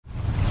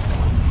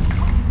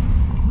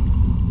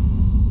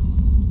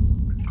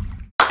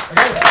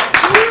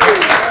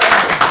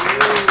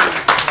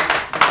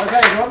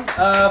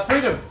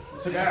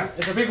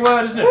It's a big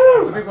word, isn't it?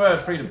 It's a big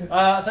word, freedom.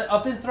 So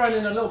I've been thrown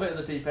in a little bit at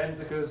the deep end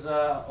because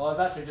I've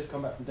actually just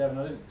come back from Devon.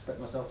 I didn't expect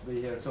myself to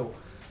be here at all.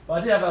 But I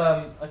did have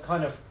a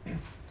kind of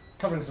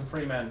covering some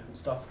freeman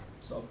stuff.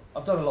 So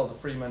I've done a lot of the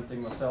freeman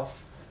thing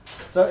myself.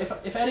 So if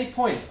at any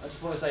point, I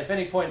just want to say, if at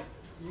any point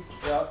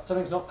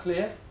something's not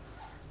clear,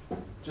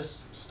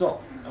 just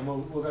stop and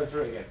we'll go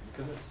through it again,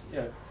 because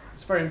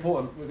it's very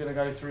important. We're going to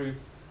go through,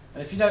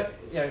 and if you don't,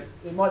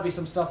 it might be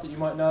some stuff that you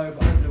might know,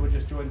 but hopefully we'll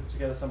just join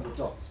together some of the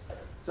dots.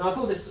 So I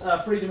call this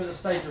freedom as a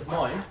state of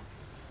mind,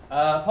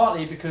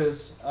 partly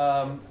because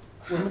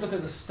when we look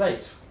at the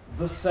state,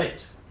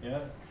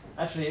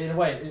 actually in a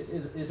way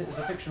it's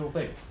a fictional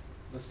thing.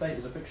 The state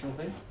is a fictional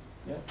thing,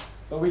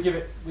 but we give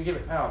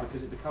it power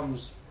because it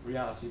becomes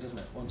reality, doesn't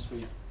it? Once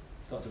we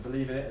start to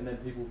believe in it, and then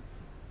people,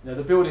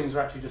 the buildings are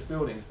actually just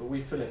buildings, but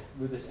we fill it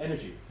with this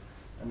energy,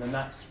 and then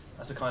that's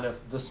a kind of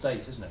the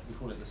state, isn't it? We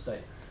call it the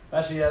state.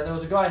 Actually, there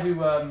was a guy who,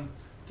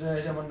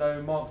 does anyone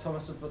know Mark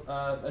Thomas of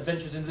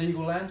Adventures in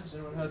Legal Land? Has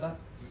anyone heard that?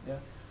 Yeah.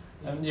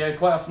 And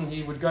quite often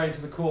he would go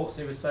into the courts.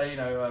 He would say,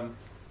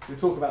 we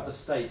talk about the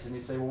state, and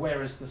he'd say, well,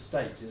 where is the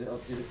state? Is it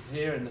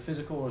here in the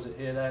physical, or is it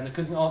here, there? And they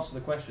couldn't answer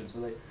the question, so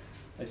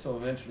they sort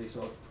of eventually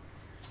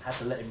had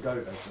to let him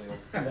go, basically, or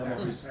let him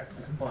off his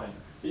confined.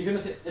 But you can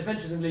look at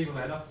Adventures in Legal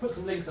Land. I'll put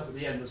some links up at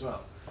the end as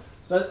well.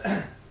 So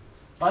at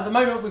the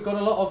moment we've got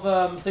a lot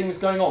of things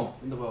going on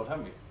in the world,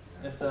 haven't we?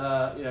 It's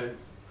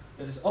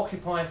there's this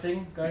Occupy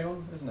thing going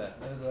on, isn't there?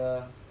 There's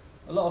a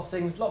lot of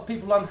things, a lot of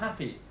people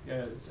unhappy.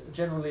 It's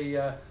generally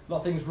a lot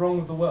of things wrong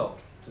with the world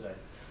today.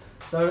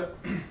 So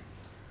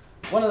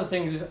one of the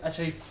things is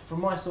actually,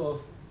 from my sort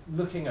of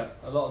looking at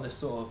a lot of this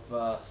sort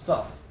of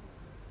stuff,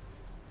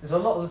 there's a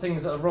lot of the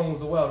things that are wrong with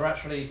the world are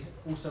actually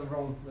also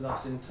wrong with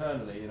us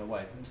internally in a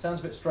way. It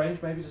sounds a bit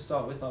strange maybe to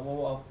start with, but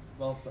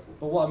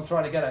what I'm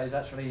trying to get at is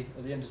actually,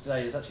 at the end of the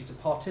day, is actually to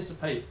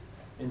participate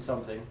in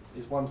something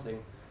is one thing.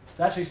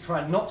 To actually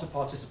try not to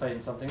participate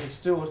in something is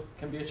still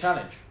can be a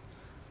challenge.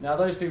 Now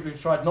those people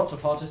who've tried not to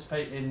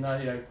participate in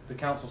the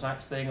council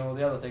tax thing or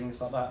the other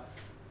things like that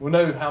will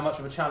know how much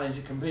of a challenge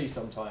it can be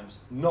sometimes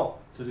not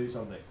to do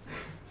something.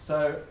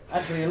 So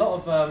actually a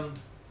lot of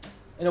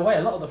in a way,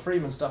 a lot of the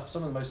freeman stuff,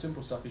 some of the most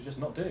simple stuff, is just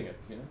not doing it.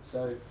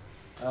 So,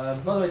 by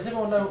the way, does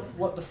anyone know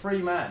what the free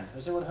man?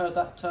 Has anyone heard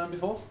that term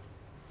before?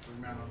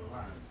 Free man on the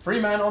land. Free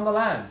man on the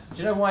land. Do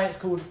you know why it's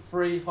called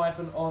free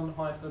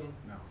 -on-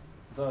 No.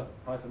 the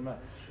 -man?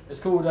 It's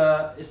called.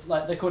 It's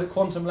like they call it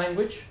quantum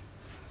language.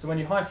 So when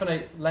you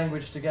hyphenate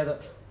language together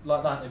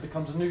like that, it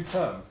becomes a new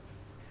term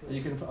that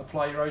you can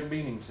apply your own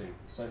meaning to.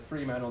 So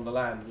free man on the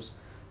land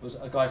was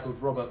a guy called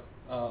Robert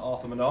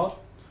Arthur Menard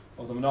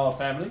of the Menard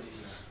family.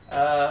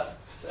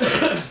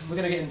 We're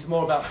going to get into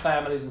more about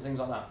families and things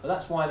like that, but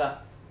that's why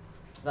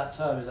that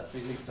term is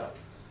actually linked up.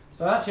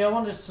 So actually I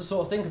wanted to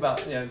sort of think about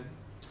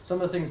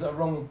some of the things that are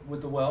wrong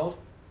with the world.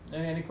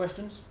 Any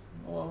questions?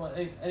 Or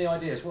any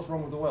ideas? What's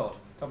wrong with the world?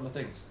 A couple of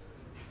things.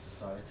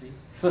 Society.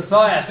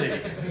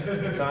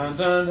 Dun,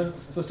 dun, dun.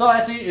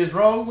 Society is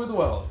wrong with the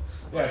world.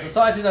 Yeah,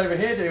 society's over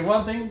here doing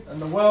one thing, and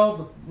the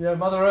world,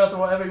 Mother Earth or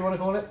whatever you want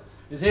to call it,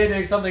 is here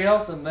doing something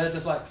else, and they're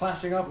just like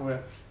clashing up, and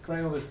we're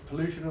creating all this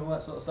pollution and all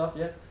that sort of stuff.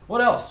 Yeah.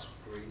 What else?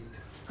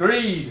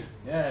 Greed.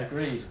 Yeah,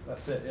 greed.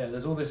 That's it. Yeah,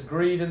 there's all this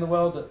greed in the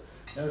world that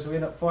so we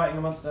end up fighting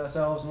amongst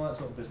ourselves and all that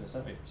sort of business,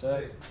 don't we?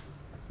 So,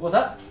 what's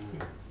that?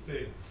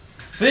 Sin.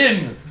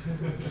 Sin.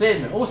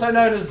 Sin. Also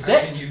known as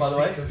debt, by the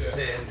way. Of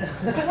sin.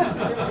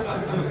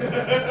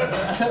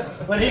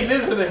 When he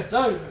lives with it,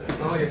 don't.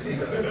 Oh yes, he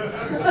does.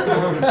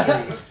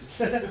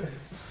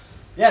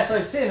 Yeah.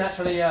 So sin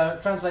actually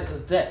translates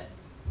as debt.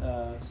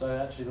 So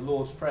actually, the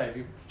Lord's Prayer. If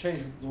you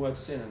change the word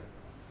sin and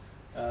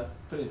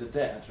put it into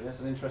debt, actually,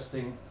 that's an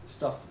interesting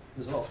stuff.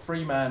 There's a lot of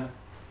freeman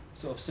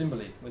sort of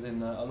symbol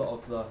within a lot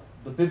of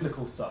the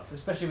biblical stuff,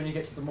 especially when you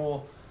get to the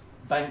more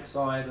bank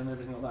side and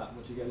everything like that,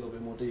 once you get a little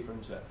bit more deeper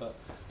into it. But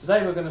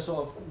today we're going to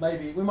sort of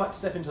we might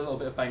step into a little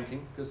bit of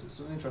banking because it's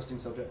an interesting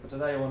subject, but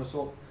today I want to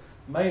talk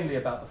mainly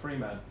about the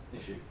freeman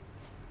issue.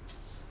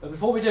 But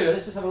before we do,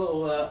 let's just have a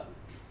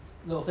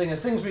little thing.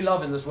 There's things we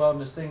love in this world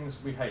and there's things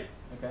we hate,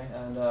 okay?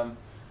 And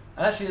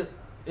actually,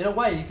 in a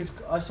way,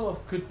 I sort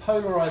of could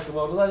polarise the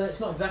world, although it's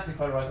not exactly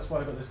polarised. That's why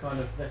I've got this kind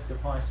of Vesica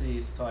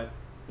Pisces type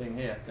thing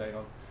here going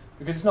on.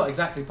 Because it's not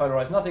exactly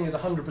polarised. Nothing is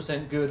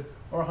 100% good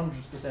or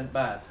 100%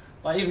 bad.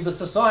 Like even the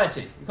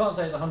society, you can't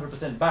say it's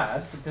 100%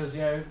 bad because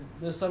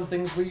there's some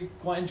things we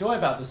quite enjoy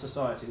about the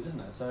society, isn't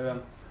it?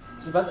 So,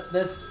 but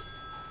there's,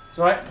 it's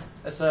all right.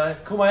 Let's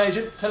call my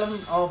agent. Tell him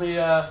I'll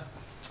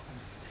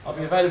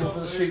be available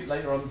for the shoot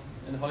later on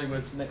in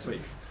Hollywood next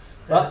week.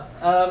 But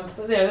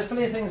yeah, there's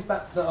plenty of things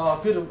that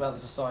are good about the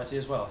society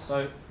as well.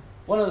 So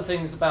one of the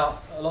things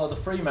about a lot of the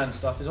freeman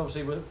stuff is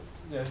obviously we're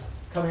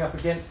coming up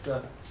against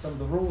some of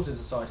the rules in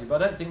society,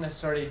 but I don't think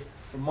necessarily,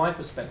 from my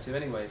perspective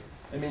anyway,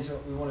 it means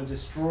that we want to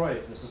destroy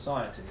the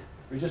society.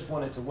 We just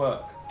want it to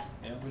work.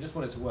 We just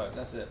want it to work,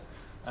 that's it.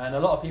 And a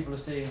lot of people are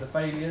seeing the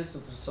failures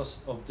of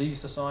the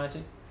society.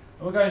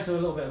 And we'll go into a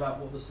little bit about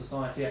what the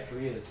society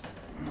actually is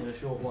in a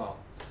short while.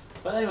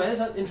 But anyway, there's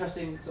an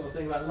interesting sort of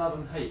thing about love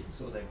and hate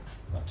sort of thing.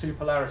 like two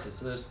polarities.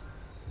 So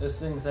there's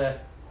things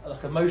there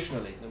like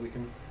emotionally that we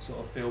can sort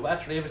of feel, but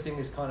actually everything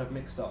is kind of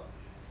mixed up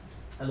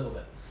a little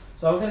bit.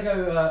 So we're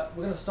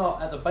going to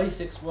start at the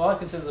basics. Well, I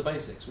consider the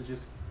basics, which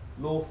is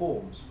law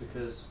forms,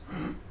 because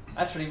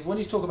actually when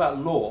you talk about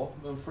law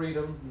and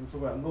freedom, you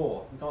talk about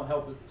law, you can't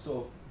help but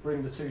sort of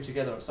bring the two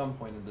together at some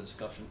point in the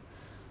discussion.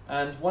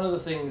 And one of the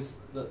things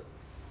that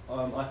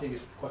I think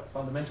is quite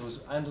fundamental is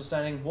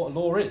understanding what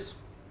law is.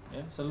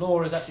 Yeah? So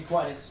law is actually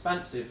quite an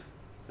expansive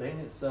thing.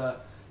 It's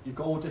you've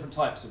got all different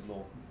types of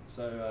law.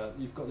 So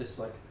you've got this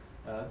like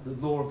the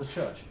law of the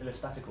church,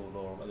 ecclesiastical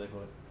law, or what they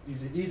call it.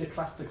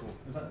 Ecclesiastical,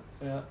 is that?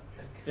 Yeah.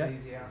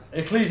 Ecclesiastical.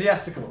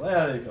 Ecclesiastical.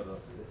 There you go.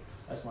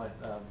 That's my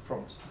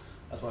prompt.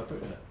 That's why I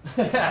put it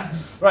in it.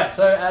 Right.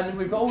 So and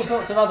we've got all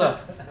sorts of other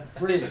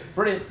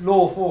brilliant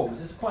law forms.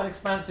 It's quite an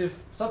expansive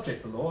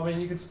subject for law. I mean,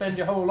 you could spend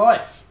your whole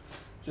life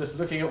just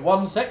looking at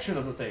one section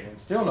of the thing and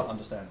still not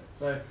understand it.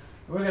 So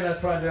we're going to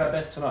try and do our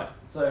best tonight.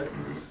 So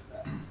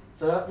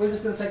we're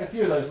just going to take a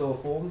few of those law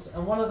forms,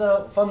 and one of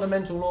the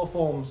fundamental law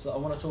forms that I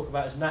want to talk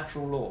about is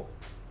natural law.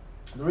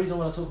 The reason I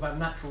want to talk about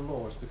natural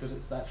law is because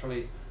it's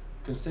actually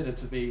considered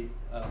to be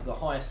the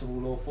highest of all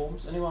law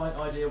forms. Any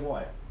idea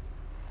why?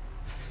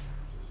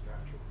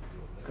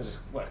 Because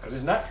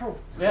it's natural.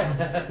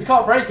 Yeah, you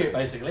can't break it.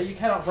 Basically, you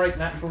cannot break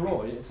natural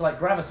law. It's like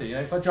gravity. You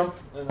know, if I jump,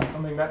 then I'm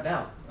coming back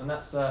down, and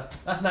that's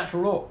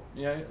natural law.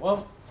 You know,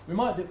 well, we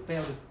might be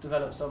able to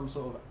develop some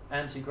sort of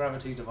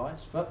anti-gravity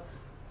device, but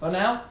for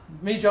now,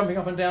 me jumping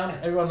up and down,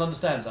 everyone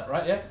understands that,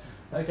 right? Yeah.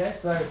 Okay.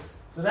 So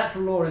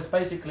natural law is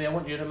basically, I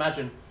want you to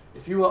imagine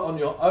if you were on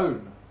your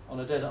own on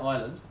a desert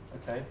island,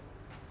 okay,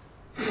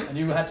 and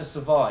you had to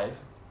survive.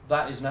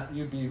 That is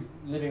you'd be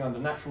living under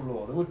natural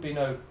law. There would be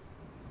no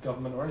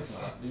government or anything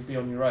like that. You'd be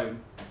on your own,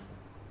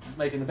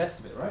 making the best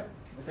of it, right?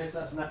 Okay, so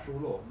that's natural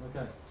law.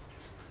 Okay.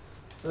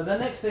 So the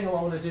next thing I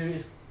want to do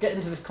is get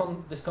into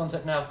this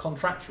concept now of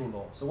contractual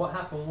law. So what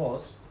happened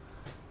was,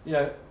 you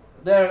know,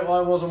 there I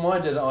was on my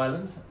desert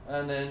island,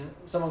 and then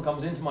someone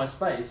comes into my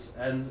space,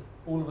 and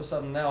all of a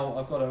sudden now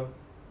I've got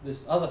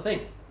this other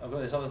thing. I've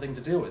got this other thing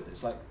to deal with.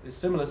 It's like it's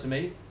similar to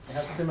me. It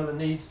has similar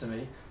needs to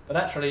me. But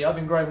actually, I've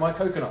been growing my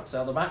coconuts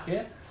out the back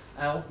here.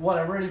 And what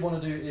I really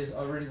want to do is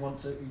I really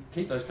want to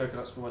keep those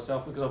coconuts for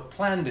myself because I've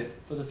planned it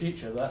for the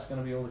future. That's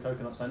going to be all the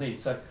coconuts I need.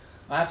 So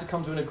I have to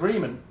come to an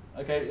agreement,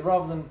 okay,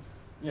 rather than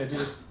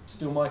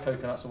steal my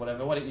coconuts or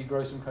whatever. Why don't you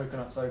grow some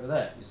coconuts over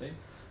there, you see?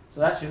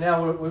 So actually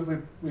now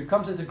we've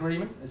come to this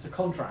agreement. It's a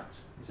contract,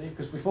 you see,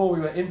 because before we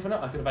were infinite,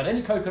 I could have had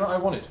any coconut I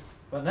wanted.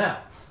 But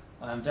now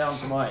I am down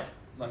to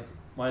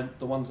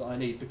the ones that I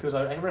need because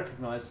I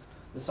recognise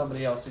there's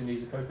somebody else who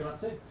needs a coconut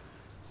too.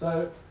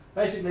 So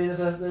basically, there's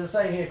a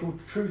saying here called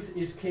 "truth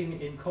is king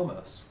in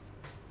commerce."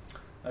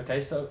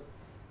 Okay, so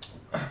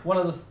one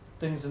of the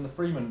things in the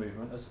freeman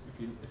movement, if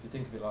you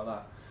think of it like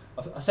that,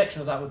 a section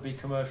of that would be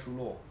commercial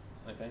law.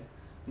 Okay,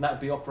 and that would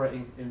be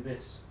operating in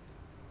this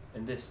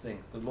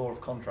thing, the law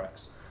of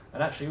contracts.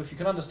 And actually, if you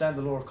can understand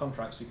the law of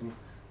contracts, you can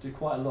do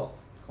quite a lot.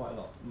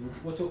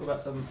 We'll talk about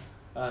some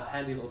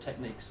handy little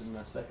techniques in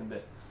the second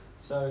bit.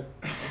 So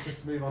let's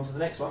just move on to the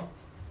next one.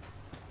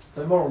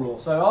 So moral law.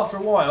 So after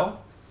a while,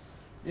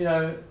 you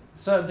know,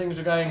 certain things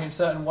were going in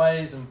certain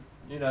ways, and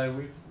you know,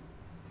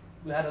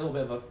 we had a little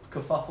bit of a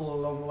kerfuffle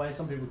along the way.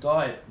 Some people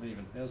died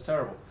even. It was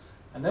terrible.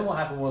 And then what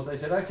happened was they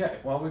said, okay,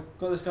 well, we've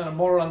got this kind of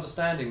moral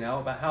understanding now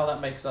about how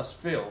that makes us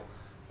feel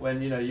when,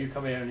 you know, you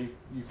come here and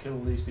you kill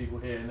all these people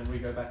here, and then we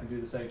go back and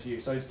do the same to you.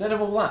 So instead of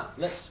all that,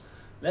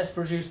 let's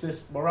produce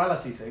this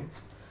morality thing.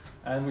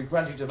 And we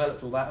gradually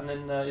developed all that, and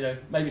then you know,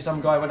 maybe some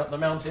guy went up the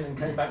mountain and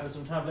came back with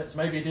some tablets.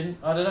 Maybe he didn't.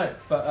 I don't know.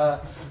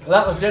 But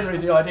that was generally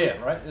the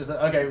idea, right? Is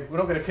that okay? We're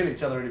not going to kill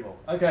each other anymore.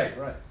 Okay,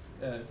 right.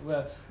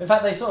 Well, in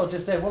fact, they sort of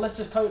just said, well, let's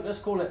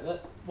call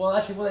it. Well,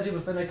 actually, what they did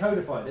was then they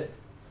codified it.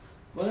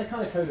 Well, they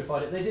kind of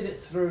codified it. They did it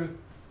through.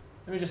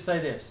 Let me just say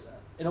this: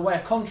 in a way, a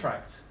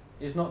contract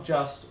is not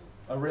just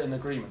a written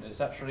agreement.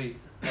 It's actually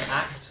an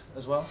act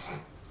as well.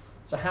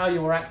 So how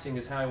you are acting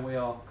is how we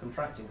are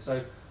contracting.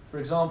 So, for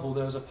example,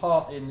 there was a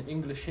part in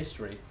English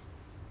history,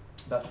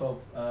 about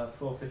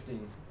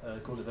 1215,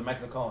 called it the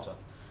Magna Carta.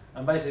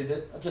 And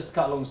basically, just to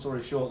cut a long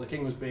story short, the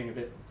king was being a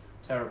bit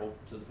terrible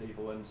to the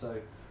people, and so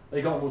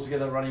they got them all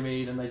together at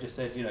Runnymede, and they just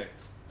said, you know,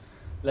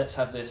 let's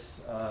have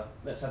this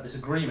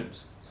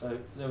agreement. So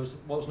there was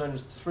what was known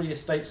as the three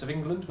estates of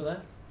England were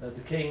there: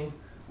 the king,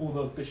 all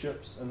the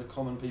bishops, and the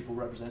common people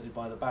represented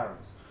by the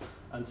barons.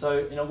 And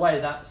so, in a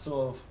way, that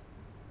sort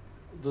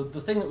of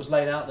the thing that was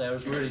laid out there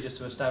was really just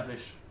to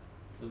establish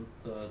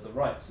the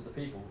rights of the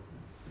people,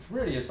 which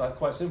really is like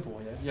quite simple.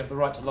 You know? You have the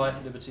right to life,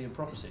 liberty, and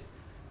property.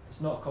 It's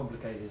not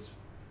complicated.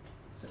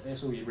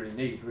 It's all you really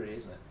need, really,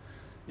 isn't it?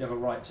 You have a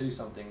right to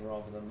something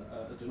rather than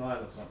a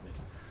denial of something.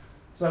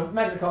 So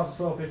Magna Carta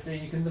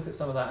 1215, you can look at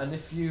some of that, and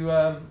if you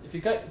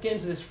get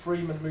into this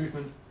freeman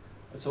movement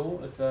at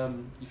all,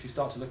 if you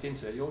start to look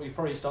into it, you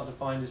probably start to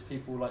find there's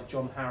people like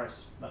John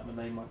Harris, that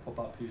name might pop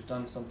up, who's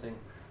done something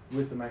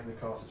with the Magna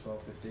Carta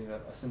 1215,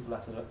 a simple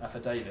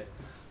affidavit.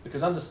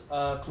 Because under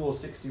clause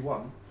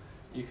 61,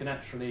 you can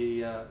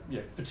actually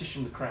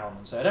petition the crown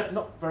and say, I'm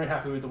not very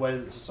happy with the way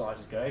that the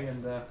society is going,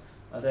 and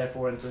I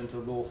therefore enter into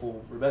a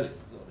lawful rebellion.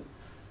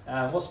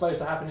 What's supposed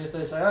to happen is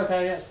they say,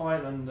 okay, that's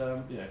fine, and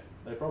no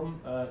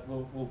problem.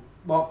 We'll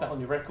mark that on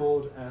your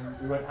record,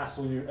 and we won't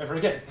hassle you ever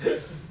again.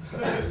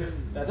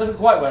 Now, it doesn't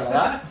quite work like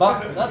that,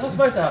 but that's what's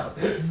supposed to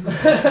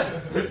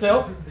happen.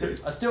 Still,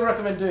 I still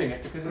recommend doing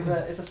it because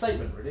it's a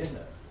statement, really, isn't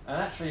it?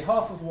 And actually,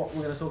 half of what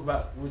we're going to talk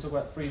about when we talk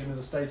about freedom as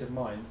a state of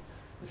mind,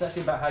 it's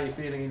actually about how you're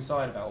feeling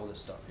inside about all this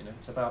stuff.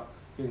 It's about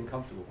feeling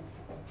comfortable.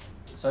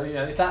 So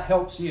if that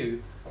helps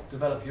you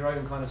develop your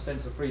own kind of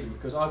sense of freedom,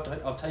 because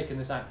I've taken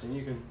this act, and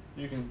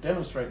you can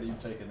demonstrate that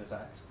you've taken this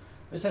act.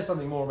 It says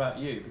something more about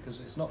you,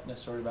 because it's not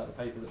necessarily about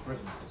the paper that's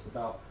written, it's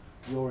about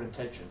your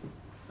intention.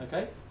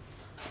 Okay?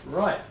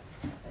 Right.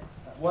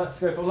 Let's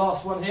go for the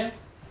last one here.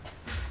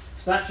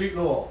 Statute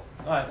law.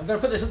 Alright, I'm going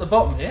to put this at the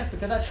bottom here,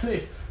 because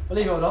actually,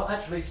 believe it or not,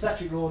 actually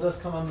statute law does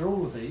come under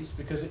all of these,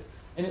 because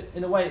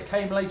in a way it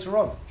came later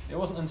on. It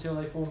wasn't until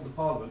they formed the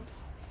Parliament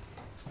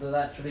that they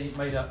actually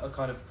made a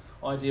kind of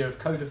idea of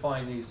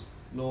codifying these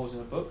laws in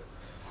a book.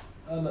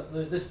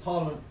 This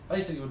Parliament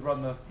basically would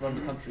run the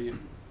country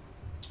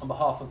on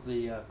behalf of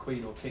the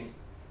Queen or King,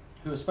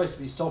 who are supposed to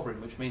be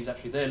sovereign, which means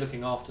actually they're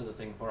looking after the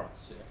thing for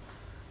us.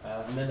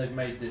 And then they've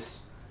made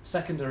this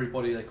secondary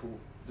body they call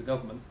the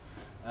government,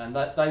 and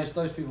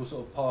those people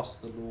sort of pass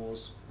the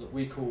laws that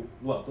we call,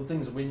 well, the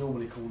things that we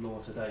normally call law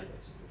today,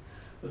 basically.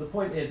 But the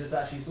point is,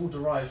 it's all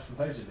derived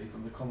supposedly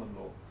from the common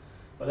law,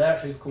 but they're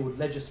actually called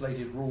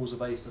legislated rules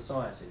of a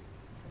society.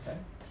 Okay.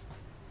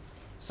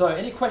 So,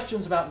 any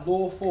questions about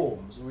law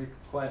forms? Are we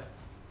quite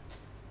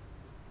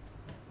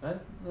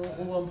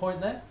all on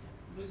point there?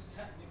 Was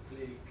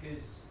technically,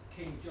 because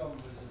King John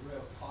was a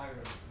real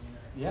tyrant,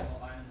 Yeah.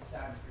 from what I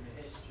understand through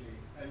the history,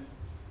 and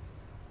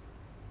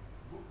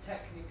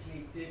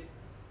technically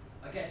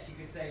I guess you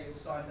could say it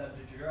was signed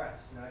under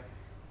duress,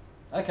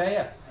 Okay,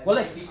 yeah. And Well,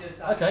 let's. he does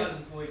that Okay. null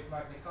and void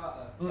Magna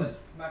Carta, but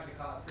Magna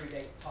Carta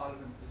predates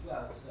Parliament as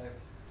well, so.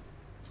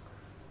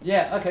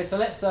 Yeah. Okay. So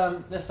let's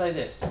say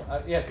this.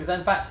 Because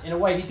in fact, in a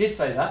way, he did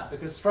say that,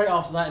 because straight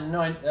after that, in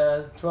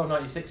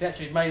 1296, he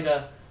actually made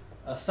a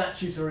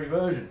statutory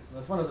version.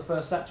 That's one of the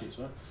first statutes,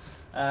 right?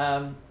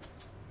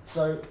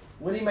 So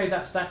when he made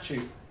that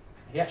statute,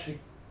 he actually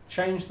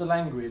changed the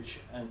language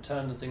and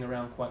turned the thing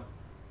around quite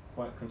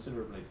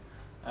considerably.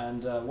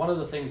 And one of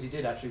the things he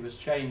did actually was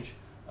change,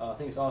 I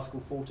think it's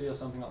Article 40 or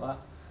something like that.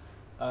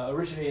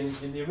 Originally,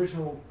 in the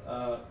original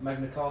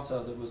Magna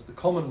Carta, that was the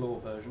common law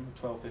version,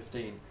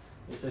 1215,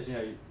 it says,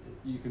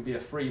 you can be a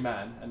free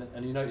man,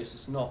 and you notice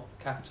it's not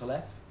capital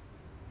F.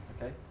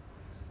 Okay,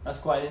 that's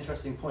quite an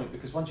interesting point,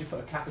 because once you put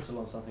a capital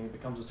on something, it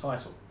becomes a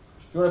title. Do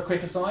you want a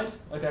quick aside?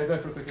 Okay, I'll go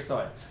for a quick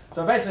aside.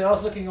 So basically, I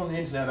was looking on the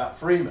internet about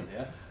freeman,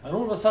 and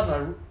all of a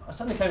sudden, I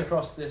suddenly came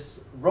across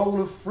this role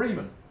of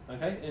freeman.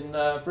 Okay, in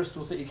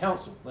Bristol City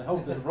Council, they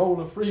hold the role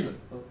of freeman.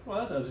 Well,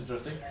 that sounds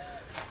interesting.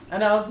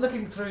 And now I'm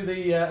looking through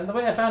and the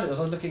way I found it was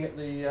I was looking at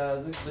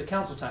the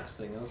council tax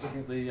thing. I was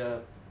looking at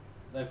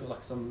they've got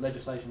like some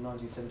legislation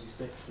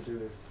 1976 to do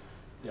with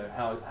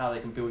how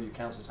they can bill you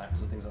council tax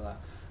and things like that.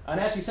 And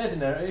it actually says in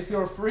there, if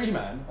you're a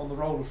freeman on the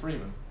role of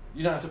freeman,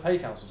 you don't have to pay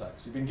council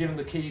tax. You've been given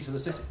the key to the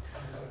city.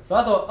 So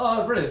I thought,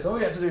 oh, brilliant. So all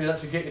you have to do is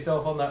actually get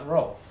yourself on that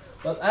role.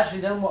 But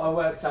actually then what I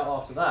worked out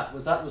after that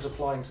was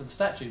applying to the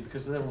statute,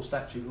 because they're all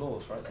statute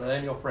laws, right? So they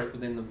only operate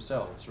within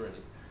themselves,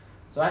 really.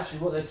 So actually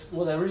what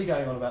they're really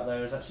going on about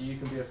there is actually you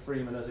can be a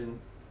freeman as in,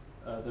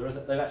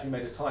 they've actually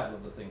made a title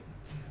of the thing.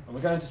 And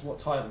we're going to what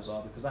titles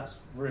are, because that's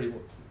really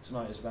what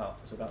tonight is about.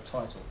 It's about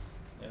title.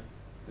 Yeah?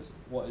 Because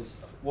what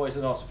is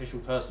an artificial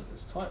person?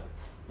 It's a title.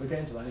 We'll get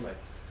into that anyway.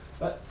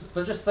 But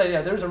just say,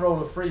 there is a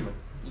role of freeman.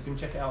 You can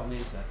check it out on the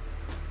internet.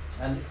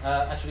 And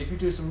actually, if you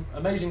do some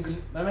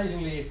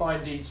amazingly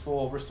fine deeds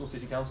for Bristol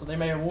City Council, they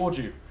may award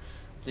you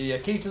the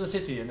key to the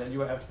city, and then you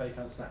won't have to pay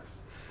council tax.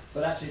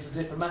 But actually, it's a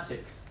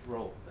diplomatic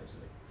role,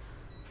 basically.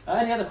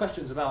 Any other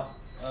questions about,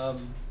 or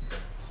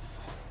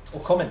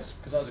comments?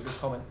 Because that was a good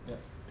comment. Yeah.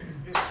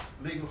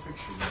 Legal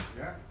fiction,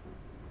 yeah?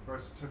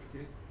 Birth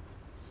certificate?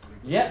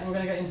 Yeah, we're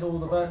going to get into all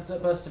the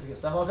birth certificate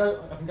stuff.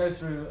 I can go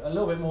through a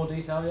little bit more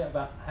detail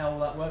about how all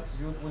that works. If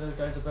you want to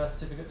go into birth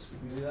certificates, we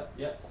can do that.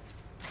 Yeah.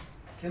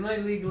 Can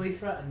they legally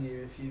threaten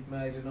you if you've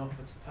made an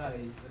offer to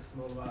pay a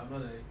small amount of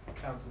money,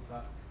 council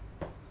tax?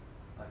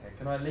 Okay,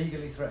 can I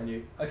legally threaten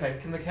you? Okay.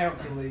 Can the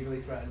council legally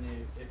threaten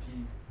you if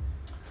you...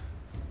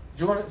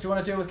 Do you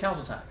want to deal with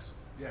council tax?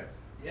 Yes.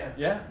 Yeah.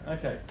 Yeah?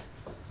 Okay.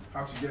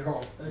 How to get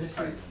off? I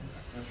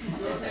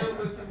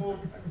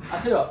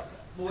tell you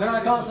what, can I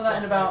answer that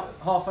in about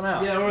half an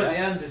hour? Yeah, or at the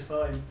end is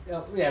fine.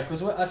 Yeah,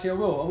 because actually I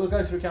will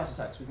go through council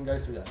tax. We can go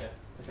through that, yeah.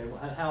 Okay,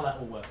 and how that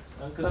all works.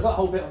 Because I've got a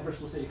whole bit on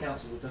Bristol City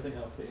Council, which I think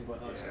that'll fit in quite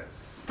nicely.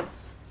 Yes.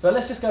 So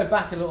let's just go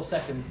back a little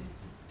second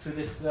to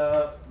this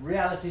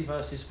reality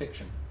versus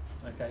fiction.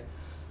 Okay.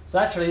 So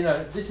actually,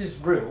 this is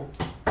real.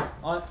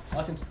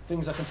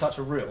 Things I can touch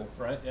are real,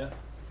 right? Yeah.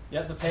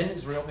 Yeah, the pen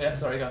is real. Yeah,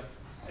 sorry, go.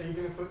 Are you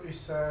going to put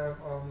this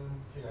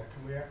on,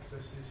 can we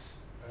access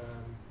this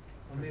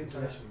on the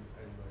internet anyway?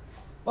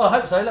 Well, I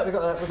hope so. Look, we've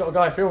got a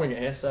guy filming it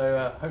here,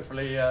 so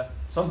hopefully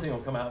something will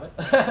come out of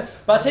it.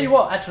 But I'll tell you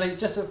what, actually,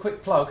 just a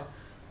quick plug.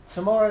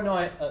 Tomorrow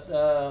night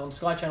on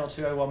Sky Channel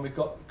 201, we've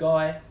got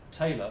Guy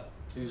Taylor,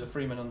 who's a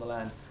freeman on the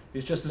land,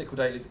 who's just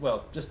liquidated,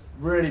 well, just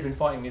really been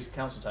fighting his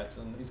council tax,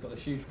 and he's got a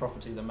huge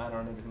property, the manor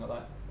and everything like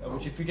that,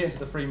 which if you get into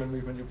the freeman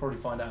movement, you'll probably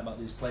find out about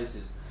these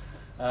places.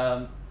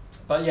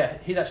 But yeah,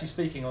 he's actually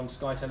speaking on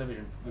Sky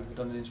Television. We've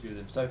done an interview with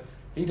him. So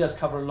he does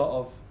cover a lot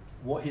of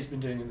what he's been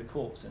doing in the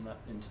courts in that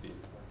interview.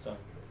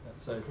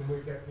 So can we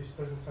get this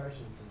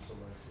presentation from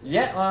somewhere?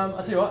 Yeah, I'll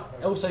tell you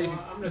what. Also, you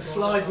can, the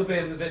slides will be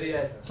in the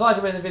video. Slides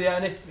will be in the video,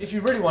 and if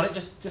you really want it,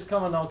 just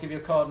come and I'll give you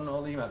a card and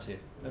I'll email it to you.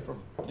 No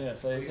problem. Yeah.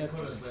 So you can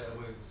call us later.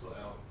 We'll sort it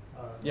out.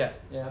 Yeah,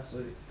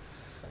 absolutely.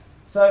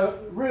 So,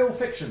 real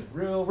fiction,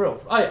 real.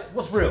 Oh yeah,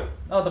 what's real?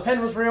 Oh, the pen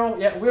was real.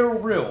 Yeah, we're all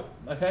real.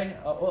 Okay,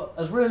 well,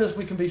 as real as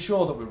we can be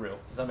sure that we're real.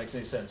 If that makes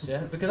any sense, yeah.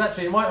 Because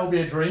actually, it might all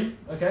be a dream.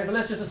 Okay, but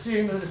let's just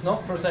assume that it's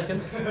not for a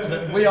second.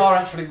 That we are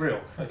actually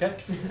real. Okay.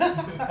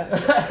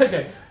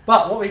 Okay.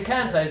 But what we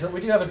can say is that we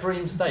do have a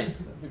dream state.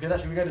 Because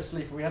actually, we go to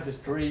sleep and we have this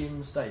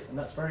dream state, and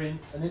that's an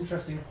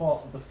interesting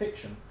part of the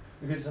fiction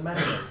because it's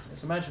imaginary.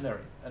 It's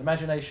imaginary. And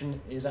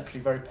imagination is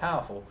actually very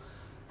powerful.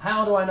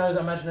 How do I know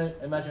that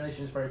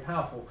imagination is very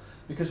powerful?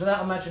 Because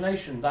without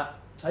imagination, that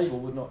table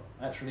would not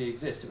actually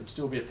exist. It would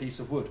still be a piece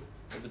of wood.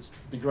 It would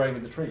be growing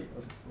in the tree.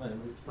 No,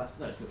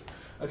 it's good.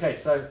 Okay,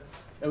 so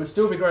it would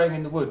still be growing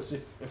in the woods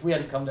if we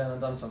hadn't come down and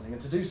done something. And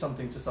to do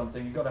something to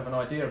something, you've got to have an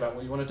idea about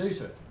what you want to do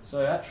to it.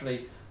 So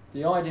actually,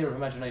 the idea of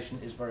imagination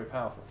is very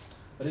powerful.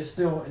 But it's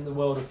still in the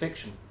world of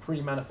fiction,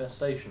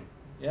 pre-manifestation.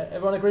 Yeah,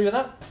 everyone agree with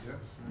that? Yeah.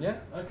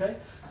 Yeah, okay.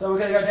 So we're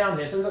going to go down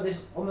here. So we've got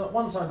this, on the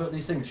one side we've got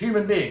these things,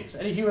 human beings.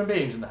 Any human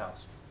beings in the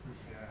house?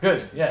 Yeah.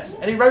 Good, yes.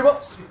 Any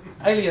robots?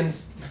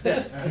 Aliens?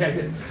 Yes. Okay,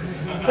 good.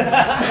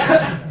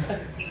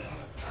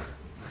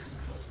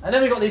 And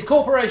then we've got these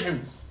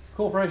corporations.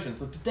 Corporations,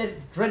 the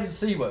dreaded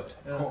C word.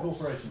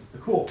 Corporations, the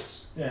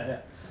corpse. Yeah.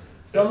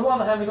 So on the one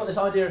hand, we've got this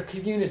idea of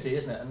community,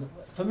 isn't it? And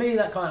for me,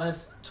 that kind of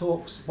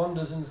talks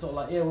wonders and sort of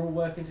like, yeah, we're all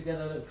working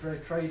together,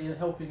 trading,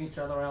 helping each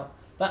other out.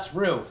 That's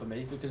real for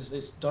me because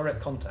it's direct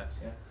contact.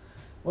 Yeah.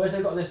 Whereas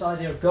they've got this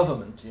idea of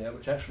government, yeah,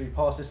 which actually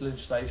passes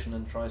legislation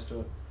and tries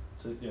to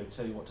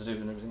tell you what to do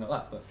and everything like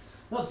that. But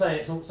not saying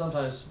it's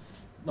sometimes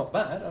not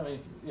bad. I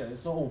mean,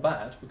 it's not all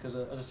bad because,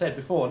 as I said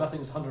before,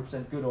 nothing's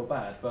 100% good or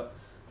bad. But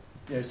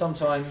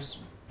sometimes it's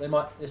a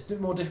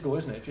bit more difficult,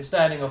 isn't it? If you're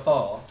standing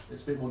afar,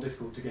 it's a bit more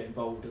difficult to get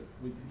involved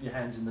with your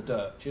hands in the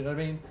dirt. Do you know what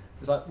I mean?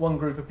 It's like one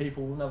group of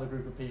people, another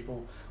group of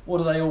people. What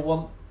do they all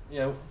want?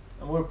 And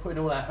we're putting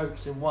all our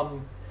hopes in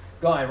one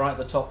guy right at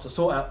the top to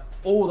sort out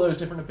all those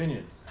different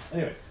opinions.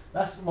 Anyway,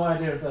 that's my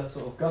idea of the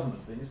sort of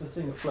government thing. It's the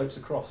thing that floats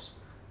across,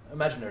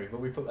 imaginary,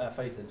 but we put our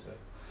faith into it.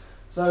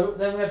 So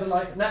then we have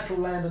the natural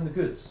land and the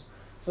goods.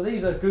 So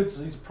these are goods,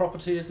 these are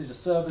properties, these are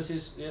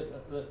services. Yeah,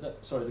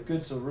 the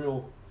goods are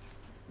real,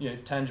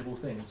 tangible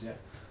things. Yeah,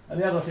 and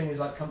the other thing is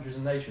like countries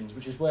and nations,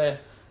 which is where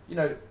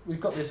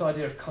we've got this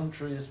idea of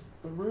countries.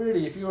 But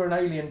really, if you were an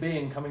alien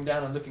being coming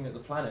down and looking at the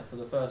planet for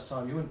the first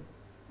time, you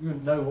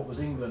wouldn't know what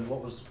was England,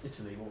 what was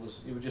Italy,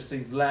 you would just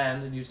see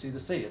land and you'd see the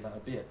sea, and that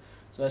would be it.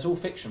 So that's all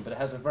fiction, but it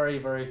has a very,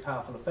 very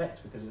powerful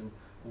effect because in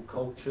all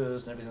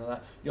cultures and everything like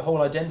that, your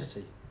whole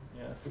identity.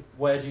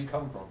 Where do you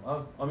come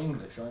from? I'm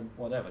English, I'm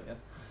whatever. Yeah.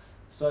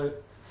 So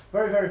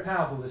very, very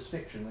powerful, this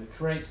fiction. It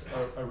creates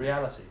a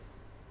reality.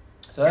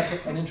 So that's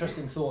an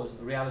interesting thought, is that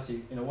the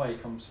reality, in a way,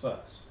 comes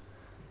first.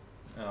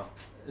 Now,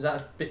 is that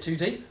a bit too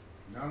deep?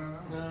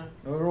 No.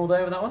 We're all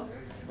there with that one?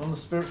 Yeah. On the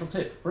spiritual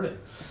tip. Brilliant.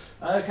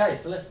 Okay,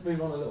 so let's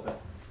move on a little bit.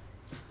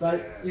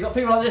 So you've got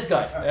people like this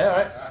guy.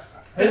 Yeah,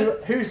 all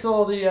right. Who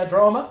saw the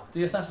drama,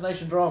 the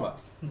assassination drama?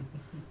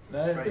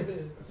 No?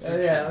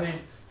 Yeah, I mean,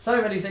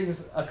 so many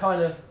things are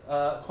kind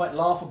of quite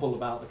laughable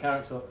about the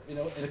character, in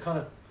a kind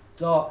of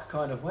dark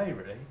kind of way,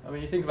 really. I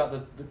mean, you think about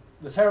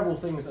the terrible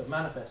things that have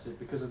manifested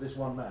because of this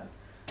one man,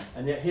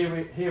 and yet here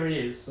he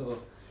is, sort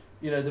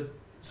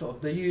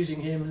of, they're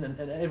using him and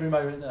every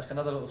moment like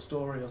another little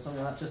story or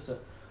something like that,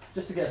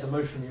 just to get us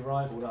emotionally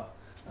rivaled up.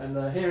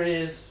 And here he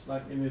is,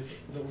 like in this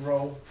little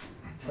role.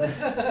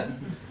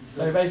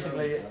 So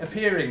basically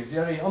appearing,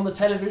 on the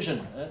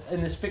television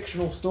in this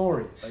fictional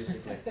story,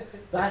 basically.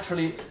 That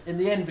actually, in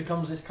the end,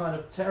 becomes this kind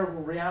of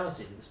terrible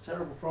reality, this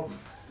terrible problem.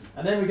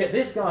 And then we get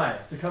this guy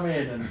to come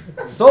in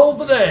and solve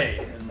the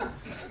day.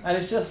 And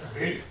it's just,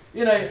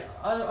 I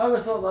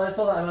always thought, I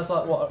saw that and I was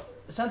like, what?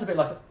 It sounds a bit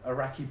like a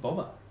Iraqi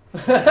bomber.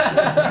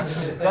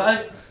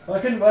 But I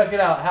couldn't work it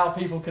out how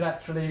people could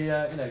actually,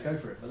 go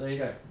for it. But there you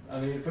go. I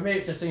mean, for me,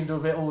 it just seemed a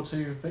bit all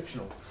too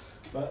fictional.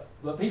 But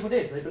people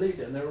did. They believed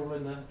it, and they're all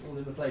in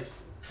the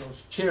place, sort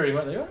of cheering,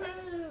 weren't they? Oh,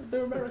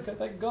 they're America,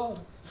 thank God.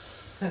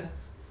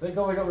 Thank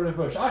God we got rid of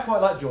Bush. I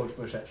quite like George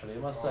Bush, actually, I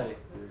must say,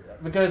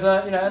 because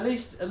at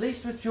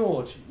least with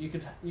George, you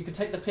could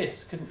take the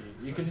piss, couldn't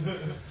you? You could,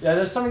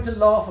 there's something to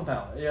laugh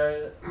about.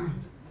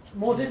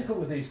 More difficult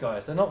with these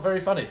guys. They're not very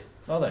funny,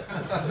 are they?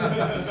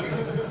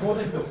 More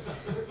difficult.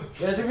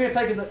 Yes, if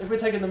we're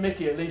taking the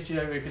Mickey, at least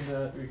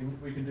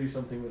we can do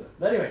something with it.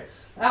 But anyway,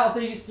 out of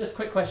these, just a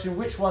quick question: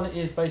 which one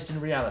is based in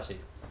reality?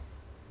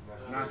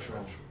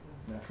 Natural.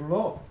 Natural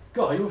law.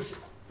 God, you're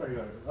very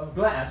good. I'm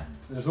glad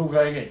that it's all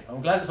going in.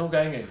 I'm glad it's all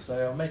going in.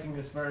 So I'm making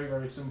this very,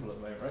 very simple at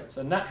the moment, right?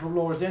 So natural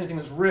law is the only thing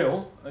that's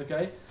real,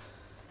 okay?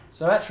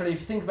 So actually, if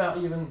you think about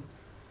even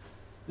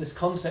this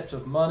concept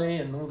of money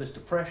and all this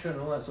depression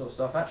and all that sort of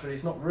stuff, actually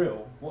it's not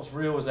real. What's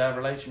real is our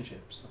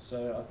relationships.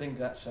 So I think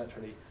that's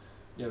actually,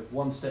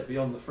 one step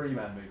beyond the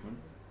freeman movement.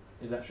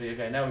 Is actually,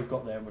 okay, now we've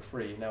got there and we're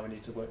free. Now we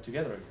need to work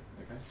together again.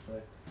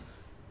 Okay,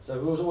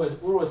 so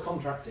we're always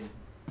contracting.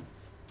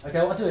 Okay,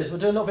 what I'll do is we'll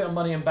do a little bit on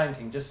money and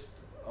banking.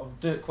 I'll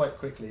do it quite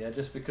quickly,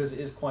 just because it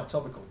is quite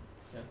topical.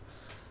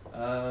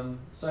 Yeah.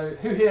 So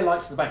who here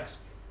likes the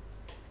banks?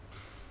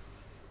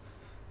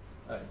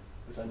 Oh,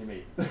 it's only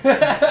me.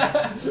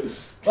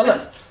 Well,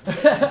 look.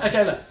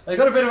 Okay, look. They've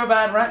got a bit of a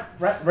bad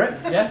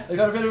rep. Yeah, they've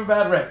got a bit of a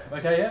bad rep.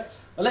 Okay, yeah.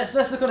 Well, let's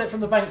look at it from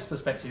the bank's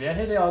perspective. Yeah,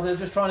 here they are. They're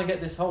just trying to get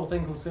this whole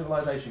thing called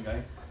civilization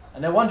going,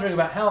 and they're wondering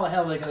about how the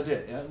hell they're going to do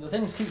it. Yeah, the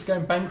things keep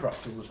going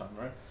bankrupt all the time,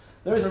 right?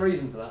 There is a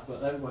reason for that,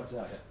 but they haven't worked it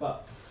out yet.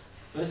 But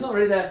it's not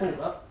really their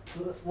fault.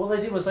 What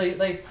they did was let's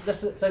say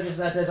this is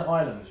our desert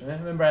islands.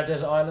 Remember our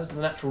desert islands, the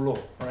natural law,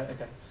 right?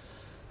 Okay.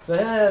 So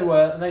here they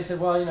were, and they said,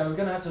 well, we're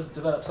going to have to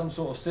develop some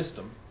sort of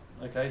system.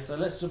 Okay, so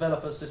let's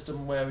develop a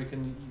system where we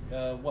can.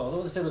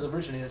 What they said was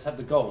originally let's have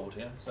the gold.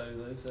 Yeah. So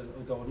they said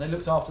gold, and they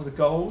looked after the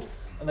gold,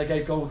 and they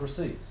gave gold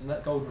receipts, and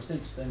that gold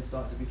receipts then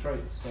started to be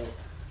traded.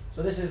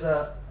 So this is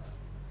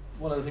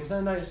one of the things.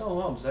 No, it's not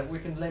on. So we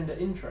can lend at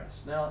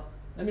interest. Now,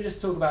 let me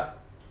just talk about.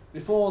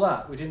 Before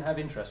that, we didn't have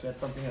interest. We had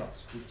something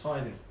else called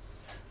tithing.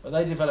 But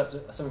they developed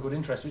something called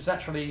interest, which is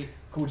actually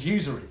called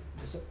usury.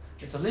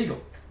 It's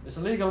illegal. It's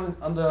illegal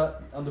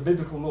under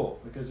biblical law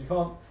because you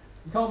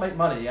can't make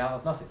money out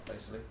of nothing,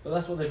 basically. But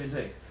that's what they've been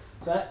doing.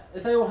 So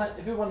if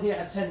everyone here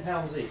had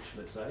 £10 each,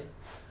 let's say,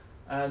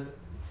 and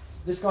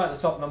this guy at the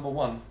top, number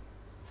one,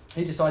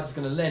 he decides he's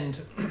going to lend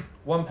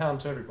 £1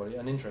 to everybody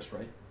at an interest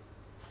rate.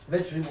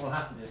 Eventually, what will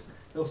happen is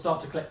he'll start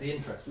to collect the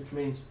interest, which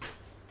means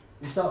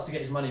he starts to get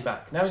his money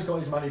back. Now he's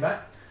got his money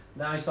back.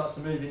 Now he starts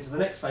to move into the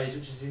next phase,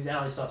 which is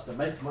now he starts to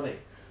make money.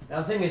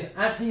 Now the thing is,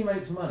 as he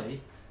makes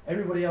money,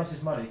 everybody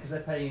else's money, because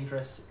they're paying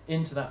interest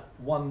into that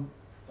one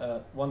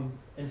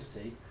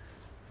entity,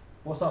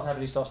 what starts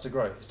happening? He starts to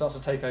grow. He starts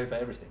to take over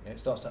everything. It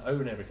starts to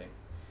own everything.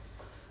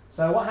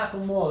 So what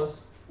happened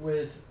was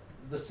with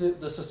the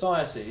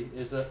society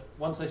is that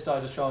once they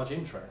started to charge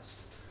interest,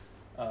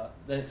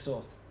 then it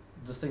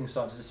the things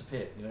started to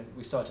disappear.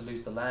 We started to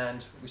lose the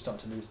land. We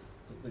started to lose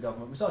the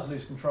government. We started to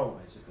lose control,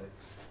 basically.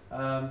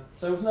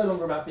 So it was no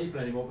longer about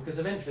people anymore, because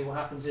eventually what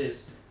happens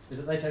is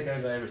that they take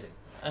over everything.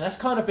 And that's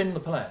kind of been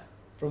the plan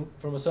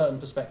from a certain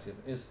perspective,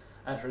 is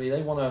actually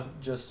they want to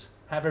just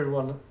have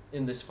everyone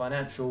in this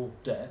financial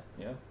debt,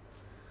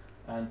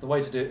 and the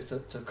way to do it is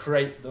to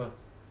create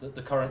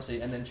the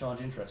currency and then charge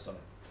interest on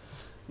it.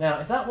 Now,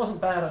 if that wasn't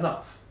bad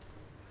enough,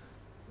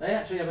 they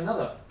actually have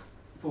another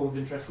form of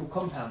interest called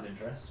compound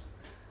interest,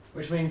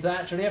 which means that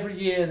actually every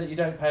year that you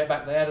don't pay it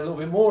back, they add a little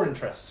bit more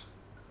interest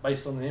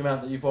based on the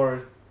amount that you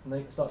borrowed, and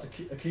they start to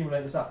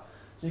accumulate this up.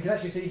 So you can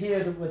actually see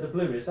here where the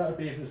blue is, that would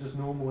be if it was just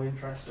normal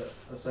interest at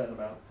a certain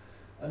amount.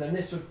 And then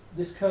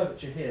this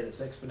curvature here, this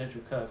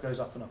exponential curve, goes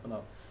up and up and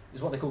up,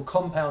 is what they call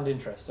compound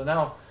interest. So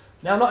now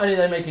not only are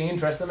they making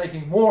interest, they're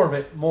making more of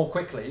it more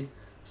quickly.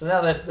 So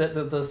now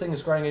the thing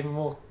is growing even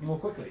more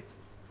quickly.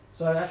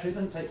 So actually it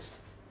doesn't take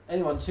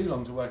anyone too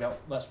long to work out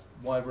that's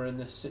why we're in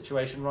this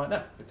situation right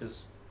now,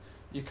 because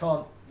you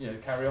can't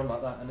carry on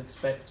like that and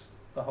expect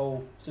the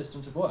whole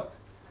system to work.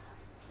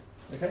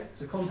 Okay,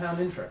 so compound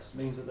interest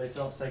means that they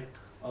start to take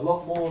a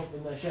lot more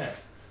than they share.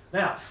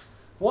 Now,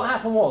 what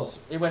happened was,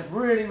 it went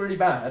really, really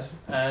bad,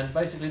 and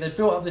basically they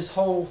built up this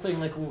whole thing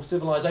they call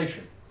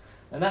civilization.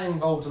 And that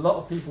involved a lot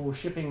of people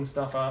shipping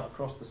stuff out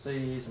across the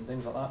seas and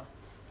things like that.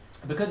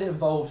 Because it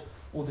involved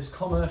all this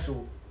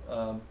commercial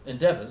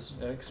endeavours,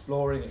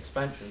 exploring,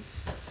 expansion,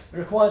 it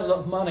required a lot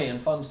of money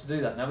and funds to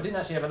do that. Now, we didn't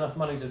actually have enough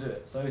money to do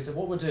it, so we said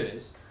what we'll do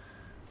is,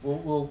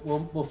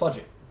 we'll fudge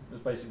it.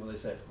 That's basically what they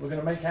said. We're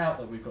going to make out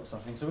that we've got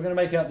something. So we're going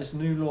to make out this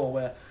new law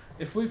where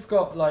if we've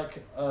got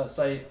let's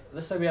say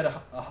we had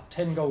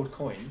 10 gold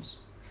coins,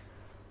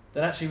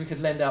 then actually we could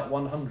lend out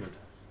 100.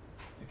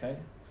 Okay,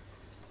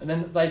 and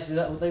then basically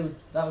that would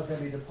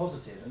then be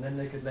deposited, and then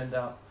they could lend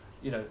out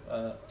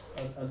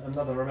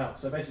another amount.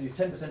 So basically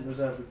 10%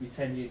 reserve would be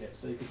 10 units.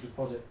 So you could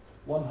deposit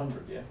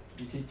 100. Yeah,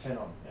 you keep 10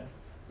 on. Yeah,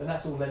 then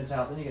that's all lent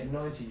out. Then you get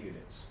 90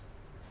 units.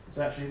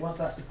 So actually, once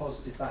that's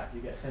deposited back,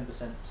 you get 10%,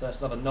 so that's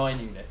another 9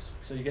 units.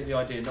 So you get the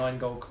idea, 9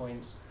 gold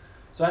coins.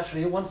 So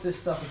actually, once this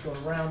stuff has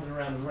gone round and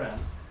round and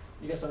round,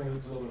 you get something that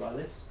looks a little bit like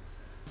this.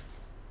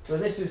 So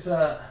this is,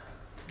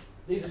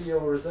 these are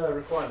your reserve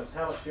requirements,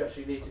 how much do you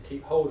actually need to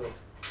keep hold of.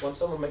 Once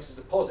someone makes a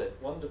deposit,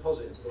 one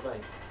deposit into the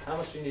bank, how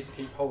much do you need to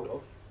keep hold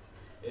of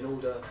in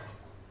order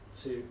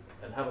to,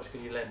 and how much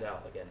can you lend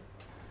out again.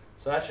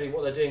 So actually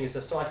what they're doing is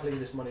they're cycling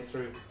this money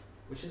through,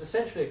 which is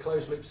essentially a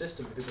closed loop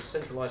system because it's a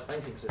centralised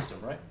banking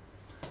system, right?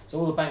 So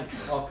all the banks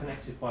are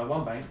connected by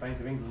one bank, Bank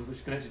of England, which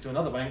is connected to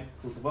another bank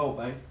called the World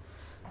Bank,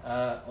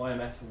 IMF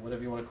or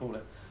whatever you want to call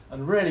it.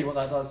 And really what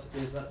that does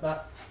is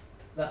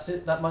that's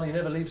it, that money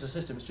never leaves the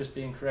system, it's just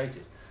being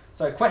created.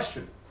 So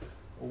question,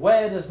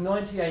 where does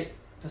 98%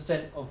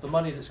 of the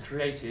money that's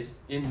created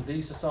in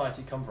the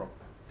society come from?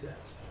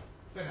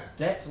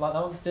 Debt, like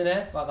that one? Thin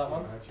air, like that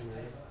one?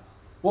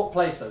 What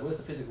place though? Where's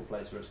the physical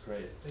place where it's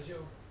created?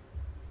 Digital.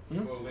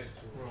 Hmm? Well,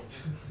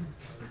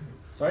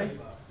 Sorry?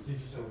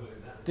 Digital.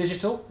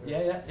 Digital?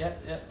 Yeah.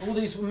 All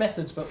these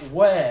methods, but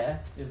where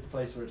is the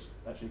place where it's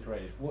actually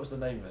created? What's the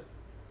name of it?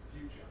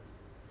 future.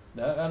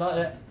 No, not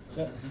yet.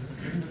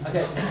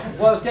 Okay.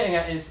 What I was getting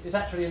at is it's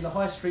actually in the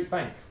high street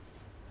bank.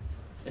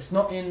 It's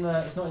not in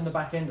the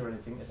back end or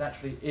anything. It's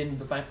actually in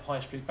the bank, high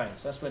street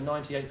banks. That's where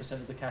 98%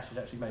 of the cash is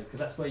actually made, because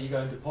that's where you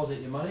go and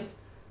deposit your money.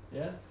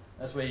 Yeah.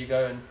 That's where you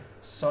go and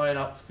sign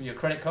up for your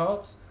credit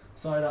cards,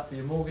 sign up for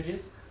your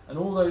mortgages, and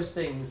all those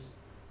things.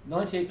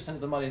 98%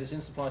 of the money that's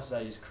in supply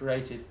today is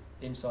created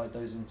inside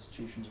those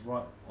institutions,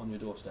 right on your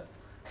doorstep.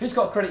 Who's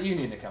got a credit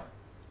union account?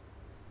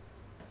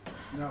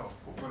 No,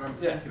 but I'm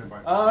thinking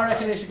about it. I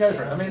reckon you should go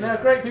for it. I mean, there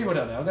are great people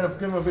down there. I'm going to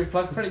give them a big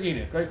plug. Credit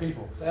union, great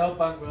people. They are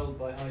bankrolled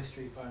by high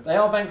street banks. They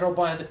are bankrolled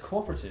by the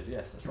cooperative,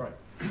 yes, that's right.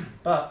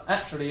 But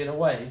actually, in a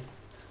way,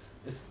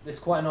 it's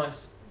quite a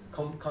nice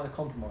kind of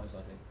compromise,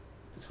 I think,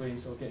 between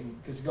sort of getting,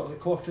 because you've got the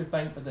cooperative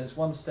bank, but then it's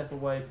one step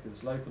away because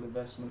it's local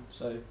investment.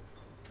 So,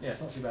 yeah,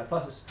 it's not too bad.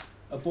 Plus, it's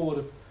a board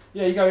of,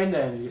 you go in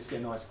there and you just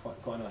get a nice,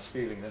 quite a nice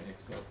feeling, don't you?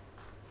 So,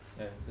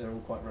 yeah, they're all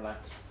quite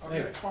relaxed. Are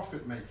they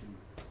profit making?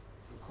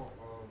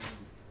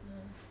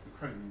 The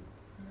credit union.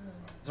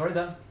 Sorry,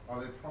 Dan? Are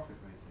they profit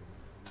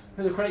making?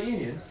 Who, the credit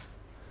unions?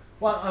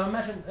 Well, I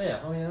imagine, they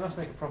must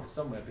make a profit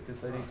somewhere because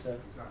they need to.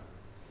 Exactly.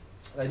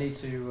 They need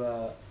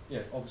to,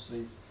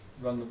 obviously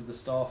run with the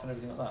staff and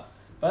everything like that.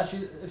 But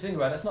actually, if you think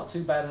about it, it's not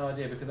too bad an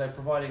idea because they're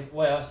providing, the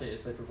way I see it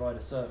is they provide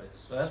a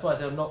service. So that's why I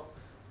say I'm not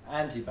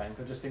anti-bank,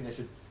 I just think they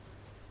should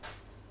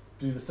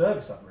do the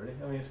service up, really.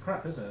 I mean, it's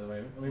crap, isn't it, at the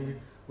moment? I mean,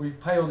 we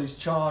pay all these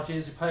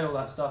charges, we pay all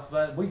that stuff,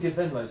 but we give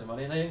them loads of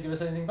money and they don't give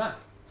us anything back.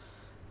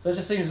 So it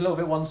just seems a little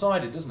bit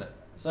one-sided, doesn't it?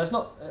 So it's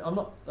not,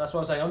 that's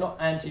what I'm saying, I'm not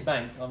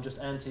anti-bank, I'm just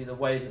anti the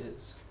way that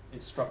it's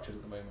structured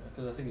at the moment,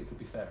 because I think it could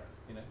be fairer,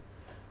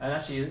 And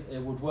actually,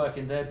 it would work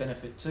in their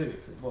benefit too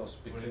if it was,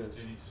 because. Well,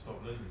 they need to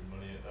stop lending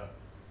money at that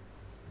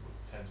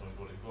 10 times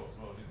what they've got as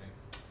well, don't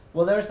they?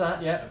 Well, there's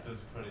that, yeah. Does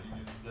the credit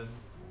union lend?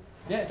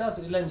 Yeah, it does.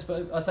 It lends,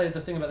 but I say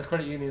the thing about the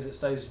credit union is it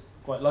stays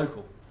quite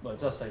local. Well, it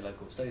does stay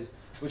local. It stays,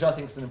 which I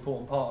think is an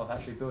important part of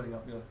actually building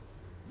up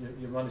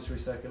your monetary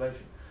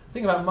circulation. The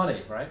thing about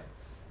money, right,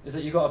 is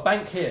that you've got a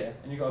bank here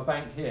and you've got a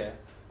bank here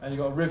and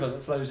you've got a river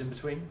that flows in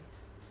between,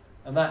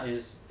 and that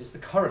is the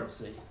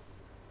currency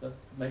that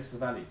makes the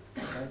value.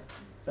 Right?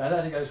 So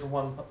as it goes from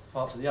one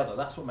part to the other,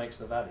 that's what makes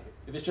the value.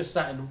 If it's just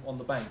sat on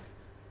the bank,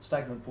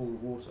 stagnant pool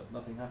of water,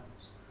 nothing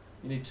happens.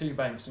 You need two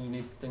banks and you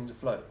need things to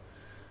flow.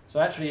 So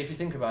actually, if you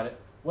think about it,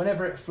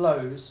 whenever it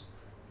flows,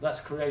 that's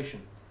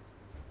creation.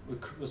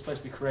 We're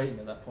supposed to be creating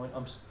at that point.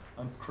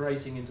 I'm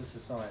creating into the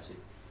society.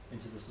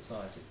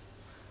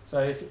 So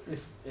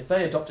if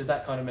they adopted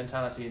that kind of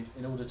mentality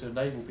in order to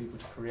enable people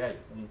to create,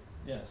 then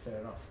yeah, fair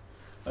enough.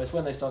 But it's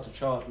when they start to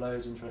charge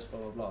loads, interest, blah,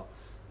 blah, blah,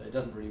 that it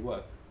doesn't really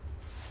work.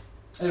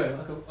 Anyway,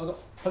 I've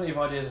got plenty of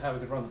ideas of how we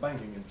could run the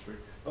banking industry,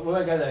 but we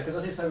won't go there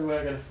because I did say we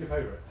were going to skip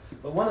over it.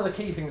 But one of the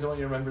key things I want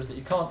you to remember is that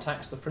you can't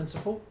tax the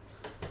principal.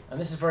 And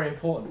this is very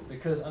important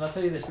because, and I'll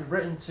tell you this, we've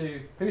written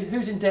to,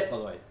 who's in debt by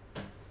the way?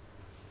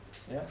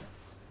 Yeah?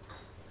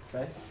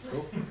 Okay,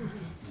 cool.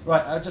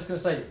 Right, I'm just going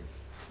to say,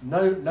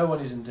 no one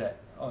is in debt.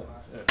 Oh,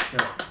 yeah.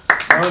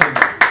 No one's in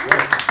debt.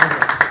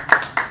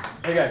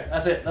 There you go,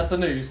 that's it, that's the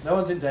news. No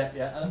one's in debt,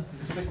 yeah.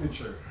 The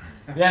signature.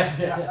 Yeah,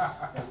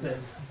 that's it.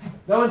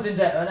 No one's in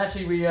debt, and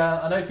actually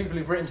I know people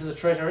who've written to the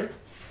Treasury,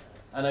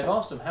 and they've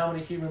asked them how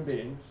many human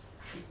beings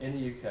in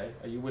the UK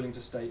are you willing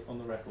to state on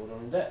the record are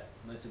in debt?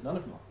 And they said none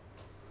of them are.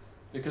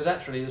 Because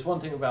actually, there's one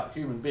thing about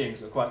human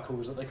beings that are quite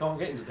cool is that they can't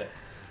get into debt.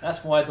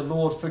 That's why the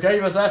Lord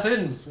forgave us our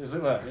sins, as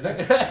it were.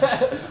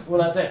 All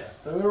our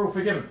debts. So we're all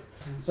forgiven.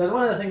 So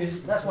one of the things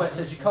is, that's why it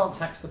says you can't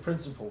tax the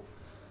principal.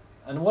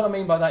 And what I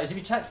mean by that is if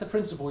you tax the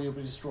principal, you'll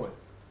be destroyed.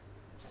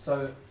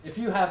 So if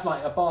you have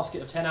like a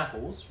basket of 10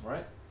 apples,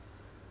 right?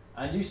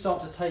 And you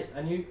start to take,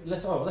 and you,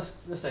 let's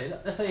say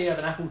you have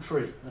an apple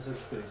tree. That's a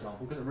good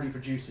example, because it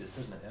reproduces,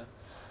 doesn't it, yeah?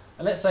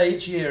 And let's say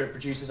each year it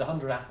produces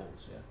 100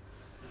 apples, yeah?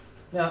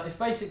 Now,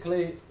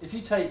 if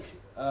you take,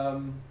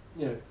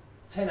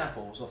 10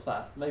 apples off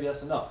that, maybe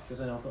that's enough, because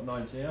then I've got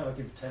 90, I'll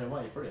give 10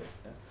 away, brilliant.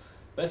 Yeah?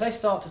 But if they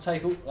start to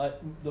take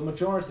the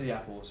majority of the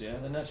apples, yeah,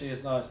 then actually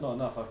it's not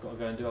enough, I've got to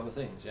go and do other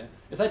things, yeah.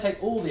 If they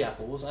take all the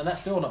apples, and that's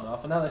still not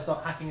enough, and now they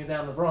start hacking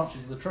down the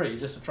branches of the tree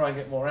just to try and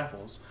get more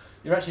apples,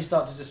 you actually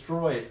start to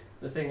destroy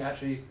the thing that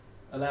actually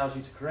allows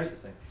you to create the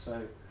thing.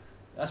 So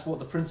that's what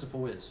the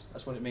principle is.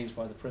 That's what it means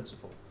by the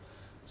principle.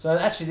 So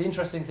actually the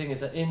interesting thing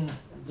is that in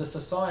the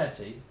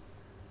society,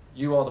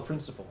 you are the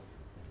principle.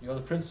 You're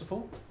the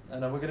principle,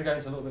 and we're going to go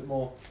into a little bit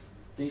more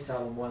detail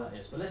on why that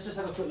is. But let's just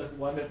have a quick look at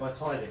what I meant by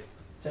tithing.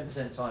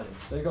 10% tithing.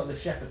 So you've got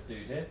this shepherd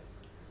dude here.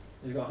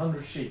 He's got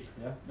 100 sheep.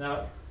 Yeah.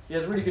 Now he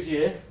has a really good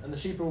year, and the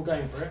sheep are all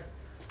going for it,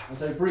 and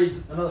so he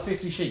breeds another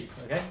 50 sheep.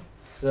 Okay.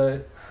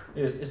 So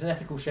it's an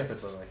ethical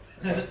shepherd, by the way.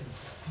 Okay?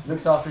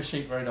 Looks after his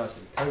sheep very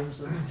nicely, combs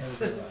them,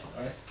 everything like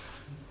that. Right?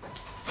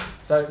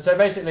 So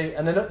basically,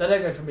 and they don't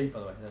go for meat, by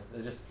the way.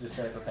 They're just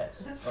there for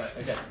pets. Right.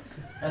 Okay.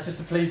 That's just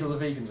to please all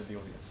the vegans of the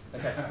audience.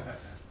 Okay.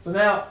 So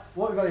now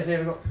what we've got is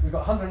here we've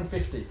got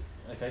 150.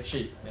 Okay,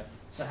 sheep. Yeah.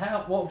 So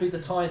what would be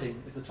the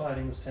tithing if the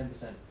tithing was 10%?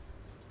 5.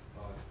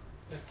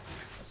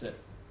 That's it.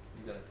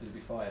 It'd be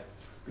 5.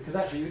 Because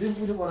actually you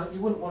wouldn't want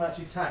to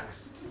actually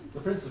tax the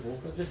principal,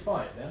 but just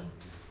 5. Yeah.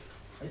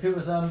 If it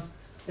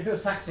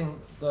was taxing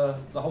the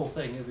whole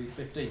thing, it'd be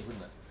 15,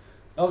 wouldn't it?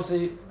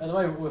 Obviously, at the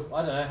moment,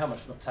 I don't know how much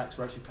tax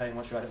we're actually paying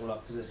once you add it all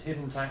up, because there's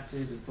hidden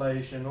taxes,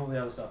 inflation, all the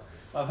other stuff.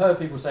 I've heard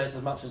people say it's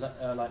as much as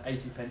like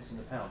 80 pence in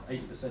the pound,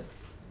 80%, and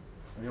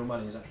your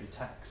money is actually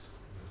taxed.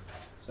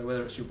 So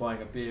whether it's you're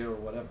buying a beer or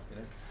whatever,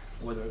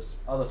 or whether it's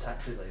other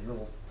taxes,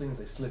 little things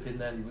they slip in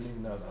there you wouldn't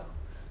even know about.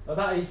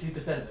 About 80%,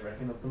 they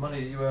reckon, of the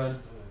money that you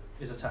earn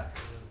is a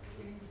tax.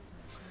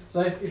 So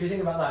if you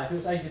think about that, if it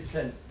was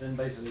 80%, then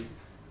basically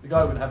the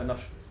guy wouldn't have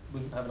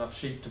enough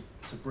sheep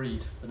to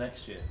breed for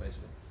next year,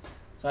 basically.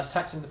 So that's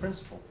taxing the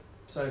principal.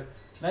 So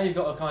now you've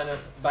got a kind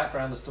of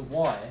background as to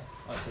why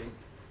I think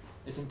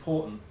it's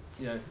important,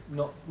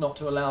 not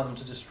to allow them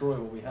to destroy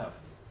what we have.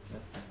 Yeah.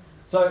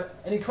 So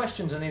any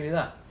questions on any of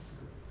that?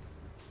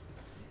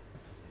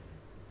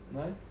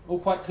 No? All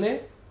quite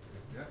clear?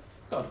 Yeah.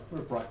 God, we're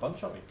a bright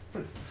bunch, aren't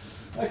we?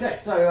 Okay,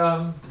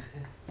 so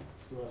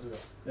what else have we got?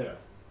 There we go.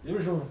 The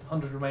original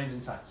 100 remains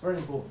intact. Very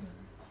important.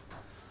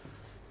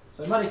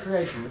 So money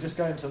creation, we're just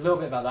going to a little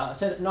bit about that. I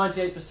said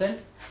 98%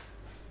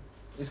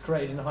 is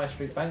created in the high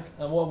street bank,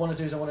 and what I want to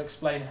do is I want to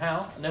explain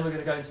how, and then we're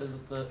going to go into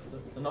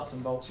the nuts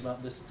and bolts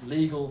about this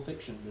legal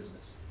fiction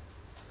business.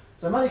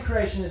 So money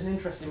creation is an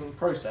interesting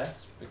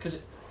process because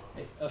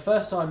the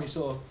first time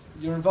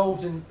you're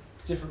involved in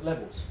different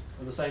levels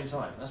at the same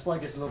time. That's why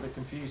it gets a little bit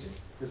confusing,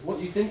 because what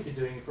you think you're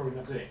doing, you're probably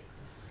not doing.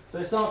 So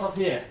it starts up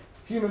here,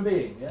 human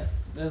being, yeah?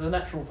 They're the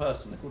natural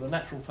person. They're called a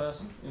natural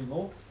person in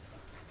law.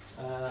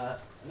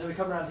 And then we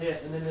come around here,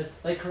 and then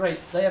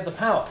they have the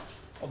power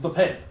of the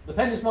pen. The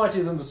pen is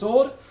mightier than the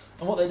sword,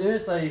 and what they do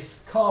is they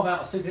carve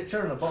out a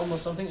signature on the bottom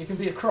of something. It can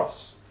be a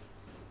cross.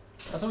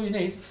 That's all you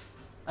need.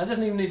 And it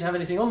doesn't even need to have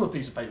anything on the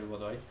piece of paper, by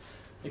the way.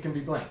 It can be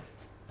blank.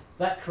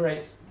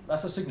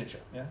 That's a signature,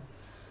 yeah?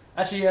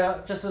 Actually,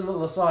 just a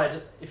little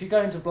aside, if you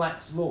go into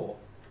Black's law,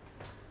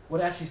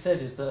 what it actually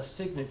says is that a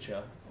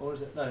signature,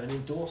 an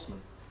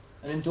endorsement.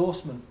 An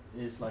endorsement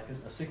is like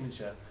a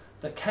signature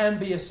that can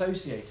be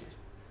associated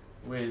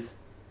with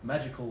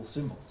magical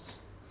symbols.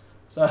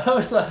 So I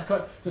always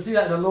thought to see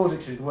that in the law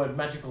dictionary, the word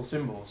magical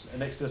symbols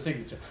next to a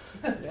signature,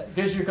 it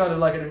gives you kind of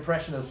like an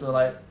impression as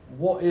to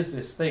what is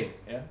this thing?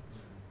 Yeah,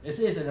 it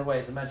is in a way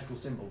it's a magical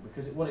symbol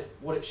because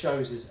what it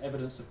shows is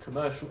evidence of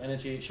commercial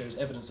energy. It shows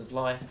evidence of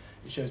life.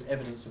 It shows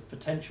evidence of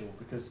potential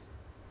because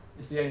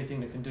it's the only thing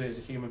that can do it as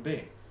a human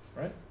being,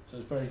 right? So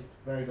it's a very,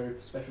 very, very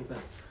special thing.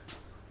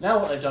 Now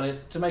what they've done is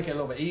to make it a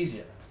little bit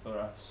easier for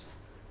us.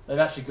 They've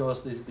actually got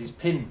us these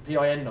PIN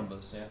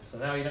numbers. Yeah. So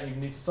now you don't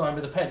even need to sign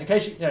with a pen. In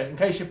case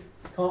you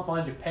can't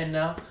find your pen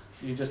now,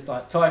 you just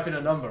type in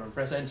a number and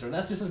press enter, and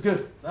that's just as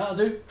good. That'll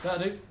do.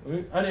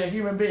 Only a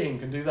human being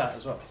can do that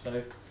as well.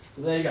 So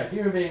there you go.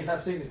 Human beings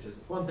have signatures.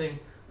 It's one thing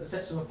that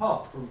sets them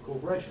apart from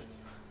corporations.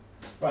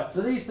 Right.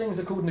 So these things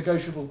are called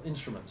negotiable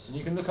instruments, and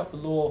you can look up the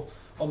law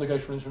on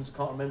negotiable instruments. I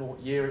can't remember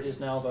what year it is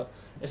now, but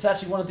it's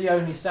actually one of the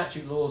only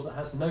statute laws that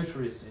has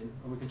notaries in,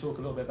 and we can talk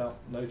a little bit about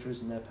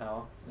notaries and their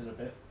power in a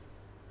bit.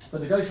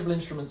 But negotiable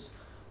instruments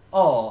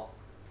are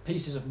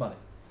pieces of money.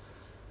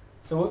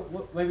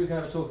 So maybe we can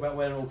have a talk about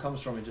where it all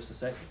comes from in just a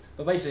sec.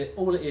 But basically,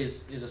 all it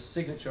is a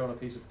signature on a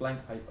piece of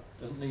blank paper.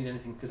 It doesn't need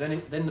anything because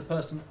then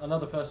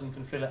another person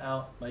can fill it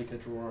out, make a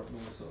drawer, and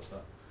all this sort of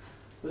stuff.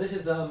 So this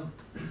is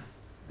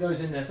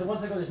goes in there. So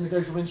once I've got this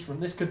negotiable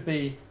instrument, this could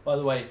be, by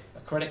the way, a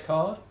credit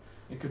card.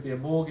 It could be a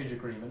mortgage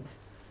agreement.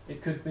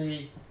 It could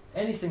be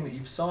anything that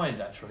you've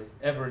signed actually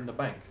ever in the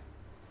bank,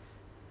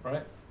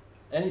 right?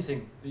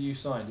 Anything that you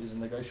signed is a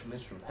negotiable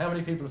instrument. How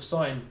many people have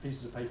signed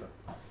pieces of paper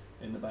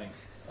in the bank?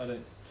 I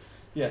don't.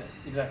 Yeah,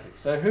 exactly.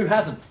 So who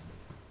hasn't?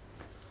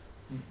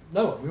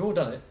 No one. We've all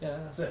done it. Yeah,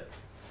 that's it.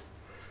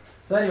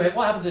 So anyway,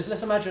 what happens is,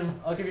 let's imagine,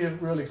 I'll give you a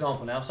real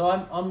example now. So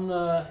I'm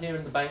here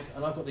in the bank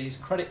and I've got these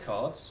credit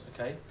cards,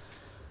 okay?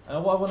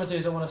 And what I want to do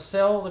is I want to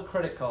sell the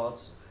credit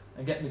cards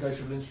and get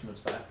negotiable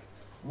instruments back.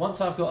 Once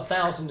I've got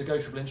 1,000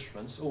 negotiable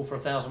instruments, all for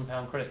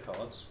 £1,000 credit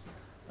cards,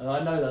 and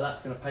I know that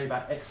that's going to pay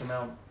back X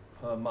amount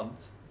per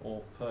month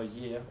or per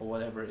year or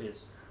whatever it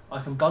is,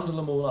 I can bundle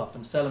them all up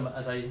and sell them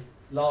as a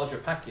larger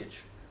package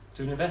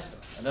to an investor,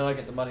 and then I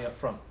get the money up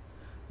front.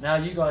 Now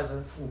you guys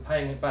are all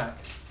paying it back,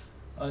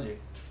 aren't you,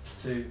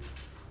 to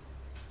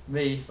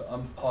me, but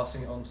I'm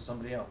passing it on to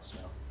somebody else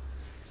now.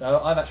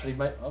 So I've actually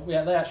made, they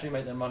actually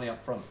make their money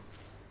up front.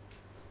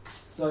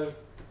 So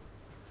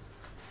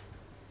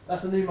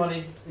that's the new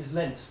money is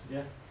lent,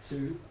 yeah,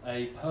 to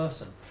a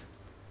person.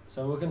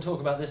 So we're going to talk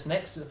about this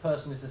next. The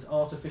person is this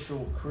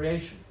artificial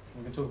creation.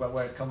 We're going to talk about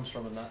where it comes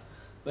from and that.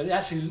 But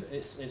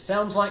it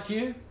sounds like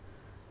you,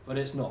 but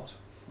it's not.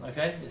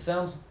 Okay? It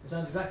sounds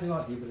exactly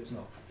like you, but it's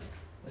not.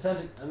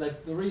 And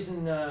the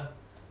reason I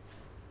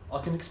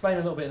can explain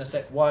a little bit in a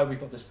sec why we've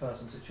got this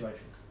person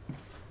situation.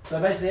 So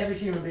basically, every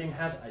human being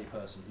has a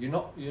person. You're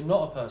not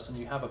a person.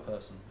 You have a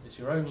person. It's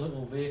your own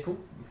little vehicle.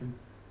 You can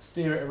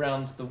steer it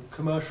around the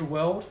commercial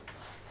world,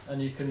 and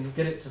you can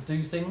get it to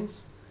do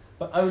things.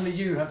 But only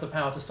you have the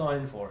power to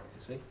sign for it.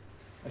 You see?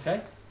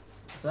 Okay?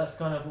 So that's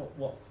kind of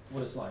what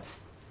it's like.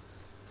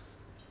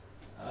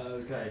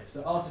 Okay,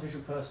 so artificial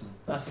person,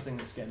 that's the thing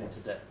that's getting into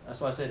debt. That's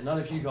why I said none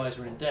of you guys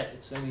are in debt,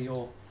 it's only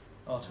your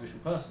artificial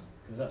person,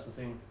 because that's the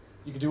thing,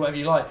 you can do whatever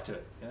you like to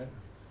it, you know?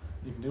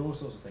 You can do all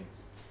sorts of things,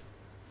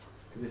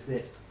 because it's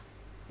debt.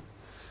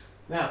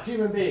 Now,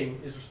 human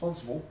being is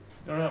responsible,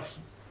 you're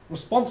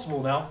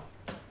responsible now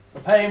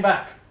for paying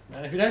back.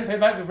 And if you don't pay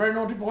back, you're a very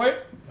naughty boy,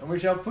 and we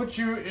shall put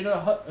you in a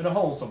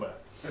hole somewhere,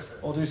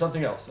 or do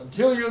something else,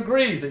 until you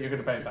agree that you're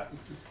going to pay back.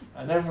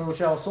 And then we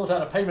shall sort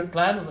out a payment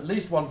plan of at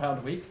least £1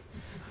 a week,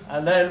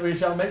 and then we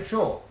shall make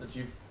sure that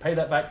you pay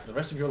that back for the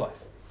rest of your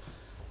life.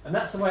 And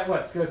that's the way it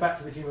works. Go back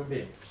to the human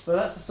being. So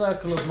that's the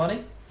circle of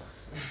money.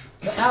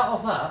 So out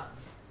of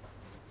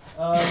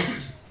that,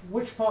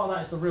 which part of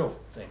that is the real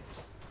thing?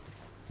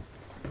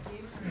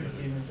 The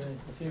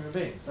human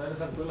being. So let's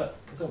have a look.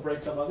 It sort of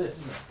breaks up like this,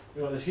 isn't it?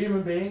 We've got this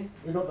human being,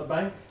 we've got the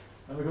bank,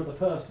 and we've got the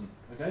person.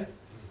 Okay?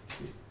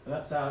 And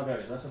that's how it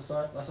goes. That's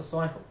a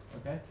cycle.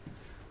 Okay?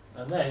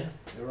 And then,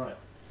 you're right,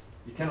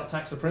 you cannot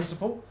tax the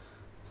principal.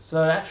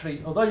 So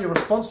actually, although you're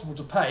responsible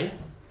to pay,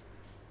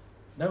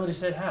 nobody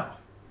said how.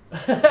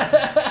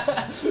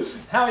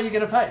 How are you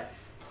going to pay?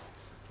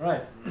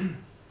 Right.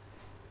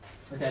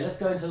 Okay, let's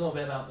go into a little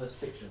bit about this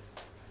fiction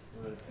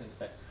in a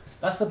sec.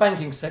 That's the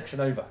banking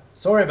section over.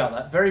 Sorry about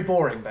that. Very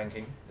boring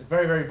banking. It's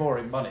very, very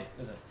boring money,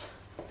 isn't it?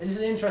 It is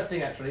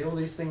interesting, actually, all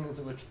these things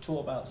that were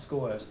taught about at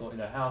school. I was taught,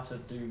 how to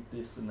do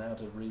this and how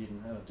to read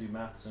and how to do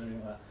maths and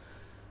everything like that.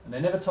 And they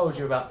never told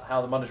you about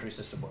how the monetary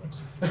system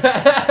works.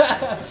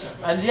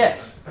 And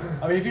yet,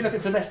 I mean, if you look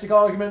at domestic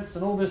arguments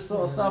and all this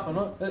sort of stuff,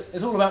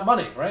 it's all about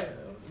money, right?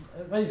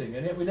 Amazing.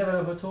 And yet we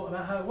never were taught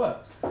about how it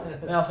works.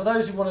 Now, for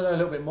those who want to know a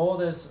little bit more,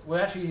 there's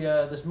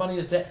Money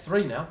is Debt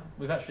 3 now.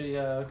 We've actually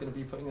going to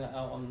be putting that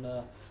out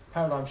on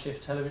Paradigm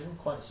Shift Television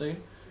quite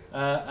soon.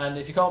 And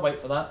if you can't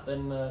wait for that,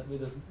 then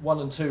the 1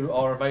 and 2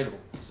 are available.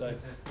 So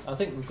I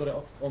think we've got it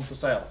on for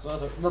sale. So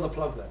that's another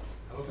plug there.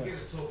 And we'll begin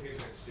to talk here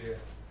next year,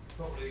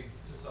 probably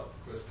just up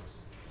for Christmas.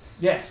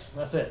 Yes,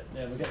 that's it.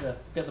 Yeah, we'll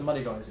get the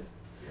money guys in.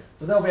 Yeah.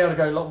 So they'll be able to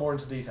go a lot more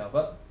into detail.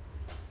 But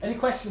any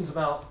questions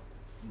about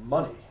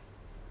money?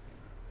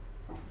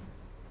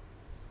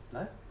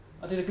 No?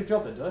 I did a good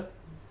job then, did I?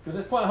 Because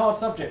it's quite a hard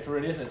subject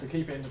really, isn't it, to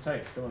keep it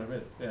entertained. Come on a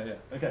minute. Yeah.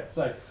 Okay,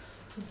 so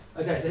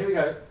here we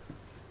go.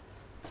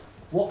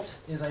 What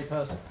is a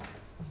person?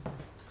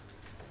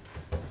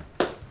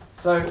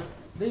 So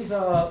these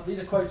are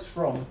quotes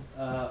from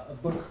a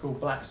book called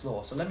Black's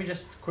Law. So let me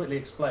just quickly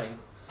explain.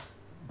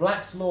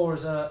 Black's Law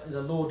is a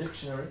law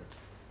dictionary,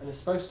 and it's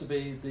supposed to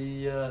be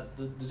the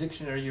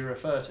dictionary you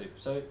refer to.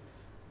 So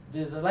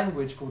there's a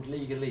language called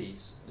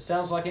legalese. It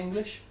sounds like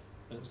English,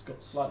 but it's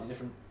got slightly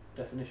different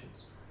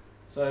definitions.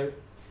 So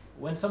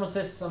when someone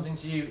says something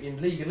to you in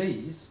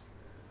legalese,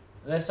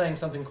 they're saying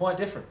something quite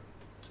different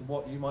to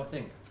what you might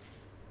think.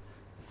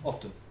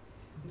 Often.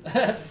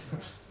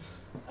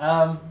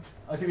 I'll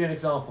give you an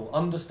example.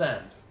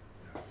 Understand.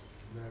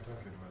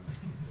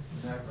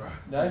 Never.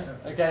 No?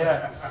 Okay,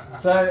 right.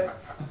 So,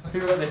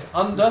 people like this.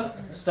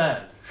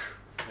 Understand.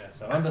 Yeah,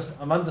 so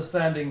I'm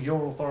understanding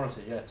your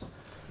authority, yes.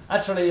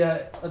 Actually,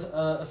 as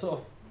a sort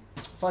of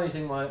funny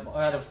thing,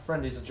 I had a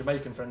friend, he's a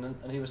Jamaican friend,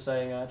 and he was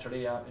saying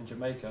actually out in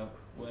Jamaica,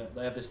 where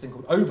they have this thing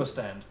called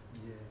overstand.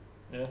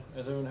 Yeah?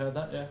 Has everyone heard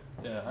that? Yeah?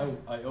 Yeah,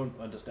 I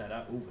understand,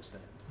 I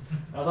overstand.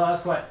 I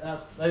thought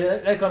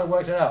they kind of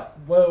worked it out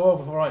well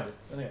before I did.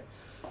 Anyway,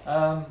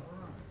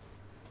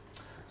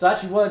 so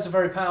actually words are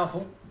very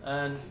powerful,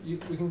 and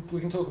we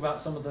can talk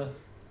about some of the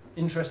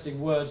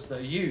interesting words that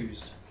are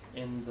used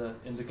in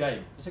the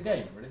game. It's a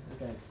game, really.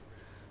 It's a game.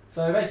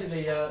 So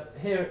basically,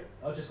 here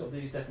I've just got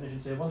these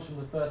definitions here. One's from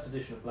the first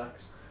edition of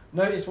Black's.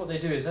 Notice what they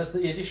do is, as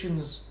the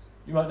editions,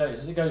 you might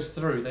notice as it goes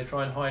through, they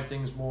try and hide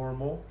things more and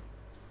more.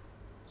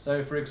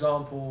 So, for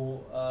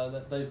example,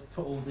 they've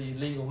put all the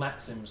legal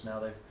maxims now.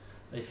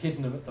 They've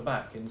hidden them at the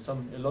back in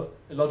some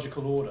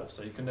illogical order,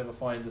 so you can never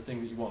find the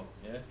thing that you want.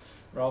 Yeah,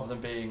 rather than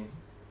being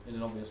in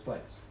an obvious place.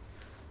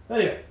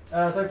 Anyway,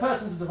 so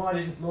persons are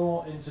divided into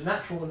law into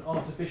natural and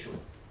artificial.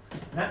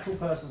 Natural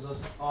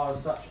persons are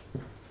as such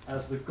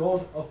as the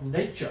God of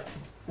nature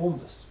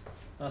formed us.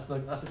 That's the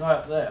guy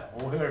up there,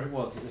 or whoever it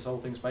was that this whole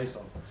thing's based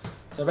on.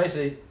 So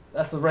basically,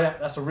 that's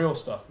the real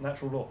stuff,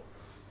 natural law.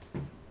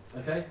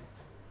 Okay.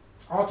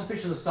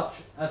 Artificial as such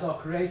as are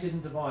created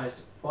and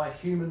devised by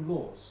human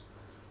laws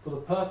for the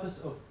purpose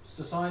of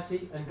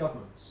society and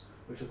governments,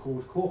 which are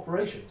called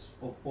corporations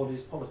or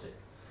bodies politic.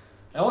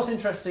 Now what's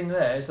interesting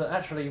there is that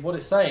actually what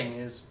it's saying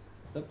is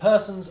that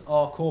persons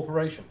are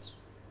corporations.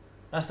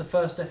 That's the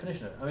first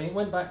definition of it. I mean, it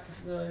went back,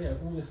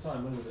 all this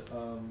time. When was it?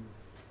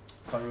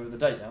 Can't remember the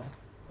date now.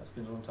 That's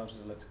been a long time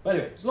since I looked. But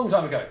anyway, it's a long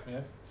time ago.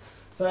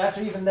 So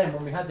actually, even then,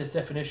 when we had this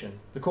definition,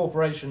 the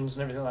corporations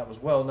and everything like that was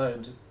well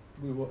known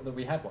that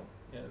we had one.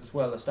 It was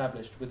well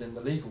established within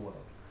the legal world.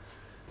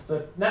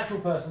 So natural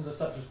persons are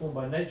such as formed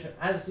by nature,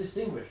 as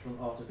distinguished from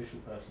artificial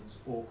persons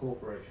or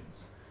corporations.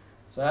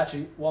 So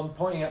actually, what I'm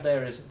pointing out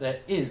there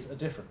is a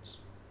difference.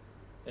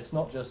 It's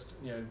not just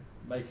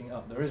making it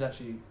up. There is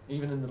actually,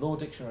 even in the law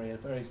dictionary, a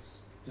very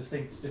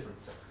distinct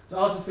difference. So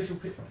artificial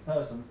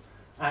person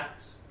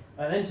acts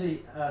an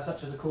entity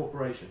such as a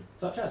corporation,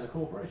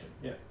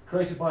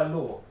 created by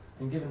law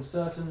and given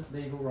certain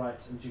legal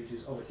rights and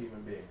duties of a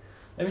human being.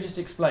 Let me just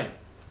explain.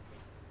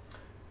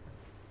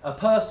 A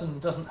person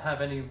doesn't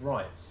have any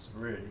rights,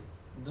 really.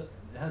 It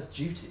has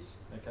duties,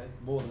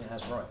 more than it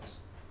has rights.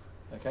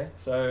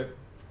 So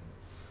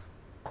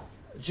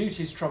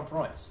duties trump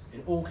rights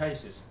in all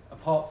cases,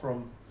 apart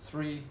from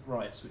 3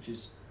 rights, which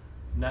is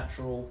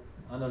natural,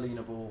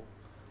 unalienable,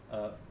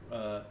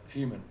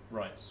 human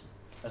rights,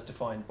 as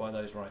defined by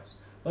those rights.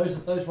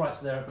 Those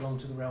rights there belong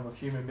to the realm of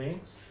human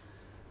beings.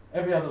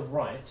 Every other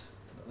right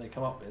that they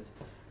come up with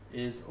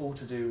is all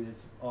to do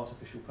with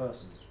artificial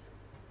persons.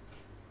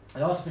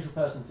 And artificial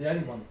persons, the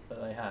only one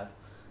that they have,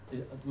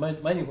 is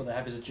mainly what they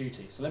have is a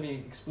duty. So let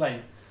me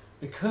explain.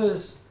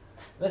 Because,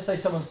 let's say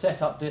someone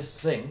set up this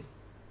thing,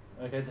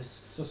 this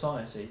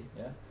society,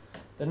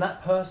 then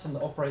that person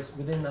that operates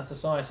within that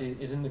society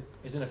is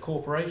in a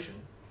corporation,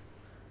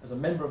 as a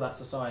member of that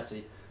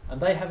society,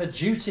 and they have a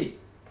duty.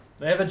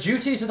 They have a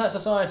duty to that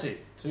society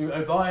to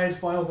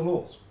abide by all the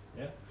laws.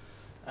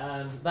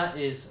 And that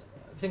is,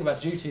 the thing about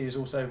duty is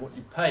also what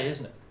you pay,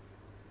 isn't it?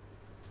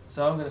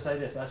 So I'm going to say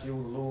this, actually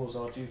all the laws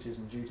are duties,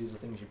 and duties are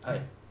things you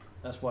pay.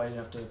 That's why you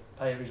have to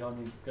pay every time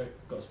you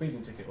got a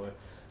speeding ticket. Or it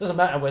doesn't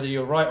matter whether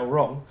you're right or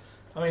wrong.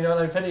 I mean, I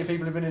know plenty of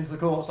people who've been into the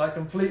courts like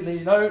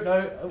completely, no,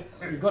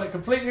 you got it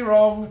completely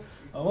wrong,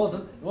 it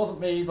wasn't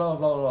me, blah,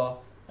 blah, blah.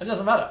 It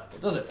doesn't matter,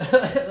 does it?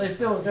 They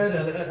still go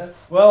there.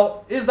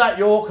 Well, is that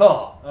your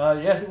car?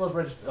 Yes, it was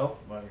registered. Oh,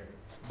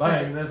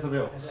 bang, there's the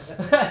bill.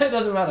 It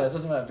doesn't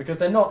matter, because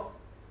they're not,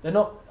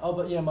 oh,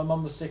 but my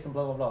mum was sick and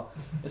blah, blah, blah.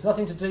 It's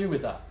nothing to do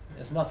with that.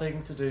 It's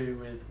nothing to do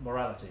with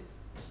morality.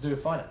 It's to do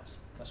with finance.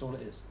 That's all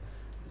it is.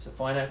 It's a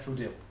financial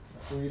deal.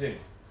 That's all you do.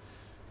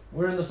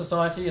 We're in the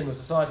society, and the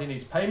society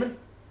needs payment,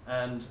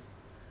 and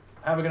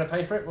how are we going to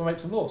pay for it? We'll make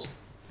some laws.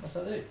 That's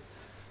what they do.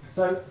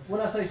 So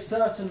when I say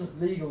certain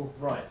legal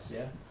rights,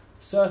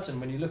 certain,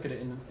 when you look at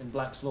it in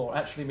Black's law,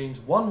 actually means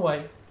one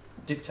way,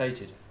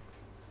 dictated.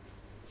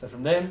 So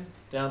from them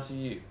down to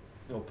you,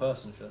 your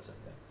person, should I say.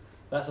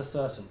 That's a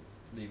certain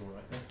legal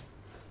right.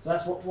 So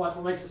that's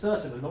what makes it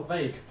certain and not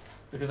vague,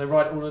 because they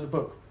write it all in a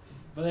book.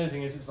 But the only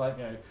thing is, it's like,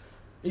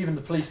 even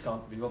the police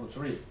can't be bothered to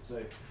read it.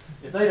 So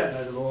if they don't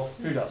know the law,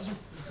 who does?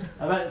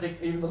 I don't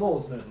think even the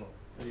laws know the law.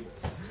 Anyway,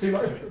 it's too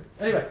much of it.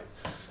 Anyway,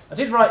 I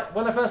did write,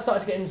 when I first started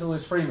to get into all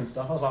this freeman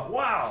stuff, I was like,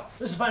 wow,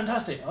 this is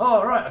fantastic.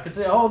 Oh, right, I could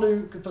see a whole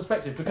new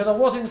perspective, because I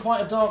was in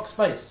quite a dark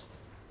space.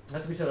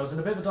 As we said, I was in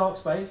a bit of a dark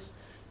space.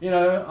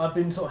 I'd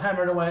been sort of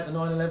hammering away at the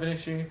 9/11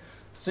 issue,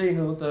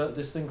 seeing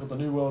this thing called the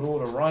New World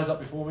Order rise up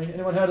before me.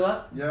 Anyone heard of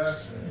that?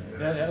 Yes.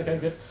 Yeah, okay,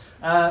 good.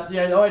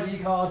 The ID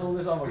cards, all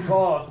this, oh my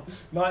God,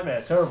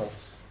 nightmare, terrible.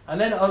 And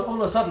then all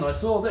of a sudden I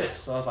saw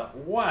this, and I was like,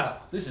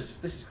 wow, this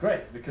is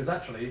great, because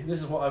actually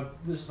this is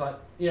like,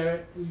 you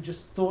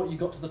just thought you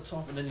got to the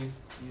top, and then you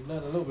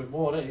learn a little bit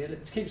more, don't you?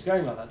 It keeps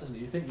going like that, doesn't it?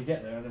 You think you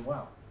get there, and then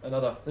wow,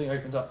 another thing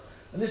opens up.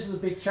 And this is a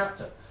big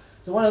chapter.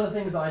 So one of the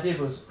things that I did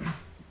was,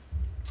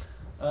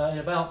 in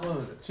about,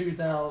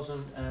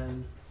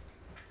 2009,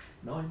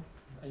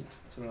 8,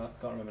 something like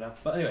that, can't remember now.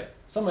 But anyway,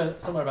 somewhere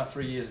about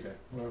 3 years ago,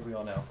 wherever we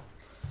are now,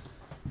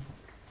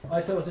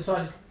 I sort of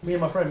decided, me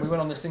and my friend, we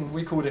went on this thing,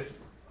 we called it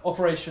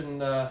Operation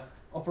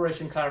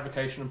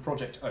Clarification and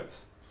Project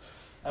Oath.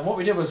 And what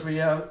we did was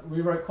we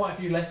wrote quite a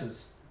few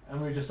letters,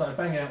 and we just started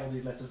banging out all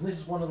these letters. And this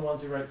is one of the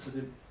ones we wrote to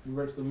the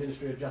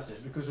Ministry of Justice,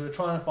 because we were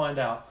trying to find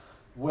out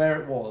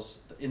where it was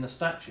in the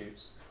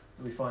statutes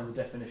that we find the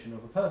definition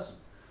of a person.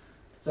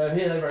 So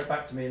here they wrote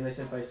back to me, and they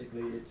said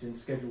basically it's in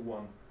Schedule 1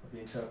 of the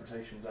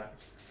Interpretations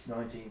Act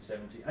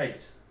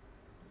 1978.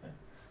 Okay?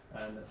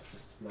 And let's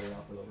just blow it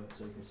up a little bit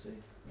so you can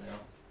see now.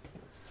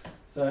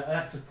 So an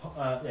act of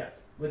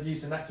whether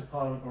used an act of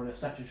Parliament or in a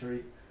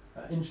statutory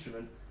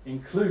instrument,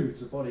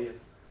 includes a body of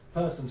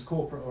persons,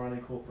 corporate or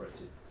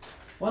unincorporated.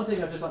 One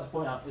thing I'd just like to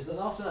point out is that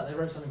after that they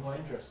wrote something quite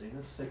interesting.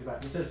 Let's take it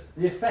back. It says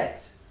the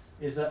effect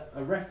is that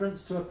a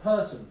reference to a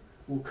person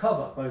will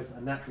cover both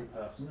a natural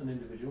person, an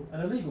individual,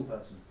 and a legal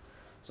person.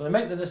 So they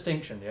make the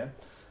distinction,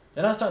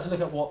 Then I started to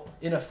look at what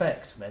in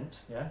effect meant,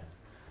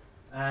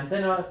 and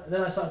then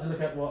I started to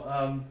look at what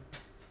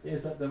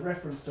is that the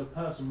reference to a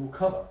person will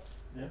cover,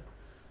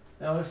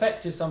 Now, an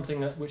effect is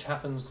something which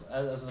happens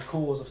as a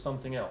cause of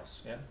something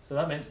else, So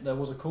that meant there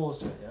was a cause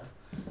to it,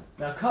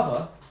 Now,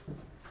 cover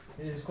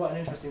is quite an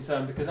interesting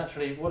term, because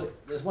actually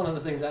there's one of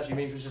the things it actually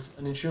means, which is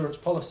an insurance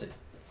policy.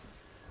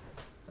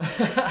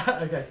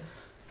 Okay.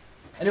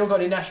 Anyone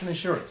got any national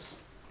insurance?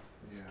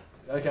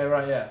 Yeah. Okay,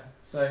 right, yeah.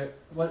 So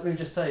let me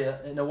just say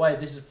that in a way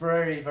this is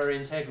very, very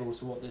integral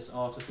to what this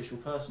artificial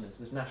person is,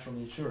 this national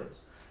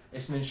insurance.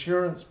 It's an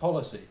insurance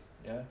policy,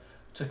 yeah,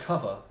 to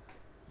cover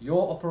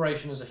your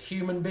operation as a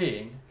human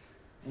being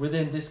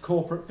within this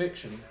corporate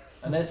fiction,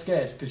 and they're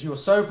scared because you're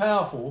so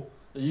powerful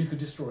that you could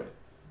destroy it.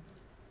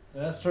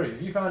 Yeah, that's true.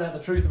 If you found out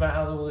the truth about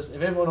how all this,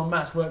 if everyone on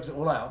mass works it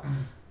all out,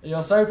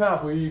 you're so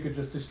powerful you could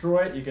just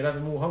destroy it, you could have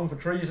them all hung for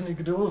treason, you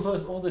could do all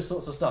this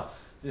sorts of stuff.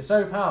 You're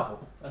so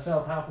powerful. That's how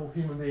powerful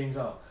human beings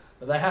are.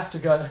 But they have to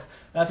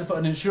put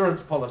an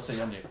insurance policy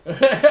on you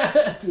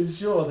to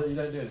ensure that you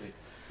don't do anything.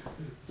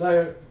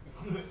 So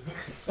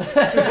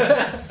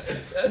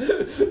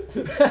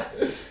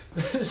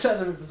that's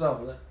a good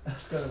example.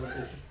 That's kind of what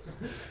it is.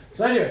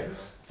 So anyway,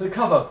 to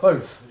cover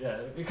both.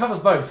 Yeah, it covers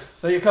both.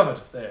 So you're covered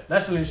there.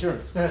 National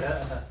insurance.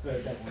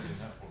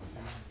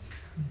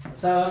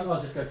 So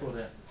I'll just go forward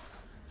there.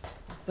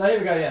 So here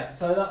we go. Yeah.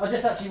 So I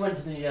just actually went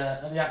to the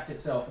Act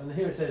itself, and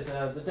here it says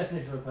the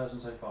definition of a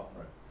person so far.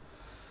 Right.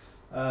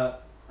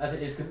 As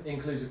it is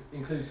includes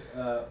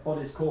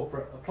bodies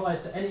corporate,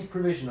 applies to any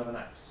provision of an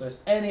act. So it's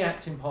any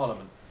act in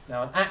Parliament.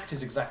 Now an act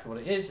is exactly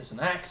what it is. It's an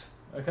act,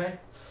 okay,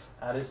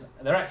 and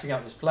they're acting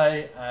out this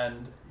play,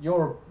 and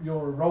you're a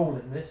role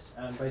in this,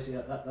 and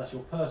basically that's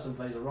your person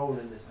plays a role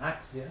in this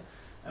act, yeah.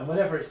 And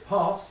whenever it's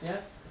passed,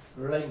 yeah,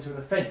 relating to an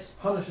offence,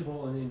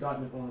 punishable in the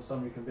indictment or on a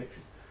summary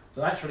conviction.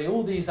 So actually,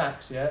 all these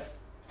acts, yeah,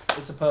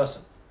 it's a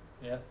person,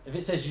 yeah. If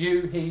it says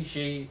you, he,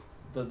 she,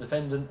 the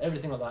defendant,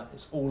 everything like that,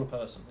 it's all a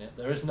person. Yeah?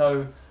 There is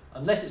no,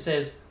 unless it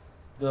says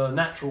the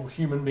natural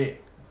human being,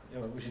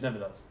 which it never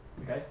does.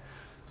 Okay.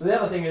 So the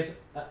other thing is,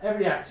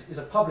 every act is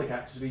a public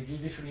act to be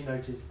judicially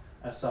noted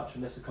as such,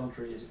 unless the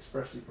contrary is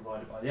expressly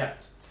provided by the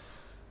Act.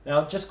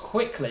 Now, just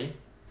quickly,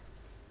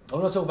 I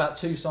want to talk about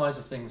two sides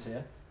of things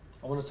here.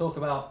 I want to talk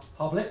about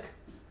public,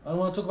 and I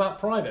want to talk about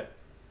private.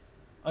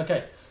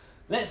 Okay.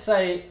 Let's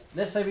say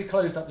we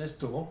closed up this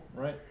door,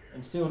 right,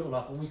 and sealed it all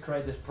up, and we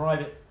create this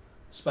private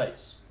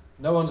space.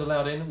 No one's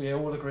allowed in. We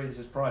all agree this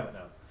is private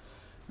now.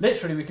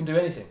 Literally, we can do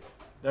anything.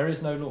 There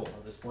is no law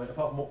at this point,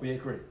 apart from what we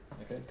agree.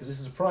 Okay, because this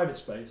is a private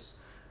space,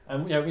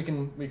 and we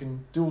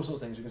can do all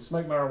sorts of things. You can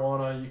smoke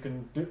marijuana. You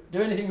can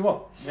do anything you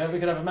want. Yeah, we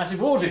could have a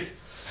massive orgy.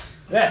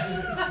 Yes,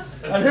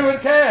 and who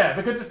would care?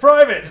 Because it's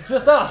private. It's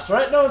just us,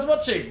 right? No one's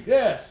watching.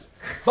 Yes,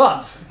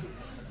 but.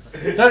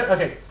 Don't.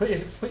 Okay, put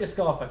your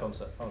scarf back on,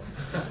 sir. Oh.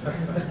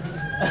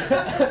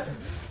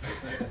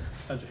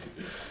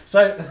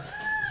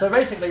 So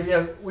basically,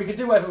 we could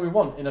do whatever we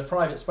want in a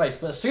private space,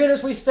 but as soon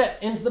as we step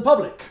into the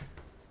public,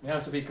 we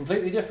have to be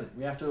completely different.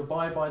 We have to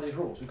abide by these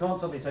rules. We can't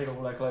suddenly take off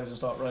all our clothes and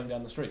start running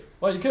down the street.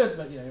 Well, you could,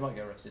 but you might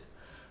get arrested.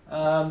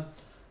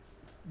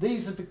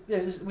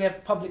 We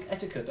have public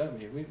etiquette, don't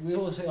we? We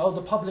always say, oh,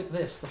 the public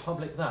this, the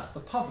public that.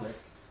 The public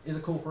is a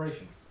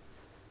corporation.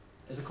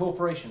 It's a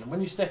corporation, and when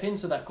you step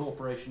into that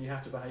corporation, you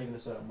have to behave in a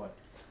certain way.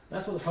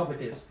 That's what the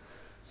public is.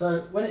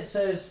 So when it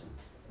says,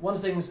 one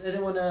of the things,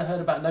 anyone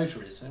heard about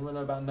notaries? Anyone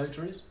know about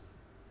notaries?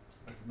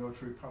 Like a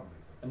notary public.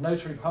 A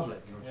notary public,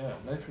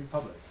 notary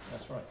public,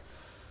 that's right.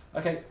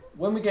 Okay,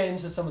 when we get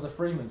into some of the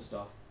freeman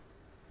stuff,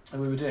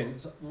 and we were doing,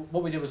 so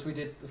what we did was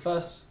the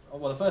first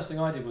thing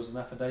I did was an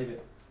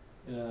affidavit,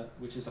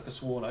 which is like a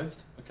sworn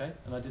oath, okay?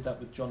 And I did that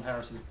with John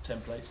Harris's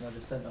templates, and I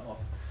just sent that off.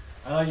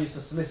 And I used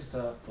a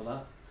solicitor for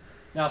that.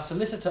 Now, a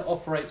solicitor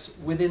operates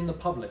within the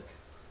public.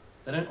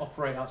 They don't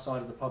operate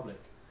outside of the public.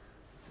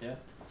 Yeah.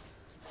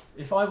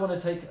 If I want to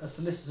take a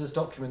solicitor's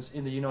documents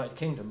in the United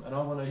Kingdom and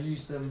I want to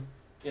use them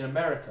in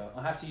America,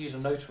 I have to use a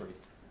notary,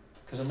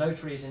 because a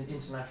notary is in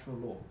international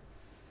law.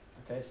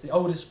 Okay, it's the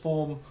oldest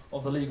form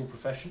of the legal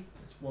profession.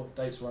 It's what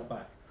dates right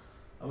back.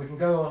 And we can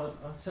go on.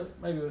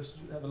 Maybe we'll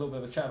have a little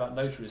bit of a chat about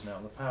notaries now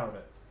and the power of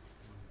it.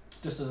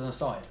 Just as an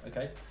aside,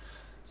 okay.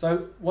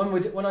 So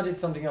when I did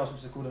something else,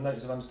 which is called a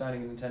notice of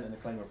understanding and intent and a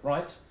claim of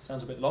right,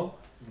 sounds a bit long.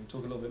 We can talk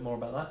a little bit more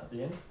about that at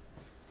the end.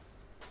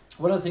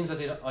 One of the things I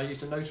did, I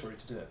used a notary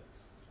to do it.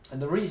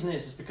 And the reason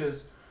is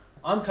because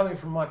I'm coming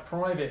from my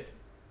private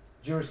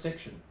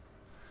jurisdiction,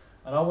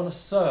 and I want to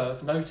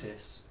serve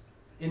notice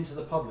into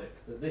the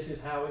public that this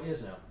is how it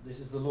is now. This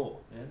is the law.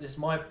 Yeah? This is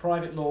my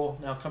private law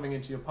now coming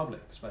into your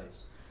public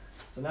space.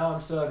 So now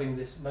I'm serving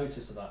this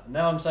notice of that. And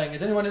now I'm saying,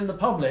 has anyone in the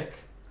public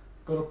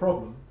got a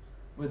problem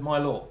with my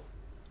law?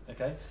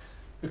 Okay,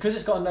 because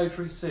it's got a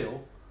notary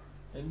seal,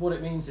 and what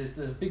it means is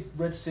there's a big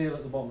red seal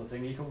at the bottom of the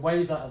thing. You can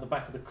wave that at the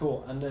back of the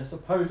court, and they're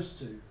supposed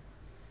to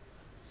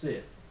see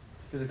it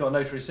because it's got a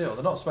notary seal.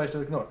 They're not supposed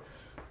to ignore it.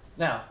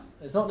 Now,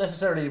 it's not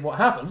necessarily what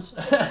happens,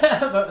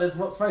 but it's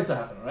what's supposed to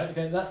happen, right?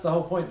 Okay, that's the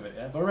whole point of it.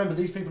 Yeah. But remember,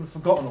 these people have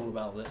forgotten all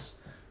about this.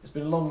 It's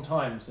been a long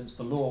time since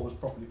the law was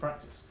properly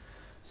practiced.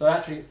 So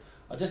actually,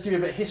 I'll just give you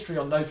a bit of history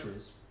on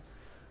notaries.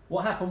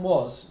 What happened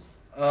was,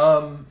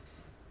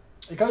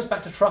 it goes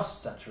back to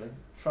trusts actually.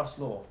 Trust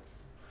law.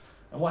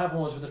 And what happened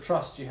was with the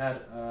trust, you had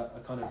a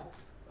kind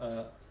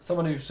of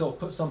someone who sort of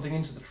put something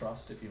into the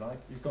trust, if you like.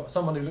 You've got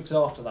someone who looks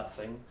after that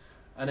thing,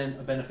 and then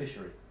a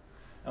beneficiary.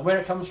 And where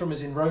it comes from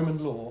is in Roman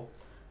law.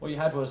 What you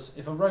had was,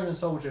 if a Roman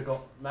soldier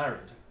got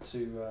married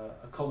to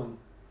a common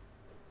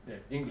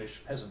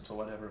English peasant or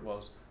whatever it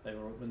was,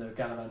 when they were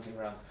gallivanting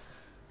around.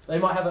 They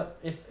might have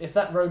if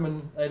that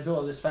Roman, they'd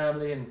built this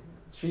family and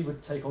she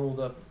would take on all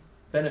the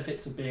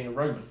benefits of being a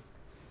Roman.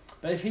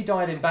 But if he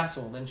died in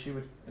battle, then she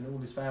would, and all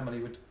his family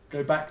would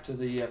go back to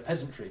the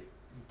peasantry,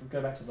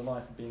 go back to the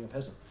life of being a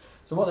peasant.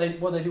 So what they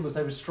did was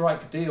they would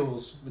strike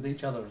deals with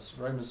each other as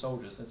Roman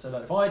soldiers. They'd say,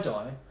 like, if I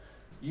die,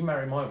 you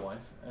marry my wife,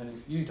 and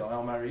if you die,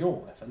 I'll marry your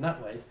wife, and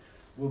that way,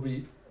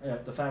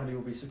 the family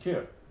will be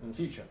secure in the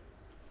future.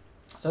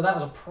 So that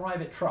was a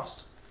private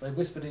trust. So they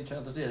whispered in each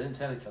other's ear, they didn't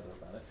tell each other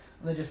about it,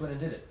 and they just went and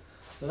did it.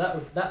 So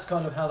that's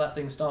kind of how that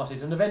thing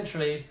started. And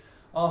eventually,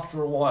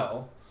 after a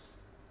while,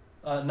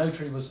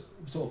 notary was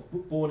sort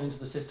of born into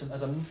the system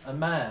as a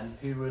man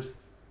who would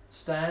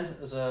stand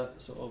as a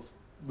sort of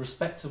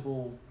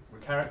respectable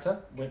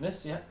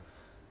witness,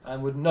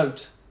 and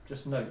would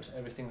just note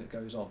everything that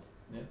goes on,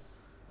 and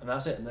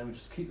that's it. And they would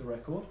just keep the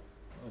record,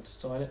 and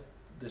sign it.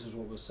 This is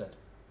what was said.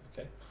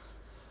 Okay,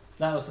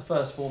 that was the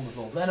first form of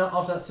law. Then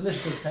after that,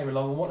 solicitors came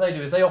along, and what they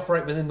do is they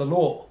operate within the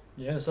law.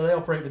 So they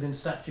operate within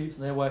statutes,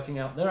 and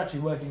they're actually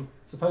working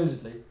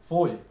supposedly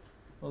for you,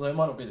 although it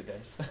might not be the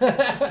case.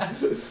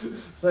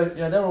 So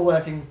they're all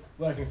working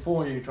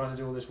for you, trying to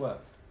do all this work.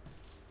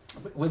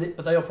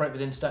 But they operate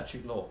within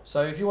statute law.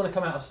 So if you want to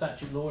come out of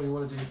statute law, you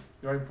want to do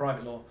your own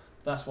private law,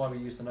 that's why we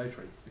use the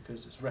notary,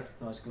 because it's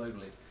recognised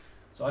globally.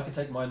 So I could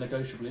take my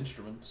negotiable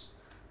instruments,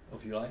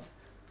 if you like,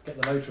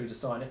 get the notary to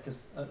sign it,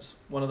 because that's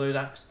one of those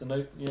acts.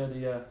 The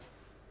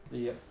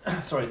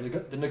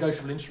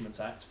Negotiable Instruments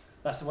Act.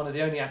 That's one of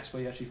the only acts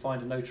where you actually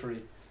find a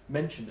notary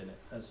mentioned in it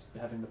as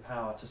having the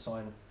power to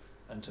sign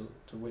and to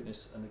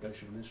witness a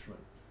negotiable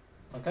instrument.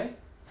 Okay.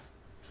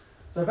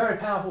 So very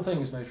powerful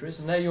things, notaries,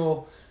 and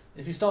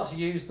if you start to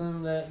use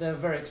them, they're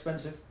very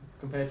expensive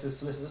compared to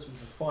solicitors, which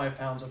is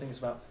 £5. I think it's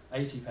about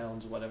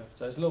 £80 or whatever.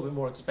 So it's a little bit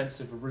more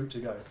expensive a route to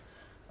go.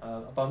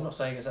 But I'm not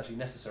saying it's actually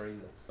necessary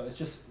either. But it's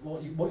just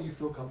what you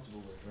feel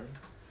comfortable with, right?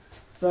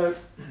 So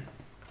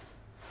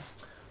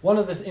one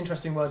of the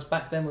interesting words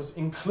back then was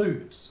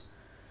includes.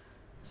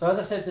 So as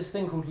I said, this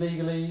thing called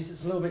legalese,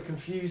 it's a little bit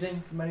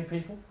confusing for many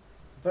people.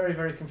 Very,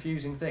 very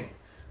confusing thing.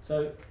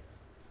 So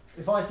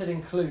if I said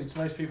includes,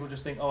 most people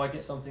just think, oh, I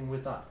get something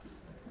with that.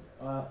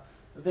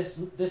 This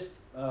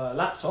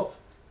laptop,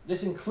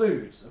 this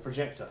includes a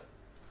projector.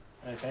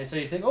 Okay, so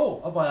you think,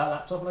 oh, I'll buy that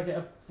laptop and I get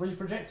a free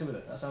projector with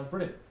it. That sounds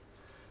brilliant.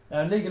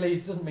 Now, in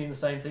legalese, it doesn't mean the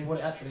same thing. What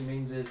it actually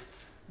means is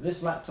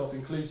this laptop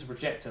includes a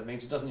projector,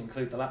 means it doesn't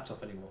include the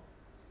laptop anymore.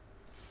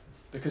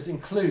 Because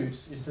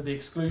includes is to the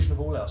exclusion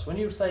of all else. When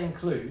you say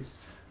includes,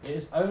 it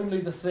is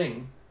only the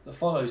thing that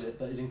follows it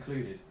that is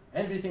included.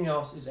 Everything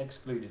else is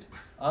excluded,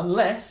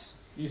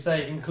 unless you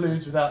say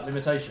includes without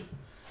limitation.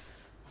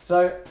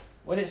 So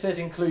when it says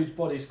includes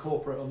bodies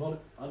corporate or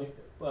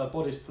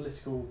bodies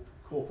political,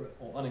 corporate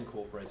or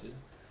unincorporated,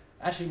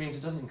 actually means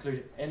it doesn't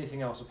include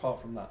anything else apart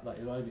from that. That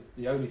is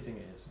the only thing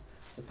it is.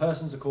 So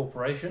persons are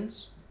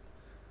corporations,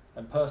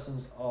 and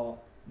persons are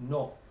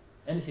not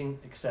anything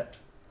except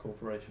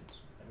corporations.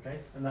 Okay,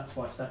 and that's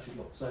why statute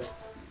law. So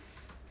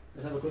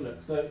let's have a quick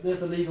look. So there's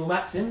the legal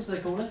maxims, they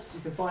call this.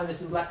 You can find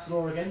this in Black's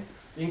Law again.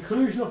 The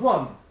inclusion of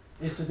one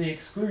is to the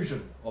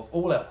exclusion of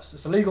all else.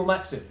 It's a legal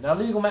maxim. Now,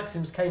 legal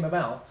maxims came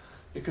about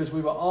because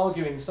we were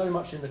arguing so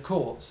much in the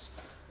courts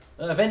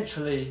that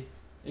eventually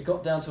it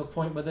got down to a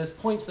point where there's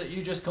points that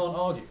you just can't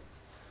argue.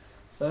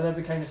 So there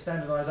became a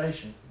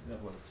standardisation, in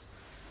other words.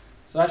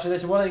 So actually they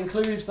said, well, it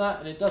includes that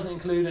and it doesn't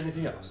include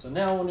anything else. So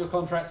now on your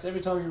contracts,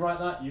 every time you write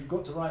that, you've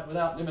got to write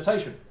without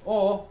limitation,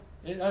 or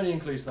it only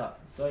includes that.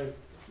 So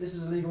this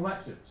is a legal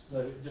maxim.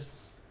 So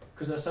just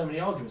because there's so many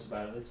arguments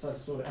about it, they decided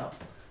to sort it out.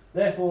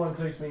 Therefore,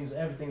 includes means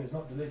everything that's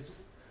not deleted.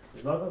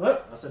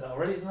 I said that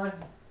already, didn't I?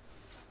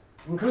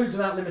 Includes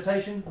without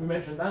limitation, we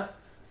mentioned that.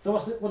 So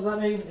what does that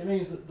mean? It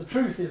means that the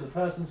truth is that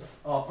persons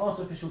are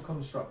artificial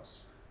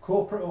constructs,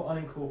 corporate or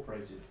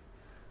unincorporated,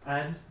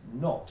 and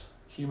not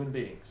human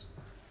beings.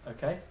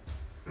 Okay?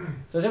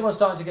 So is everyone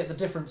starting to get the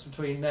difference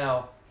between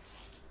now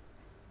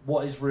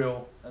what is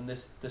real and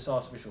this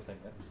artificial thing?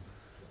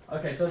 Yeah?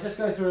 Okay, so I'll just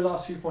go through the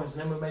last few points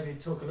and then we'll maybe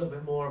talk a little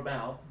bit more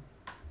about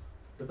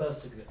the birth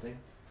certificate thing.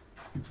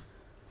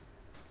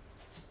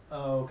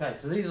 Okay,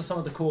 so these are some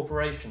of the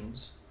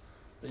corporations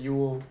that you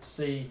will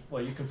see,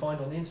 well, you can find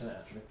on the internet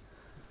actually.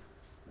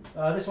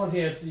 This one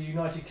here is the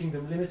United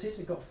Kingdom Limited.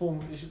 It got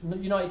formed,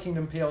 United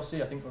Kingdom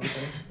PLC, I think,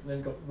 originally, and then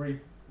it got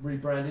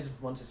rebranded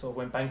once it sort of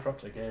went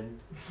bankrupt again.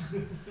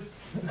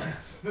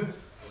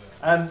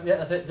 And yeah,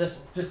 that's it.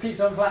 Just keeps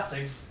on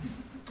collapsing.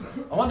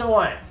 I wonder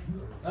why.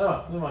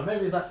 Oh, never mind.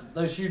 Maybe it's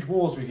those huge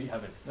wars we keep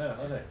having. No, I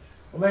don't know.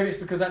 Or maybe it's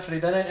because actually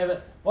they don't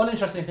ever. One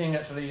interesting thing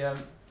actually,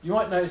 you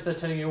might notice they're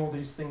telling you all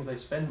these things they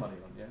spend money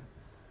on. Yeah.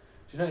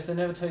 Do you notice they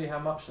never tell you how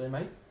much they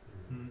make?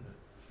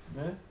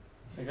 Yeah.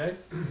 Okay.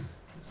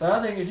 So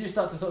I think if you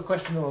start to sort of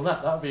question all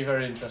that, that would be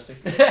very interesting.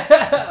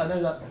 I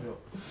know that for sure.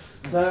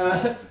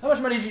 So how much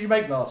money did you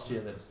make last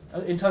year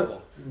then? In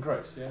total, in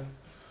gross, yeah?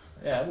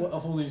 Yeah,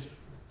 of all these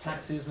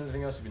taxes and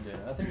everything else you've been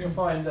doing. I think you'll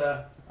find,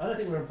 I don't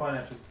think we're in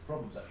financial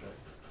problems actually.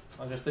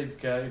 I just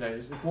think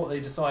it's what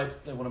they decide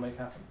they want to make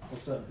happen for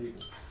certain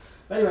people.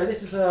 But anyway,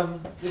 this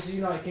is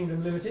United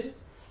Kingdom Limited.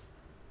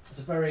 It's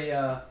a very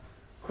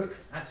quick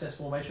access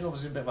formation.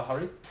 Obviously, in a bit of a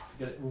hurry to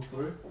get it all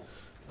through.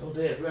 Oh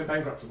dear, we went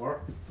bankrupt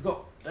tomorrow.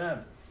 Forgot.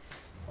 Damn.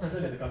 I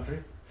don't know the country.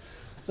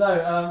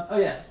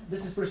 So,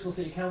 this is Bristol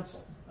City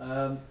Council.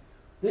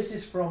 This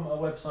is from a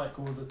website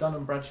called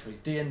Dun &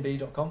 Bradstreet,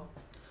 dnb.com.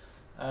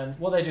 And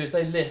what they do is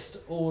they list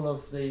all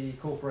of the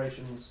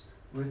corporations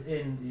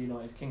within the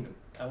United Kingdom.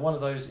 And one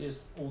of those is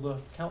all the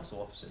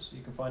council offices.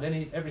 You can find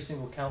every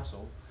single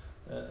council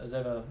has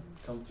ever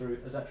come through,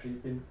 has actually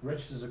been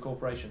registered as a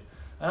corporation.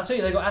 And I'll tell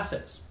you, they've got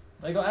assets.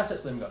 They've got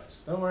assets, them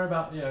guys. Don't worry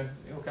about your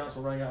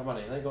council running out of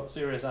money. They've got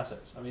serious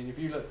assets. I mean, if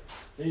you look,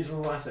 these are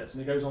all assets,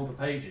 and it goes on for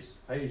pages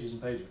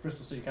and pages.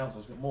 Bristol City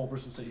Council's got more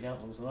Bristol City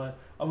Councils than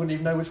I wouldn't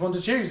even know which one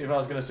to choose if I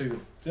was going to sue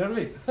them. Do you know what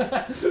I mean?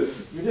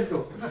 It'd be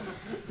difficult.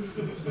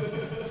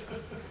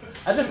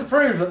 And just to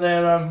prove that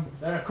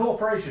they're a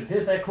corporation,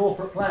 here's their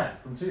corporate plan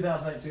from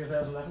 2008 to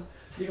 2011.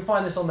 You can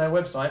find this on their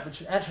website,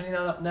 which actually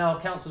now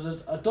councils are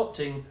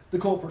adopting the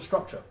corporate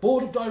structure.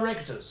 Board of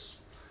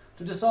directors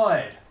to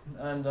decide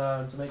and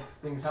to make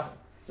things happen.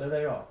 So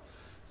there you are.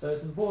 So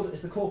it's the board.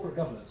 It's the corporate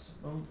governance.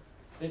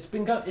 It's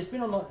been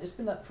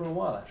that for a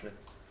while actually.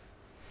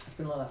 It's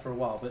been like that for a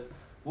while. But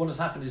what has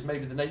happened is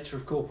maybe the nature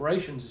of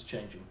corporations is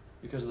changing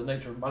because of the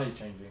nature of money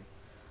changing.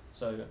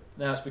 So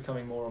now it's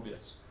becoming more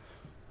obvious.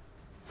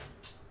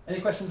 Any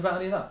questions about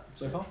any of that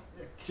so far?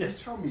 Yeah, can Yes.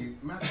 you tell me,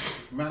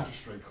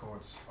 magistrate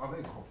courts, are they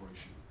a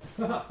corporation?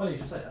 Funny you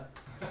should say that.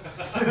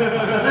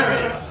 There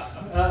it is.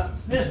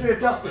 Ministry of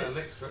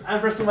Justice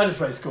and Bristol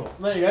Magistrates Court.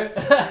 There you go.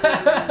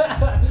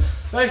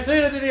 No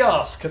sooner did he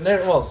ask, and there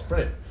it was.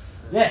 Brilliant.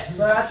 Yes.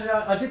 So actually,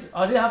 I've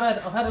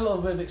had a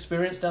little bit of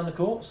experience down the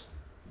courts.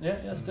 Yeah,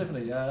 yes,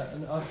 definitely.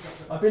 And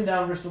I've been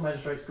down Bristol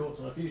Magistrates Courts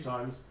a few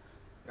times,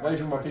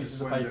 waving my pieces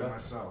of paper.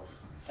 Myself.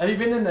 Have you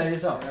been in there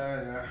yourself?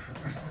 Yeah.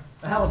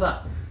 How was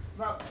that?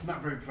 Not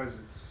very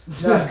pleasant.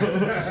 No,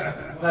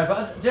 no.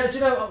 But do you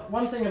know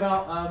one thing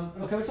about?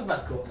 Okay, we'll talk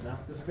about the courts now.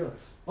 This is good.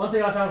 One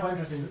thing I found quite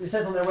interesting. It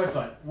says on their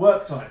website: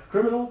 work type,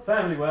 criminal,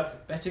 family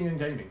work, betting and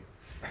gaming.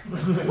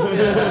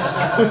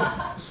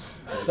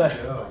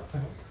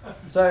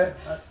 So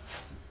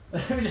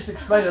let me just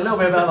explain a little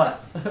bit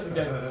about that.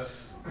 Okay.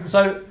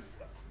 So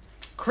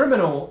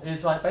criminal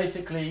is like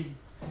basically.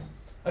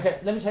 Okay,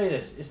 let me tell you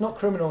this. It's not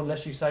criminal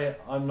unless you say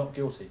I'm not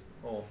guilty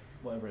or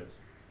whatever it is.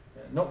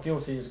 Yeah, not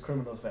guilty is a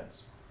criminal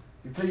offence.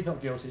 If you plead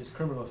not guilty, it's a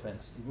criminal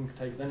offence.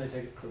 Then they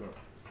take it criminal.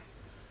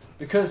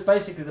 Because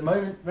basically, the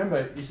moment,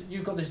 remember,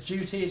 you've got this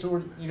duty. It's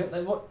already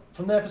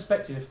from their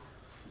perspective,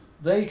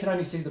 they can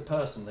only see the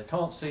person. They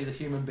can't see the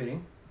human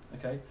being.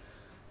 Okay,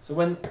 so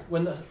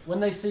when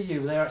they see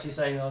you, they're actually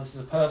saying, "Oh, this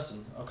is a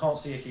person. I can't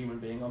see a human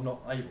being. I'm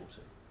not able to.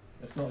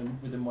 It's not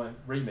within my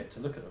remit to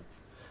look at them."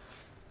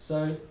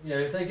 So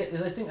if they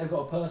think they've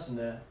got a person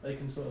there, they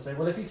can sort of say,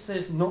 "Well, if he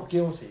says not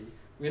guilty,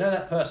 we know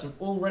that person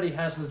already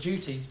has the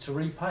duty to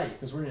repay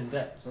because we're in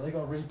debt, so they've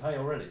got to repay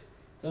already.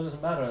 So it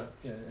doesn't matter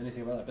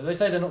anything about that. But they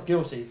say they're not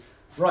guilty.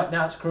 Right,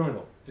 now it's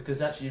criminal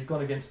because actually you've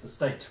gone against the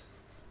state.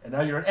 And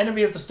now you're an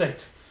enemy of the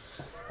state.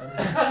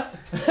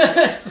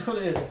 That's what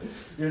it is.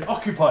 You're an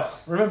occupier.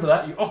 Remember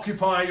that. You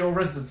occupy your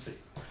residency.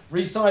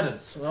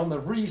 Residence. We're on the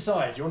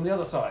re-side. You're on the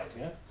other side.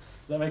 Yeah?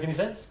 Does that make any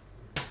sense?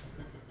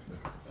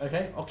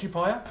 Okay,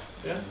 occupier.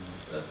 Yeah?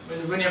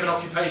 When you have an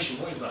occupation,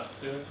 what is that?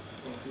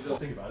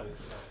 Think about it.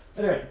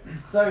 Anyway,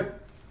 so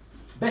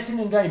betting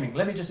and gaming.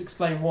 Let me just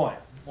explain why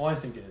I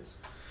think it is.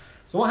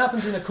 So what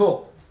happens in a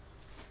court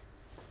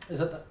is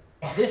that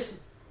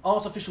this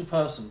artificial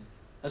person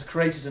has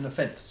created an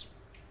offence.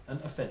 And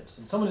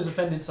someone is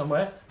offended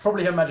somewhere,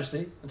 probably Her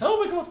Majesty, and says,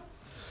 "Oh my God,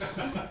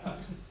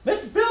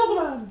 let's bill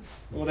the man,"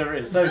 or whatever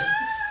it is. So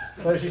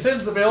she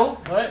sends the bill,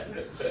 right?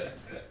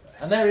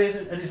 And there he is,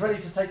 and he's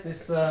ready to take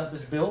this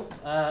bill.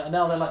 And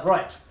now they're like,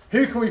 right,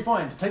 who can we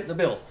find to take the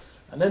bill?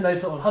 And then they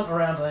sort of hunt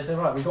around and they say,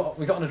 right, we've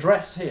got an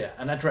address here,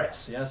 an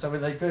address. Yeah, so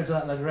they go to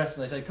that address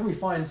and they say, can we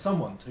find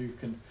someone who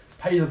can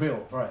pay the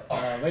bill? Right,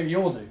 maybe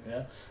you'll do. Yeah.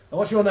 And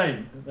what's your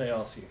name? They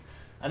ask you.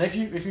 And if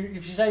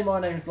you say my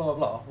name's blah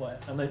blah blah,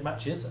 and they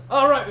match yours,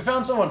 oh right, we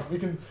found someone. We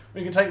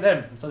can take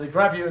them. So they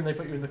grab you and they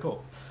put you in the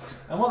court.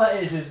 And what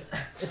that is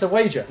it's a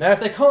wager. Now if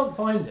they can't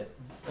find it,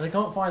 and they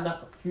can't find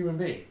that human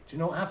being, do you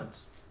know what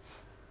happens?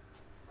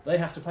 They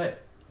have to pay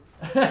it.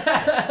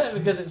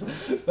 Because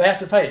they have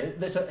to pay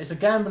it. It's a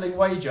gambling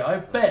wager. I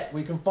bet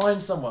we can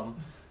find someone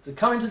to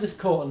come into this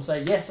court and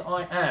say, yes,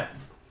 I am.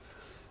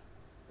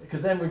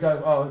 Because then we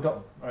go, oh, we've got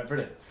them. All right,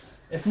 brilliant.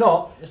 If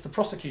not, it's the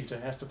prosecutor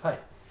who has to pay.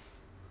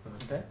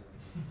 Okay?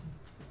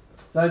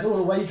 So it's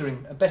all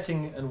a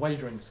betting and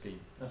wagering scheme.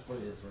 That's what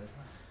it is, right?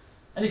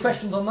 Any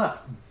questions on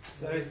that?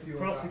 So is the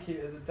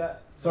prosecutor the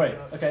debt? Sorry,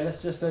 okay,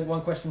 let's just do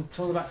one question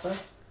to the back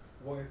first.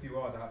 What if you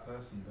are that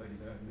person, but you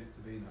don't admit to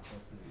being that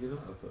person? You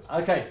look that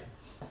person. Okay,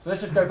 so let's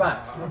just go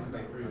back. How can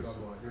they prove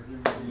otherwise?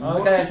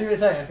 Okay, I see what you're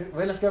saying. Okay,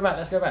 well, let's go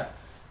back.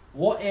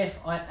 What if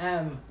I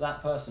am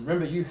that person?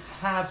 Remember, you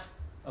have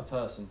a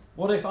person.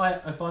 What if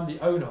I'm the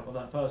owner of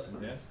that person,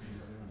 yeah?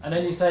 and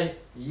then you say,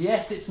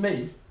 yes, it's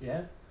me,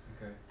 yeah?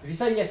 Okay. If you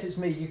say, yes, it's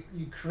me,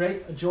 you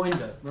create a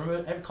joinder.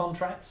 Remember, every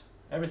contract,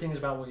 everything is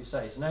about what you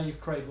say. So now you've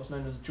created what's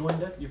known as a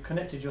joinder. You've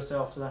connected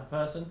yourself to that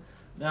person.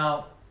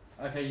 Now,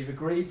 okay, you've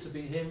agreed to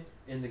be him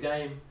in the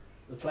game,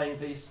 the playing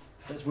piece.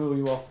 Let's wheel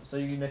you off. So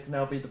you can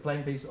now be the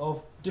playing piece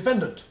of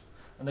defendant.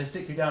 And they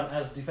stick you down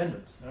as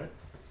defendant, all right?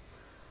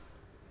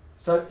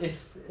 So if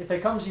they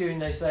come to you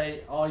and they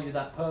say, are you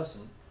that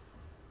person?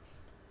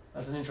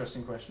 That's an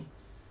interesting question,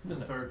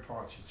 isn't it? Third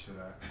party to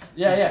that.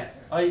 Yeah.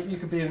 You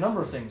could be a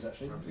number of things,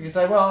 actually. You could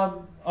say,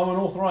 well, I'm an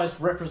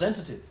authorised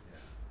representative.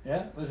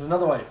 Yeah, there's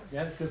another way.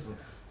 Yeah, because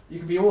you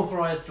can be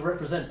authorised to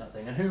represent that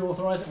thing. And who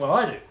authorises it? Well,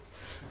 I do.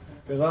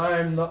 Because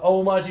I'm the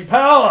almighty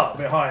power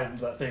behind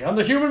that thing. I'm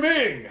the human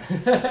being.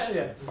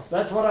 Yeah, so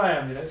that's what I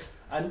am, you know.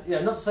 And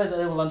not to say that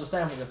they will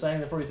understand what you're saying.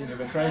 They'll probably think you're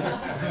a bit crazy.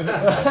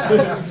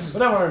 But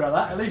don't worry about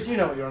that. At least you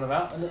know what you're on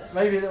about. And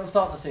maybe it'll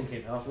start to sink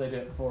in after they do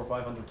it 400 or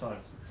 500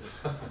 times.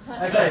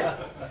 Okay.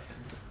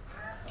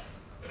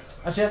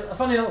 Actually, a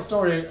funny little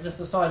story,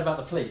 just aside about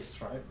the police,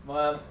 right?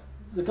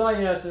 The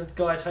guy, so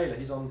Guy Taylor,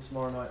 he's on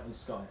tomorrow night on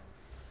Sky.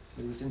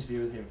 With this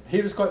interview with him.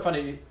 He was quite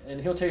funny, and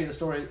he'll tell you the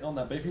story on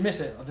that, but if you miss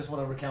it, I just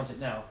want to recount it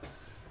now.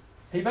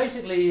 He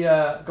basically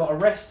got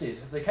arrested.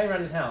 They came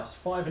around his house,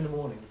 5 in the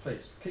morning, the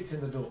police, kicked in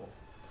the door,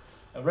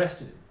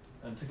 arrested him,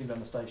 and took him down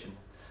the station.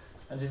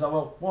 And he's like,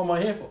 well, what am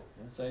I here for?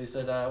 So he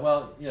said,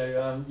 well,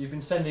 you've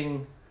been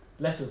sending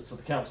letters to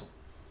the council.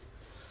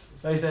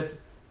 So he said,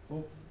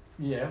 well,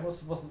 yeah,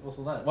 what's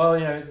all that? Well,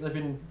 they've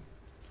been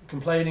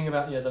complaining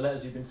about the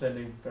letters you've been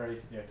sending, very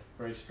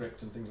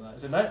strict and things like that.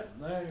 I said, no.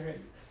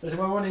 They said,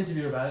 well, I want an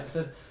interview about it. He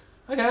said,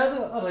 okay,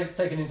 I'll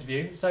take an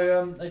interview.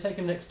 So they take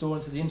him next door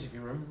into the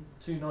interview room.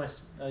 2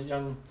 nice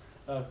young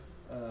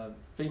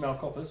female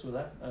coppers were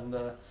there,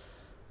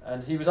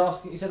 and he was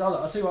asking. He said,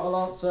 I'll tell you what,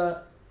 I'll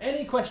answer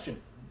any question.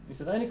 He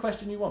said, any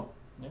question you want,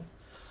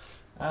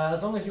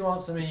 as long as you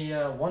answer me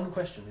one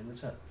question in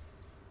return.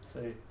 So,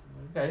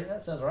 okay,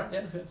 that sounds all right.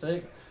 Yeah. So,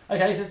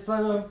 okay, he says,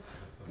 so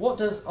what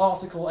does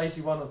Article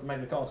 81 of the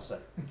Magna Carta say?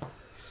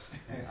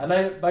 And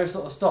they both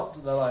sort of stopped.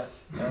 And they're like,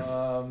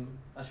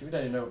 actually, we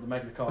don't even know what the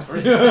Magna Carta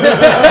is.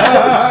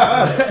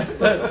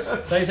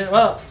 so he said,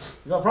 well,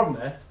 we've got a problem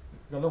there.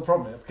 We've got a little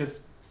problem here,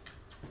 because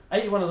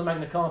 81 of the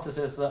Magna Carta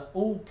says that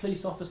all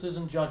police officers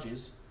and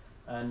judges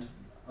and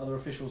other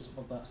officials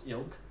of that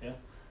ilk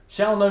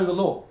shall know the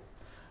law.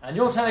 And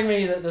you're telling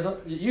me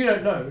that you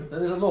don't know that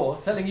there's a law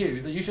telling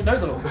you that you should know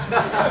the law.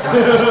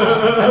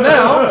 And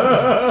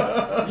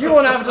now you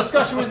want to have a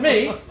discussion with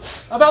me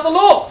about the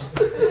law.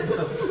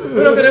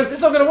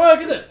 It's not going to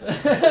work, is it?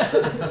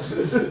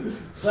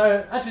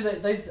 So actually,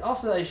 they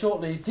after they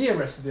shortly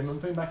de-arrested him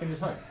and put him back in his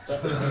home.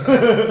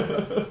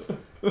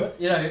 But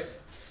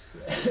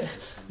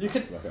you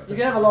can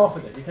have a laugh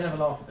with it. You can have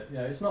a laugh with it.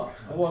 It's not.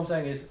 What I'm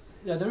saying is,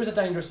 there is a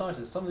dangerous side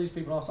to this. Some of these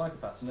people are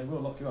psychopaths and they will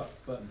lock you up.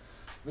 But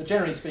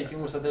generally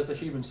speaking, also there's the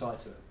human side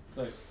to it.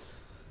 So,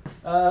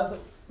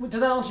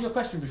 did that answer your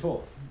question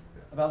before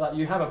about that?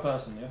 You have a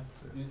person, yeah.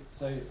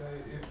 So if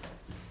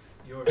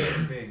you're a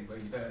human being, but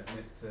you don't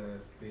admit to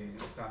being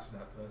attached to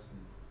that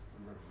person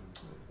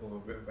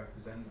or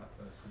represent that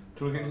person.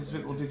 Do you want to get into a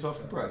bit more detail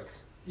after the break?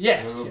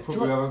 Yeah.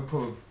 Probably have a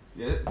problem.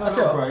 Yeah, that's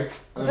it. Break.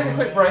 We'll take a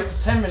quick break,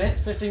 10 minutes,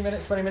 15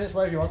 minutes, 20 minutes,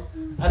 whatever you want,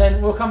 and then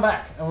we'll come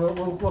back and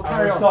we'll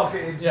carry on. Start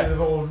getting into the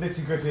more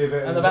nitty gritty of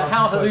it. And about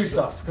how to do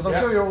stuff, because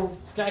I'm sure you're all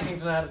gagging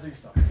to know how to do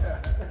stuff.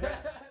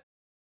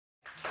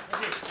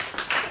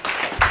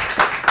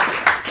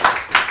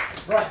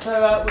 Right,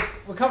 so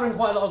we're covering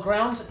quite a lot of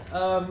ground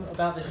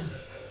about this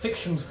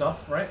fiction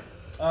stuff, right?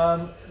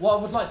 What I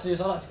would like to do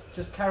is I'd like to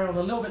just carry on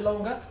a little bit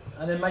longer,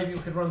 and then maybe we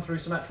could run through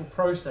some actual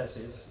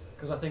processes,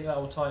 because I think that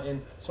will tie it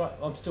in. Sorry,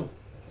 I'm still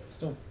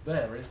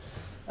there, really.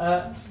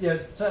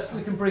 So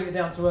we can bring it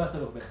down to earth a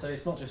little bit. So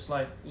it's not just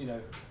like a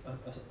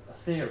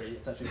theory.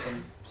 It's actually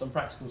some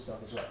practical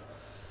stuff as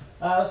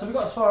well. So we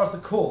got as far as the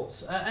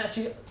courts.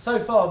 Actually, so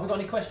far, have we got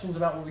any questions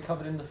about what we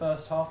covered in the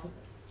first half?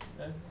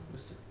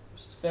 Was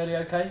fairly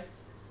okay.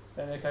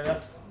 Fairly okay with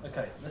that.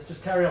 Okay, let's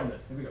just carry on then.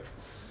 Here we go.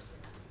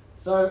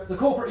 So the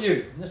corporate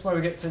you. This is where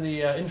we get to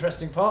the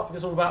interesting part,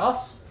 because it's all about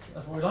us.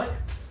 That's what we like.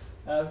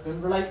 We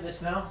can relate to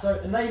this now. So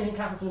a name in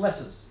capital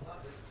letters.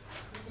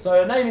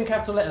 So a name in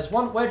capital letters.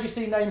 Where do you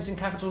see names in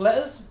capital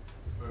letters?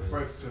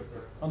 Birth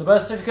certificate. On the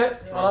birth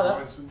certificate. I like that.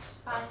 License.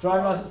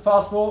 Driving license,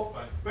 passport.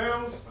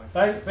 Bills.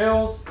 Bank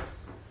bills.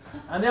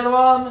 And the other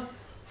one.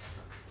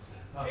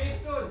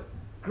 Eastwood.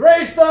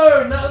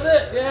 Greystone. That was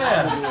it.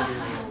 Yeah.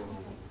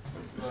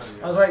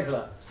 I was waiting for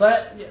that. So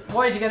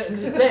why did you get it?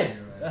 It's dead.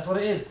 That's what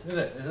it is, isn't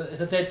it?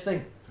 It's a dead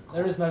thing.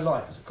 There is no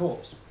life. It's a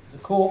corpse. It's a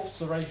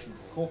corporation.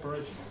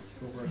 Corporation.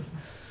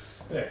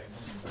 Yeah.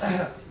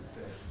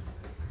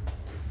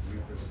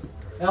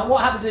 Now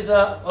what happens is,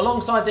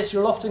 alongside this,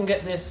 you'll often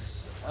get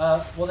this,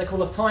 what they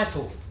call a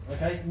title.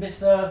 Okay,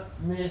 Mr.,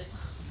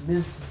 Miss,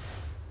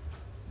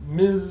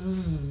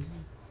 Ms.,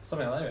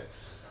 something like that.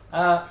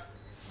 Anyway.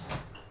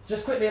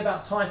 Just quickly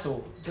about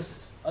title.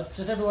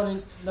 Does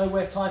everyone know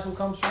where title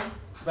comes from?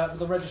 about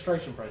the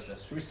registration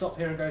process? Should we stop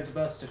here and go into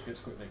birth certificates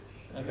quickly?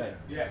 Okay.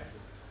 Yeah.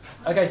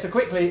 Okay, so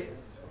quickly,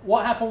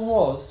 what happened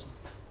was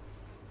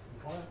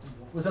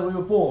that we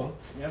were born,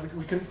 yeah,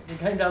 we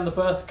came down the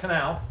birth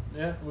canal,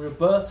 yeah, we were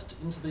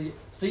birthed into the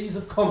seas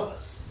of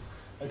commerce,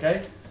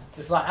 okay?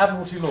 It's like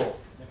admiralty law,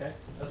 okay?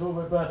 That's what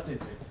we were birthed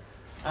into.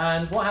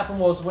 And what happened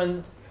was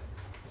when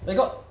they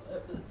got,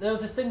 there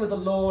was this thing with the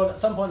law, and at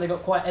some point they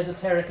got quite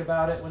esoteric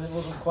about it when it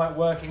wasn't quite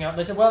working out.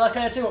 They said, well,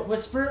 okay, I tell you what, we're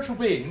spiritual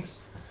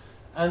beings,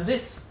 and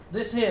this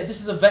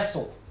is a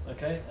vessel,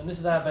 okay? And this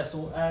is our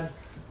vessel, and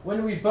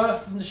when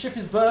the ship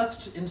is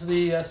birthed into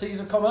the seas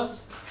of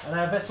commerce, and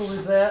our vessel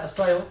is there, a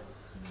sail,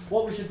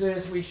 what we should do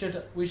is we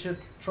should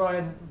try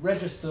and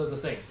register the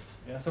thing,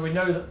 yeah? So we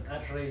know that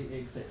actually it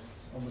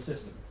exists on the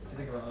system, if you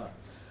think about that.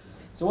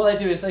 So what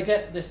they do is they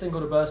get this thing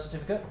called a birth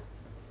certificate,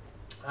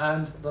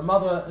 and the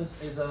mother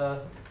is an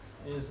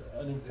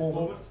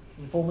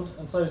informant,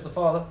 and so is the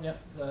father,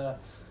 yeah.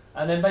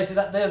 And then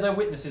basically they're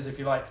witnesses, if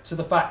you like, to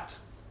the fact.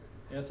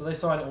 Yeah, so they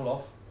sign it all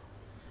off.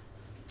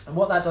 And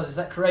what that does is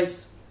that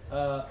creates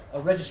a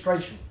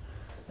registration.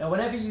 Now,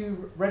 whenever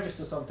you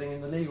register something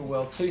in the legal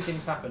world, two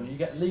things happen. You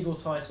get legal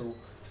title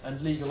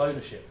and legal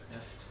ownership. Yeah?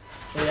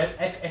 So you have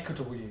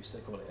equitable use, they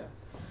call it.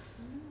 Yeah?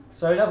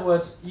 So in other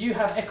words, you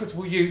have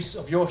equitable use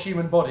of your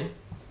human body,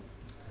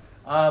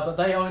 but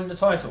they own the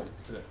title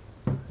to it.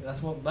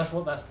 That's what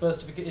that birth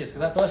certificate is, because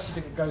that birth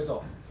certificate goes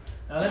off.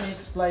 Now let me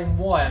explain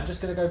why. I'm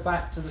just going to go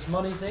back to this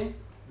money thing.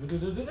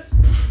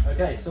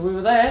 Okay, so we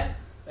were there,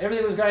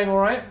 everything was going all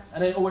right,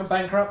 and then it all went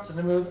bankrupt, and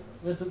then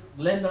we had to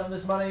lend on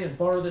this money and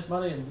borrow this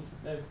money and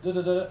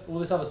all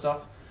this other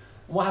stuff.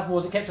 And what happened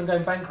was it kept on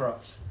going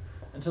bankrupt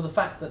until the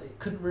fact that it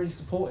couldn't really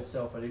support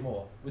itself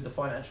anymore with the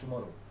financial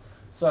model.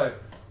 So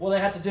what they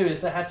had to do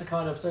is they had to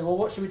kind of say, well,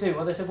 what should we do?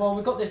 Well, they said, well,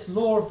 we've got this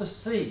law of the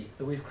sea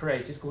that we've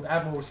created called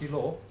admiralty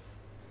law.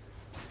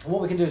 And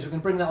what we can do is we can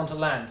bring that onto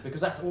land,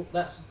 because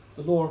that's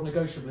the law of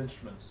negotiable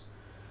instruments.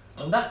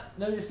 And that,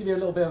 let me just give you a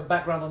little bit of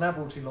background on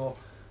admiralty law.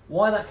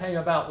 Why that came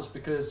about was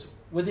because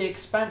with the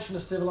expansion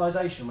of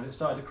civilization, when it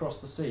started to cross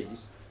the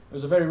seas, it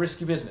was a very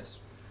risky business.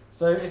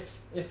 So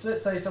if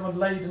let's say someone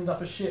ladened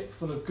up a ship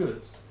full of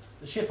goods,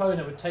 the ship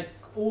owner would take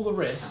all the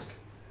risk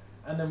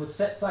and then would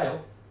set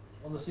sail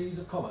on the seas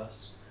of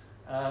commerce,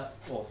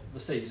 or the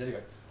seas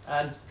anyway,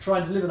 and try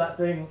and deliver that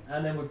thing,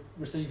 and then would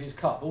receive his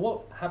cut. But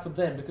what happened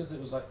then, because it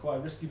was like quite a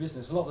risky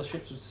business, a lot of the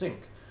ships would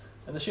sink.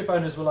 And the ship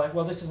owners were like,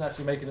 well, this isn't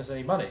actually making us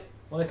any money.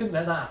 Well, they couldn't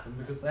let that happen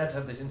because they had to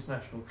have this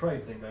international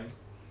trade thing going.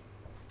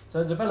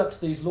 So it developed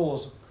these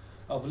laws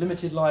of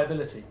limited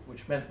liability,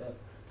 which meant that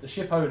the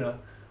ship owner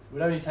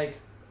would only take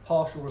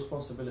partial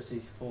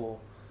responsibility for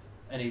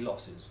any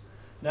losses.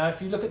 Now,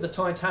 if you look at the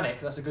Titanic,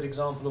 that's a good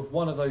example of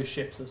one of those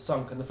ships that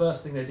sunk, and the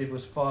first thing they did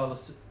was file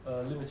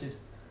a limited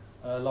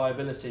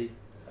liability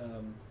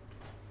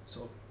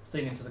sort of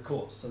thing into the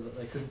courts so that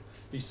they couldn't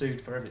be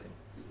sued for everything.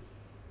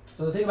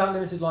 So the thing about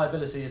limited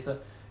liability is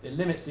that it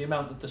limits the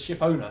amount that the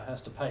ship owner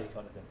has to pay,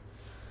 kind of thing.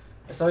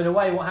 So in a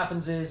way, what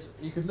happens is,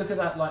 you could look at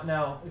that like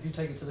now, if you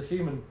take it to the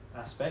human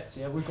aspect,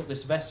 yeah, we've got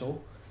this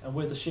vessel, and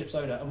we're the ship's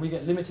owner, and we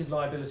get limited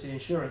liability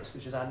insurance,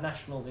 which is our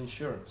national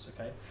insurance,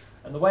 okay?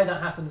 And the way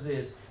that happens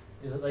is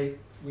that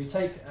we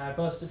take our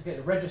birth certificate,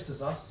 it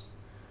registers us.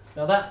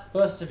 Now that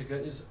birth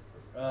certificate is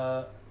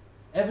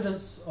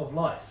evidence of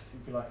life,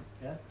 if you like,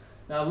 yeah?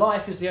 Now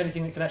life is the only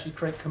thing that can actually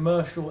create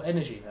commercial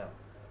energy now.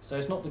 So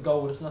it's not the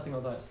gold, it's nothing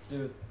like that, it's to do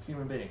with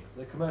human beings,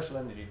 the commercial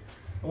energy.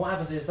 And what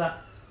happens is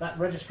that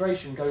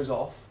registration goes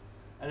off,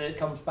 and then it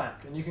comes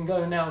back. And you can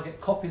go now and get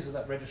copies of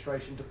that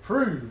registration to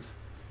prove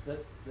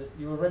that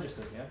you were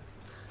registered, yeah?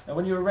 And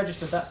when you were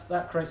registered,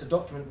 that creates a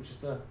document which is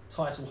the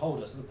title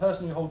holder. So the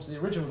person who holds the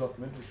original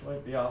document, which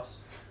won't be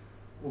us,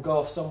 will go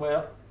off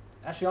somewhere,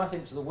 actually I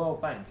think to the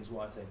World Bank is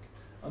what I think,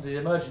 under the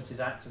Emergencies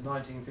Act of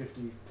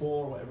 1954,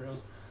 or whatever it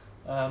was,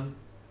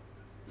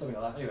 something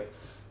like that, anyway.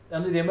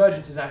 Under the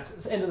Emergencies Act,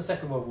 it's the end of the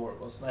Second World War it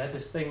was, they had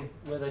this thing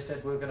where they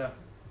said we're going to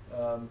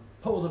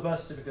put all the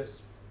birth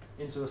certificates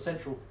into a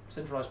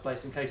centralised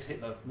place in case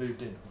Hitler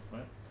moved in,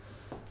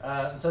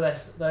 right? So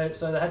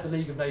they had the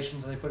League of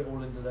Nations and they put it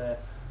all into there.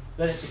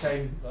 Then it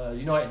became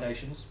United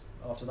Nations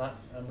after that,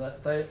 and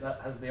that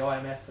had the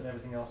IMF and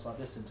everything else like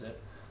this into it.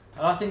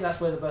 And I think that's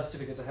where the birth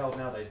certificates are held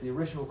nowadays, the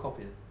original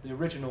copy, the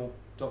original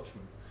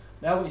document.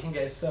 Now what you can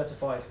get is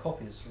certified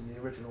copies from the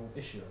original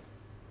issuer.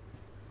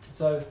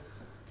 So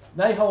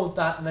they hold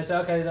that and they say,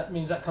 okay, that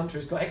means that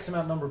country's got X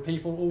amount number of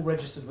people all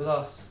registered with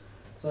us.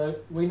 So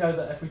we know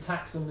that if we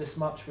tax them this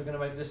much, we're going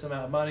to make this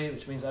amount of money,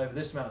 which means over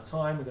this amount of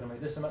time, we're going to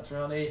make this much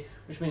money,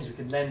 which means we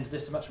can lend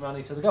this much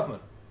money to the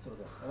government. Sort of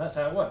thing. And that's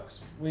how it works.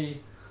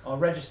 We are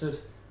registered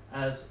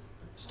as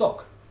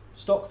stock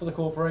for the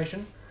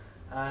corporation,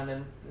 and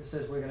then it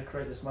says we're going to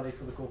create this money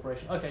for the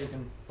corporation. Okay, you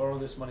can borrow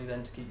this money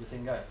then to keep your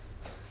thing going.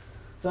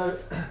 So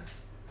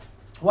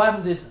what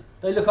happens is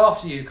they look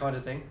after you, kind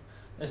of thing.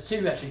 There's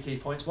two actually key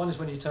points. One is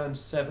when you turn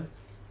 7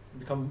 and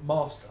become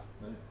master.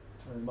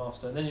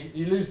 Master, and then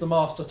you lose the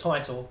master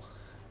title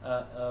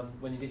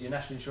when you get your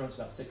national insurance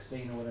about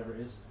 16 or whatever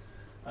it is.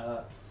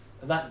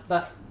 And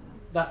that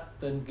that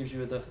then gives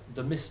you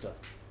the Mr.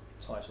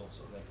 title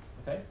sort of thing.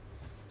 Okay,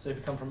 so you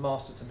become from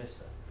master to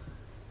Mr.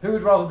 Who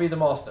would rather be the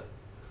master?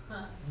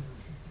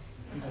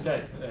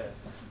 Okay, yeah.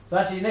 So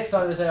actually, next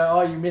time they say,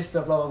 "Are you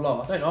Mr. blah blah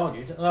blah?" I don't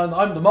argue.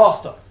 I'm the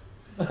master,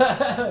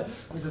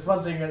 which is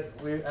one thing that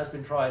has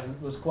been tried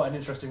and was quite an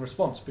interesting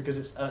response because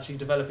it's actually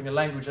developing a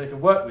language they can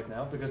work with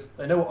now because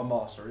they know what a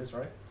master is,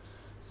 right?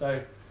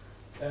 So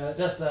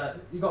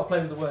you've got to play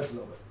with the words a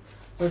little bit.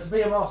 So to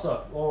be a master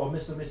or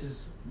Mr.,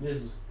 Mrs.,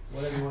 Ms.,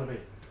 whatever you want to be,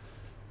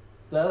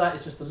 that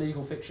is just the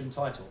legal fiction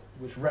title,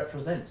 which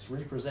represents.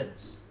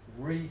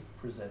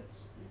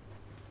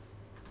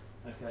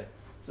 Okay,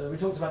 so we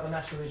talked about the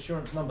national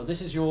insurance number.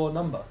 This is your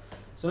number.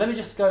 So let me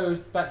just go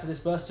back to this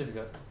birth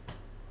certificate.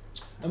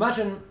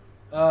 Imagine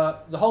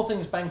the whole thing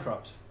is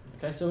bankrupt.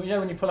 Okay, so you know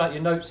when you pull out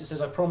your notes, it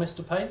says, "I promise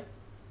to pay."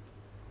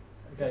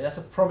 Okay, that's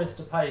a promise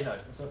to pay note.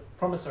 It's a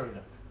promissory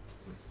note.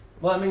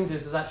 What that means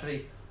is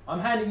actually, I'm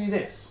handing you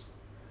this.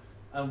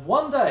 And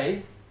one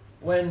day,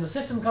 when the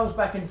system comes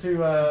back into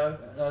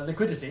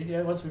liquidity,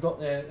 once we've got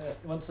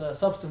once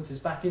substance is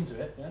back into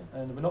it,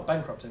 and we're not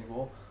bankrupt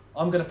anymore,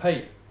 I'm going to pay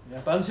you.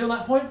 But until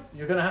that point,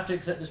 you're going to have to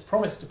accept this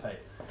promise to pay.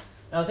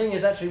 Now the thing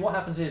is, actually, what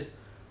happens is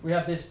we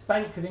have this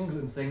Bank of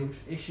England thing which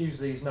issues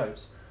these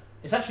notes.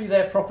 It's actually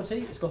their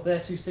property. It's got their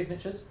 2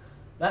 signatures.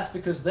 That's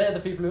because they're the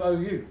people who owe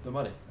you the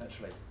money,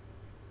 actually.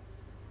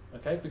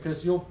 Okay,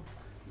 because you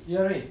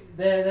know what I mean?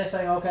 They're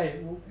saying,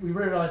 okay, we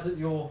realise that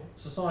your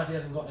society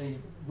hasn't got any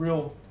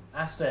real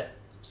asset,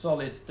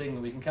 solid thing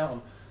that we can count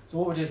on. So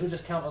what we do is we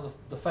just count on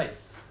the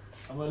faith,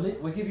 and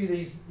we'll give you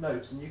these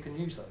notes, and you can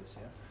use those.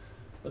 Yeah,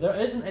 but there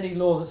isn't any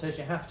law that says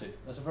you have to.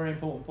 That's a very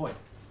important point,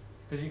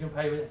 because you can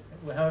pay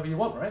with however you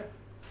want, right?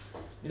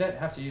 You don't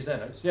have to use their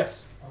notes.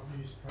 Yes. I've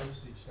used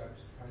postage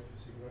stamps to pay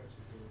for cigarettes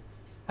before.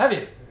 Have you?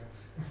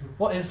 Yeah.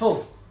 What, in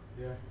full?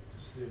 Yeah,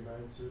 just the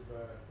amount of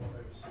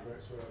whatever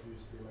cigarettes where I've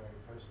used the amount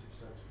of postage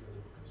stamps to go to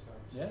the book of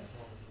stamps. Yeah.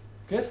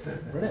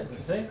 Good. Brilliant. You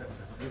see?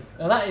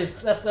 Now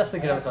that's the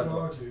good outside. I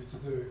argue to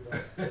do it.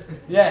 But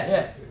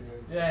Yeah.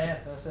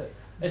 That's it.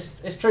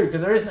 It's true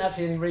because there isn't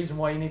actually any reason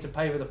why you need to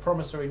pay with a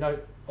promissory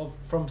note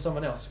from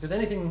someone else, because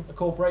anything a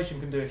corporation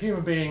can do, a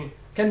human being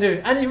can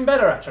do, and even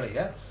better actually.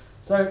 Yeah.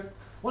 So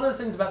one of the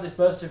things about this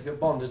birth certificate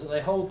bond is that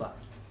they hold that.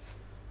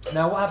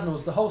 Now what happened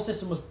was the whole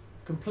system was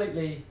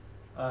completely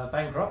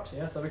bankrupt.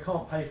 Yeah. So we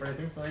can't pay for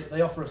anything. So they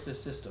offer us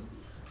this system.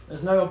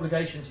 There's no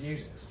obligation to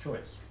use it. It's a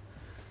choice.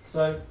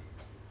 So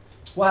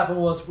what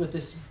happened was with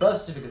this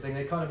birth certificate thing,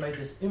 they kind of made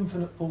this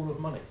infinite pool of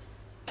money.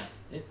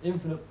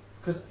 Infinite,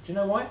 because do you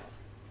know why?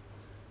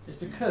 It's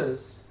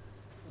because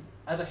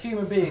as a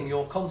human being,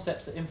 your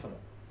concepts are infinite.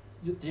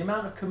 The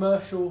amount of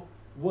commercial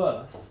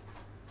worth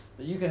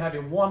that you can have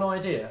in one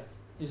idea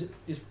is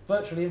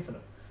virtually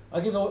infinite.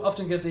 I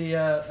often give the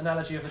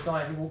analogy of a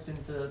guy who walks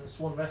into the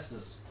Swan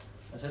Investors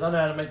and says, "I know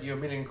how to make you £1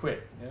 million."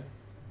 Yeah,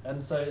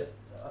 and so.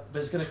 But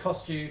it's going to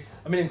cost you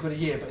 £1 million a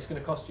year, but it's going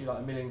to cost you like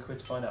 £1 million to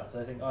find out. So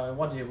they think, oh, in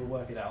 1 year we'll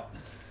work it out.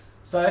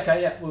 So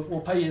okay, yeah,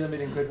 we'll pay you the £1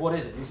 million. What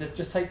is it? He said,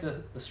 just take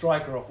the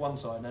striker off one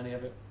side and only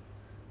have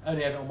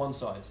it on one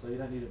side, so you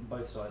don't need it on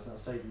both sides, and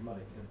that'll save you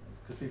money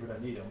because people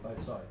don't need it on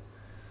both sides.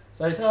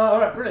 So he said, oh, all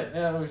right, brilliant.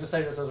 Yeah, we'll just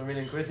save ourselves £1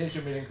 million. Here's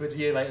your £1 million. A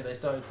year later, they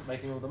started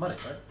making all the money,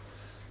 right?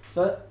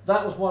 So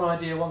that was one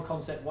idea, one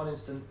concept, one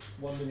instant,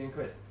 £1 million.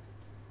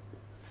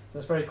 So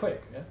it's very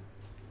quick, yeah.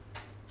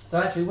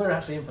 So actually, we're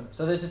actually infinite.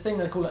 So there's this thing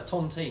they call a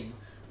tontine,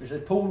 which they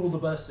pool all the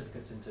birth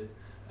certificates into, and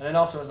then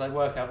afterwards they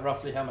work out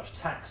roughly how much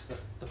tax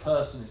the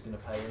person is going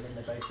to pay, and then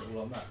they base it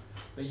all on that.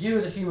 But you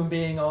as a human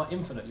being are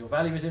infinite. Your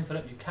value is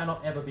infinite. You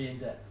cannot ever be in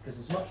debt, because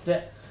as much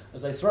debt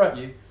as they throw at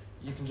you,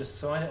 you can just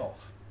sign it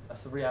off.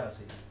 That's the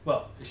reality.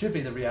 Well, it should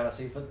be the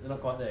reality, but they're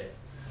not quite there yet.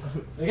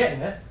 They're getting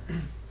there.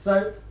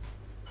 So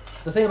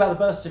the thing about the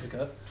birth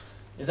certificate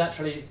is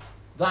actually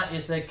that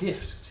is their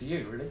gift to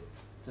you, really,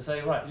 to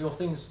say, right, your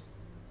things.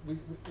 We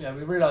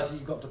realise that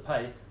you've got to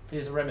pay.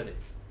 Here's a remedy,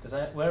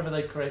 because wherever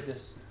they create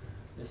this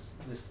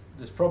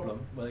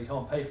problem where you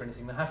can't pay for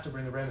anything, they have to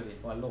bring a remedy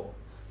by law,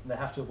 and they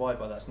have to abide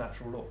by that's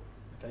natural law.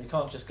 Okay, you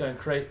can't just go and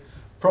create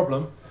a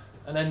problem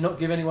and then not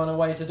give anyone a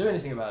way to do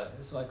anything about it.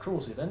 It's like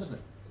cruelty, then, isn't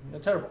it?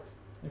 They're terrible.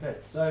 Okay,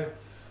 so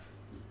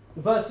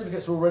the birth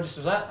certificates are all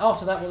registered.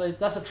 After that,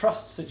 that's a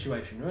trust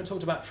situation. Remember, we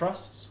talked about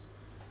trusts.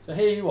 So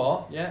here you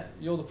are. Yeah,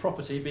 you're the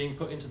property being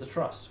put into the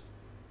trust,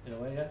 in a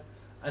way. Yeah.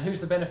 And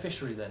who's the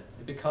beneficiary then?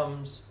 It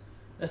becomes,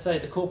 let's say,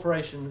 the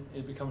corporation.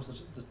 It becomes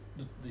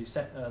the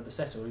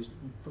settlor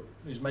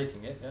who's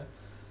making it. Yeah.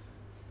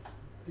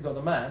 You've got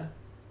the man.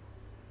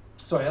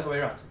 Sorry, the other way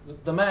around.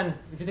 The man.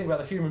 If you think about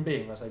the human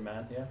being, I say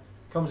man. Yeah,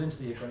 comes into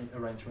the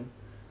arrangement.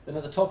 Then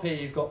at the top here,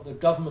 you've got the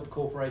government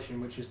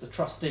corporation, which is the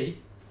trustee.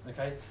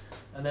 Okay,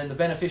 and then the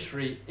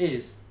beneficiary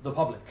is the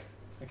public.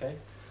 Okay,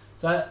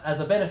 so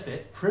as a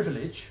benefit,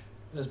 privilege.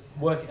 As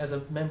working as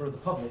a member of the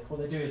public, what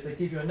they do is they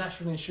give you a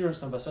national insurance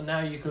number, so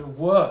now you can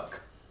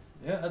work,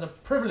 as a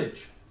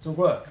privilege to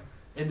work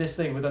in this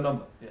thing with a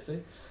number. You see.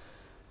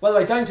 By the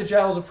way, going to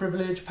jail is a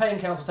privilege. Paying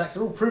council tax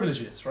are all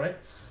privileges, right?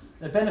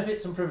 They're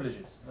benefits and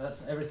privileges.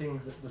 That's everything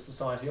that the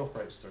society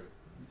operates through.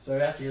 So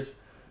actually,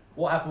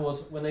 what happened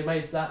was when they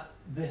made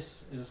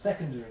this is a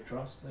secondary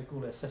trust, they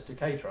call it a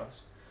Sestake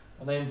trust,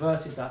 and they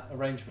inverted that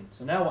arrangement.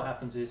 So now what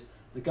happens is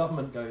the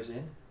government goes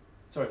in,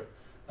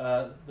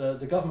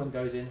 the government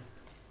goes in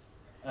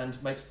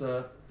and makes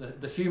the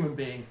human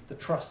being the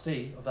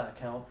trustee of that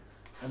account,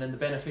 and then the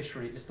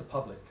beneficiary is the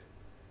public.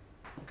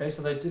 Okay,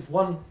 so they did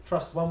one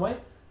trust one way,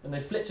 and they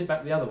flipped it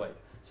back the other way.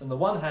 So on the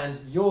one hand,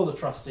 you're the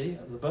trustee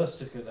at the birth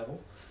certificate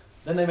level,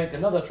 then they make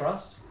another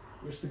trust,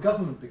 which the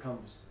government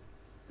becomes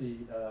the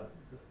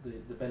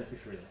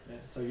beneficiary. Yeah?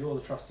 So you're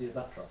the trustee of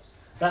that trust.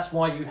 That's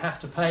why you have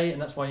to pay, and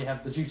that's why you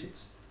have the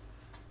duties.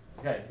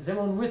 Okay, is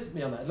everyone with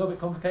me on that? A little bit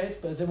complicated,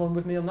 but is everyone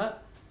with me on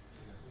that?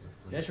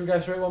 Yeah, should we go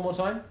through it one more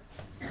time?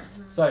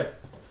 So,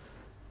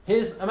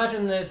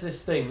 imagine there's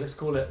this thing, let's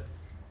call it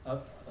a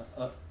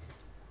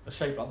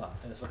shape like that,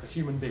 and it's like a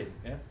human being,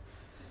 yeah?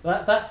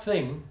 That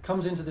thing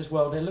comes into this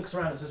world and it looks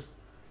around and says,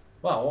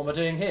 well, what am I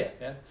doing here?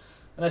 Yeah?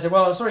 And I say,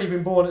 well, I'm sorry you've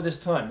been born at this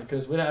time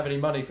because we don't have any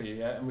money for you,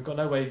 yeah? And we've got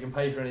no way you can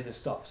pay for any of this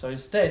stuff. So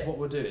instead what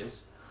we'll do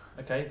is,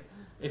 okay,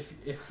 if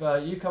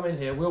you come in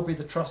here, we'll be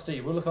the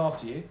trustee, we'll look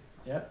after you,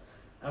 yeah?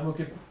 And we'll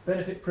give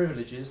benefit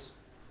privileges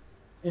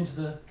into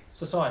the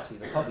society,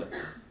 the public.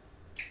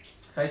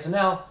 Okay, so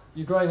now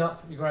you're growing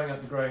up,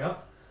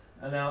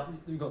 and now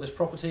you've got this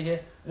property here.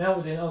 And now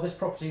we're doing, this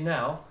property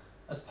now,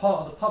 as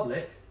part of the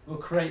public, we'll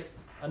create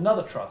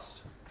another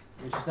trust,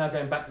 which is now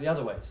going back the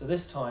other way. So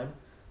this time,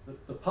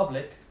 the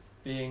public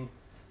being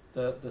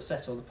the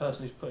settle, the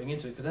person who's putting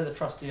into it, because they're the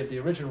trustee of the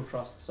original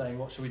trust, saying,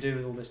 what should we do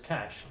with all this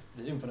cash,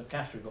 the infinite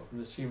cash we've got from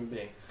this human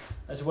being?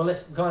 They said, well, we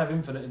can't have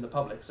infinite in the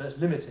public, so let's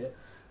limit it.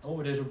 And what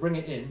we do is we'll bring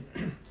it in,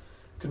 in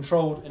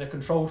a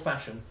controlled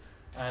fashion,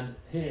 and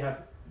here you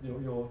have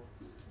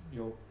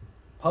your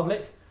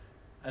public,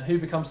 and who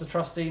becomes the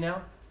trustee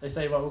now? They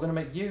say, well, we're going to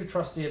make you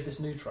trustee of this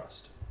new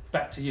trust,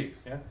 back to you.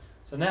 Yeah.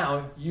 So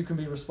now you can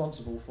be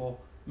responsible for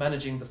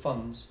managing the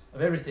funds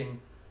of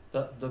everything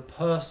that the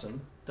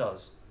person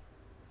does.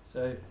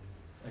 So,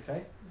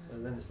 okay, so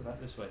then it's back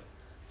this way.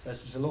 So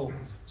it's just a little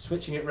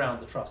switching it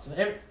round, the trust.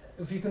 And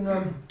if you can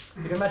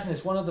imagine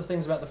this, one of the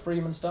things about the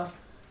freeman stuff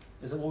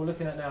is that what we're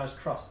looking at now is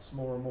trusts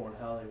more and more and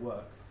how they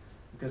work.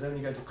 Because then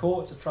when you go to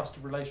court, it's a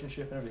trusted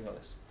relationship and everything like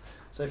this.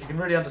 So if you can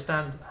really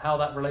understand how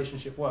that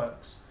relationship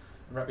works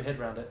and wrap your head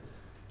around it,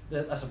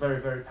 that's a very,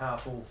 very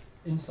powerful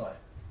insight.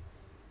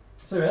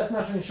 So that's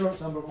national insurance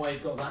number and why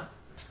you've got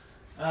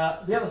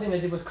that. The other thing they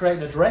did was create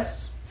an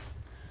address.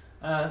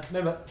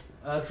 Remember,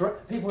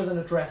 people with an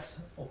address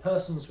or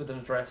persons with an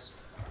address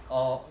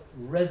are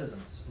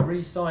residents,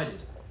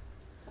 resided.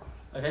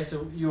 Okay,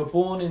 so you were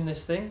born in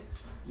this thing.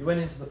 You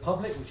went into the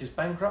public, which is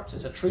bankrupt.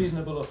 It's a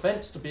treasonable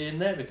offence to be in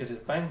there because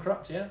it's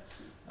bankrupt, yeah?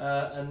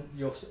 And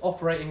you're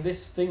operating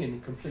this thing in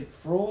complete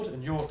fraud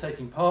and you're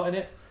taking part in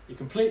it. You're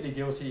completely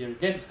guilty, you're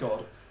against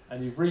God,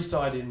 and you've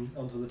resided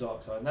onto the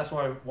dark side. And that's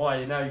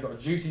why now you've got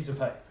a duty to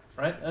pay,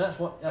 right? And that's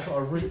what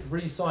a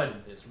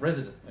resident is,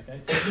 resident,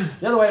 okay?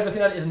 The other way of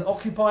looking at it is an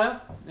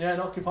occupier. Yeah, an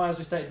occupier, as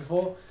we stated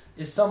before,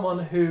 is someone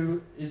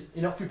who is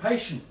in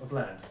occupation of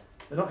land.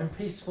 They're not a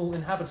peaceful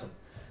inhabitant.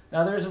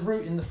 Now, there is a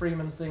root in the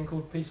freeman thing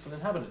called peaceful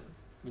inhabitant,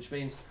 which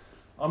means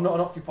I'm not an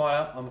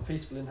occupier, I'm a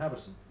peaceful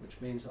inhabitant, which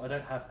means I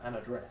don't have an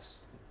address,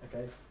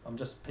 okay? I'm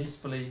just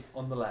peacefully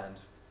on the land,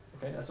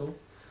 okay, that's all.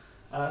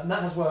 And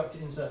that has worked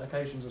in certain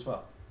occasions as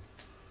well.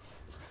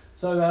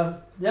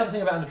 So the other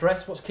thing about an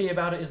address, what's key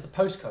about it is the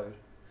postcode.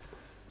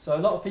 So a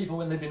lot of people,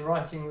 when they've been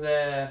writing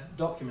their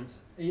documents,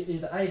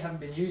 either A, haven't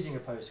been using a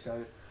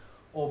postcode,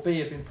 or B,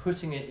 have been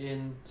putting it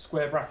in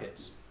square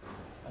brackets.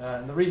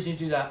 And the reason you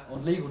do that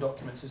on legal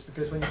documents is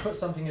because when you put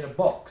something in a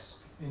box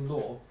in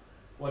law,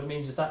 what it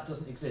means is that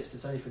doesn't exist,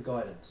 it's only for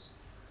guidance.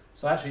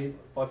 So actually,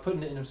 by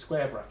putting it in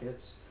square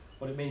brackets,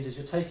 what it means is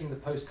you're taking the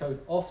postcode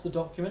off the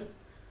document,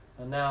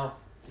 and now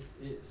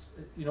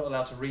you're not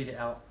allowed to read it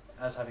out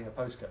as having a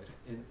postcode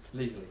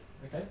legally.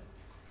 Okay?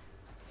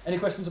 Any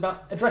questions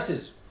about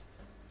addresses?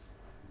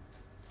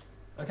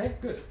 Okay,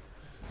 good.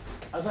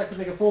 I'd like to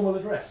make a formal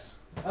address.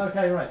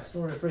 Okay, right,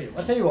 story of freedom.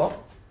 I'll tell you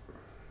what,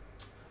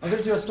 I'm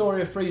going to do a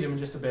story of freedom in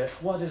just a bit.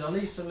 What I did, I'll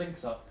leave some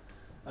links up,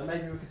 and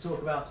maybe we could talk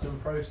about some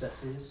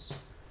processes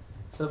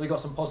so that we've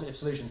got some positive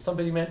solutions.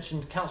 Somebody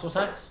mentioned council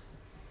tax.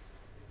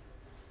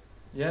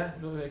 Yeah, a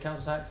little bit of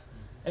council tax.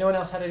 Anyone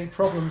else had any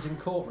problems in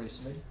court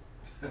recently?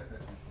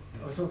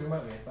 We're talking,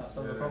 weren't we, about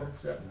some of the problems?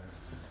 Yeah.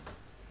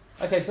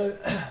 Okay, so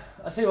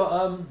I'll tell you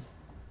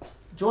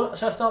what,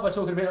 shall I start by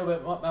talking a little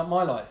bit about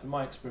my life and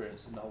my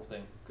experience in the whole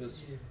thing? Because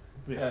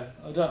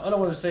I don't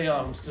want to say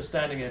I'm just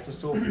standing here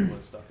just talking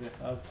and stuff.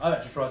 Yeah, I've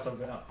actually tried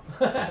something out.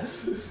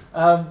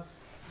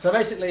 So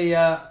basically,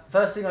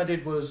 first thing I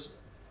did was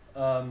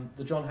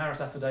the John Harris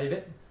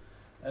affidavit.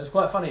 It was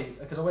quite funny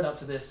because I went up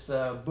to this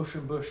Bush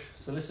and Bush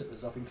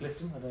solicitors up in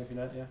Clifton. I don't know if you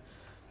know it, yeah,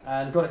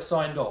 and got it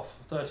signed off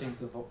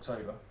 13th of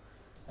October,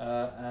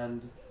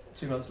 and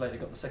 2 months later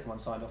got the second one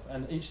signed off.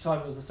 And each time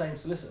it was the same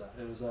solicitor.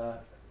 It was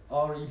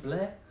R.E.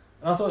 Blair,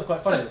 And I thought it was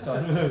quite funny at the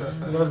time.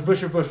 There was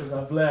Bush and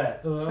like Blair.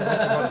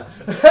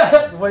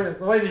 the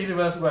way the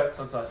universe works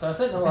sometimes. So I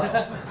sent them that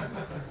off.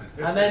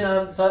 And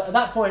then, so at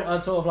that point, I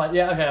was sort of like,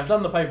 yeah, okay, I've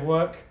done the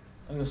paperwork.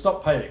 I'm going to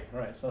stop paying.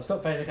 Right, so I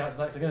stopped paying the council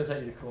tax. They're going to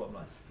take you to court. I'm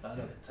like, I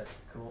don't get to take you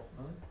to court.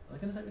 Are they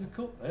going to take me to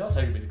court? They are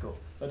taking me to court.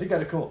 I did go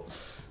to court.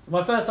 So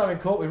my first time in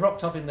court, we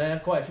rocked up in there,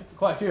 quite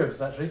a few of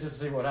us actually, just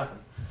to see what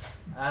happened.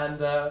 And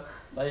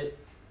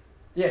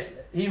yes,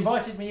 he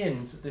invited me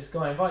in. This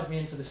guy invited me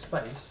into this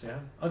space. Yeah,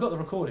 I got the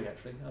recording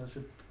actually.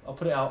 I'll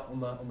put it out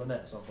on the net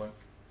at some point.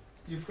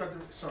 You've got the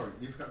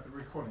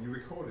recording. You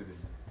recorded it.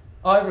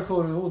 I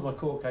recorded all of my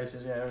court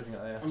cases. Yeah, everything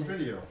like that. On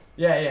video.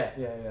 Yeah.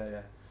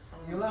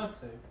 Are you allowed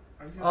to?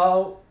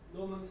 Oh.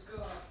 Norman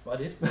Scott. I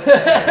did.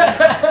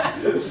 I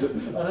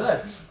don't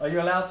know. Are you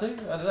allowed to?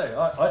 I don't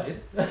know. I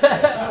did.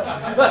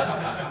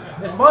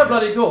 It's my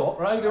bloody court,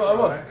 right? I can do what I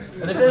want.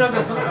 And if they're not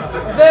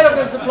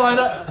going to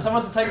supply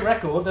someone to take a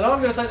record, then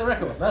I'm going to take the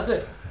record. That's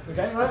it.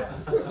 Okay, right?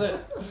 That's it.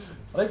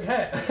 I don't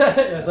care.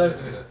 Yeah, so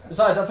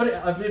besides,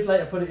 I did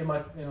later put it in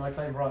my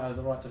claim right. I have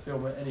the right to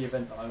film at any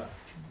event that I'm at.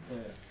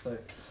 Yeah.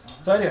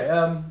 So anyway,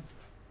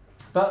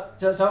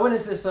 so I went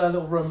into this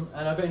little room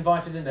and I got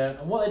invited in there.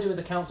 And what they do with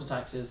the council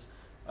tax is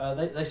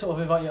they sort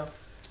of invite you up.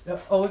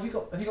 Oh, have you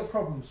got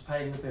problems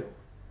paying the bill?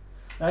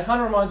 Now it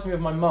kind of reminds me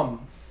of my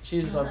mum.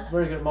 She's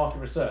very good at market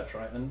research,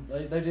 right? And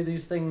they do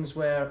these things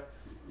where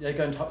they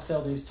go and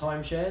sell these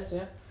timeshares,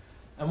 yeah.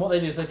 And what they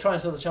do is they try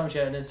and sell the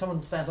timeshare, and then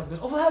someone stands up and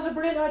goes, "Oh, that was a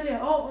brilliant idea!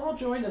 Oh, I'll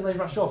join," and they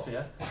rush off,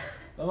 yeah.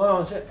 And my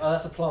mum said, "Oh,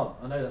 that's a plant.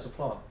 I know that's a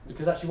plant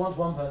because actually once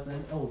one person,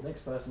 then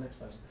next person.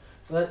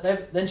 So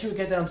then she would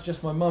get down to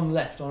just my mum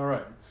left on her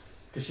own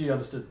because she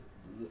understood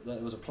that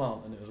it was a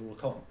plant and it was all a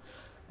con.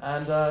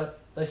 And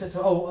they said to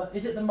her, "Oh,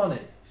 is it the money?"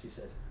 She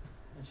said.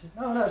 And she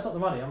said, "No, it's not the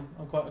money. I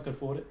can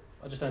afford it.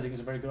 I just don't think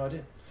it's a very good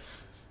idea."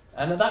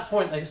 And at that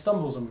point, they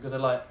stumbles them because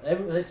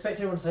they expect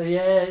everyone to say,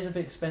 "Yeah, it's a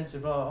bit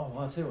expensive." Oh,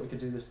 well, I'll tell you what, we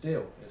could do this deal.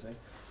 You see? And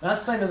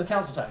that's the same as the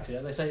council tax.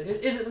 Yeah, they say,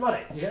 "Is it the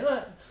money?" You go,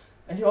 "No."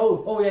 And you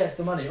go, "Oh, yeah, it's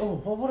the money." "Oh,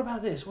 well, what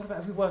about this? What about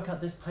if we work out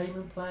this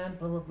payment plan?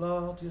 Blah blah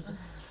blah."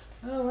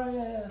 "Oh, right,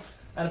 yeah."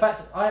 And in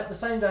fact, the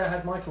same day I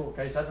had my court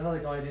case, I had another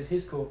guy who did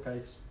his court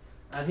case,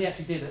 and he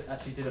actually did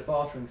a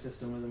bartering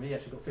system with them. He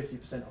actually got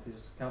 50% off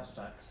his council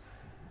tax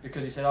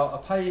because he said, "I'll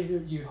pay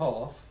you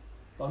half,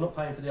 but I'm not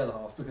paying for the other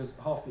half because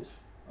half of it's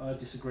I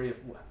disagree of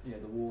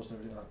the wars and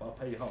everything like that, but I'll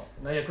pay you half."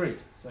 And they agreed.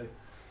 So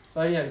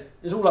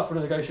it's all up for the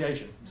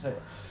negotiation.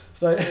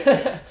 So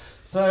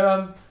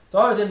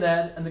I was in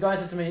there, and the guy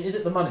said to me, "Is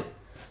it the money?"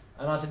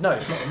 And I said, "No,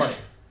 it's not the money."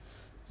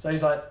 So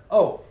he's like,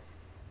 "Oh,"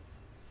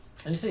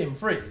 and you see him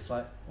freeze.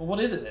 Like, "Well,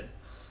 what is it then?"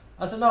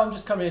 I said, "No, I'm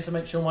just coming here to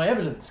make sure my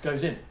evidence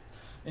goes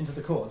into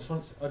the court.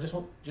 I just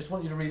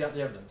want you to read out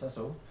the evidence. That's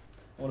all.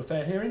 I want a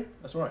fair hearing.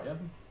 That's all right, yeah."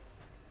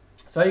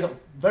 So he got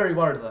very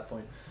worried at that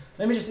point.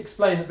 Let me just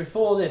explain that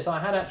before this, I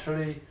had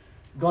actually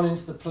gone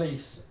into the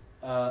police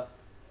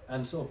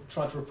and sort of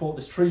tried to report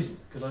this treason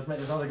because I've met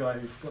this other guy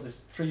who got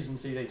this treason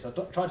CD. So I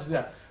tried to do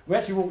that. We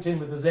actually walked in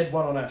with the Z1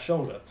 on our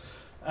shoulder,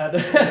 and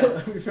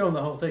we filmed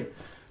the whole thing.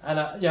 And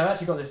I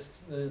actually got this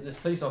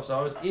police officer.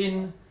 I was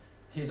in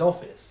his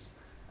office,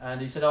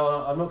 and he said,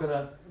 "Oh, I'm not going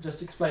to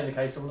just explain the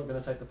case. I'm not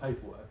going to take the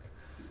paperwork."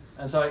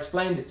 And so I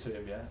explained it to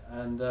him, yeah.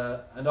 And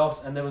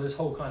there was this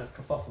whole kind of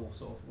kerfuffle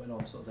sort of went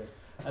on, sort of thing.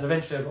 And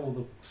eventually I got all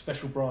the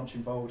special branch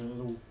involved, and it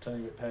was all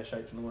turning a bit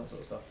pear-shaped and all that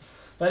sort of stuff.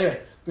 But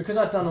anyway, because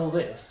I'd done all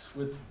this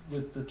with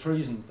the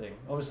treason thing,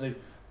 obviously,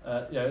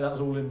 that was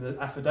all in the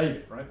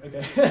affidavit, right?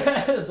 Okay.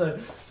 so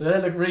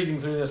they're reading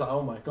through this like,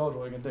 "Oh my God,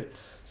 what are we going to do?"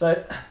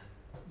 So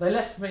they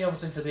left me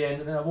obviously to the end,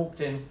 and then I walked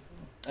in,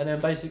 and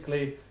then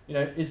basically,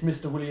 is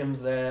Mr.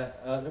 Williams there?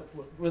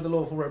 We're the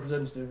lawful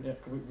representative. Yeah,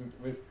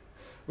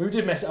 we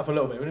did mess it up a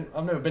little bit.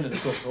 I've never been in the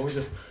court before. We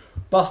just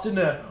bust in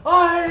there.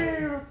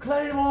 "I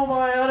claim all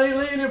my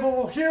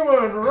unalienable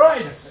human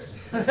rights."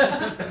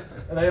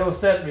 And they all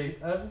stared at me.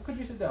 "Could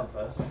you sit down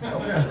first?"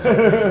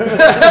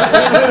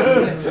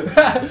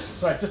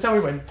 Right, just tell me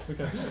when.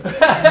 Okay.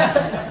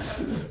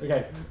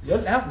 Okay.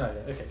 You're out? No.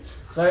 Okay.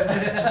 So,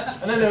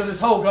 and then there was this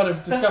whole kind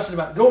of discussion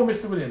about, "You're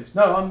Mr. Williams."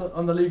 "No,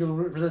 I'm the legal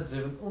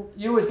representative." And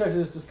you always go through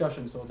this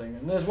discussion sort of thing.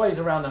 And there's ways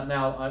around that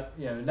now.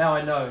 Now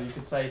I know you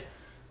could say,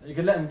 you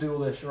could let them do all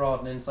their charade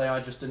and then say, "I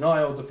just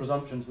deny all the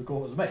presumptions the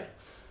court has made,"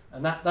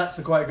 and that's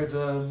a quite good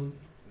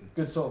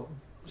sort of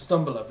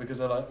stumbler because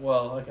they're like,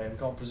 "Well, okay, we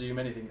can't presume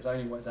anything. It's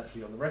only what's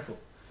actually on the record,"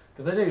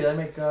 because they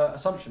make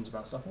assumptions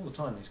about stuff all the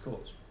time. These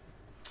courts,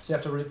 so you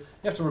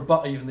have to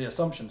rebut even the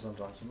assumptions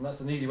sometimes, and that's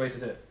an easy way to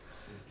do it.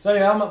 So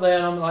anyway, I'm up there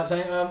and I'm like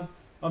saying,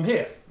 "I'm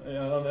here.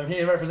 I'm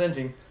here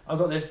representing. I've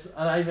got this,"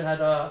 and I even had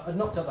I'd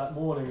knocked up that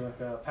morning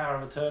like a power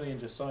of attorney and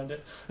just signed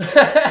it.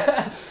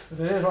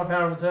 Here's my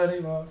power of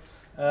attorney.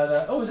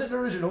 Is it the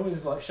original?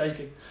 He's like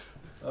shaking.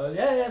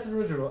 Yeah, it's an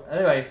original.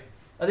 Anyway,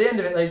 at the end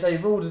of it, they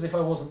ruled as if I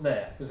wasn't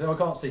there because I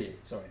can't see you.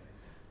 Sorry.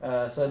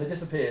 So they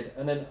disappeared,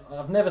 and then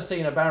I've never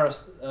seen a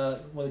barrister,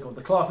 what they call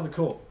the clerk of the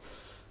court.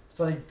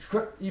 So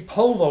he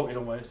pole vaulted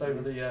almost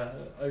over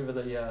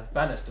the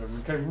banister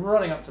and came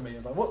running up to me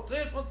and was like, "What's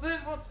this? What's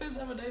this? What's this,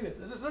 David?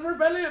 Is it a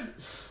rebellion?"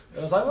 And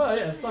I was like, "Well,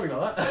 yeah, it's something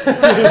like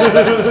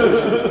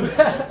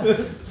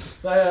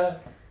that."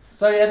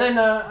 So yeah, then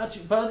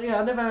actually, but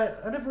yeah, I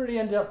never really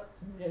ended up.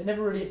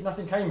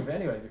 Nothing came of it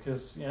anyway,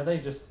 because they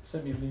just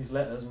sent me these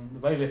letters, and the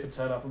bailiff would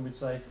turn up and he'd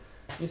say,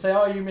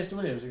 "Oh, are you Mr.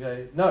 Williams?" We'd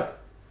go, "No."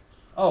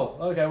 "Oh,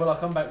 okay, well I'll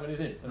come back when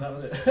he's in," and that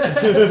was it.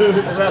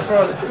 So that's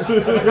for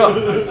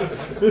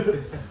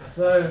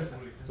So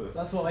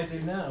That's what I do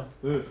now.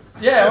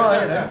 yeah,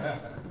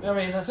 well, I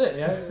mean that's it.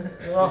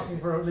 You're asking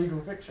for a legal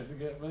fiction,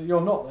 but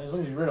you're not. As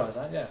long as you realise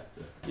that,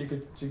 you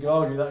could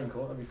argue that in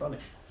court. That'd be funny.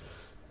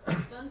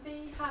 Don't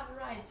they have a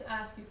right to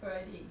ask you for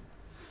ID?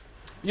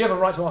 You have a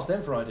right to ask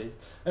them for ID.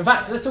 In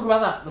fact, let's talk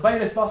about that. The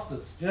bailiff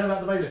busters. Do you know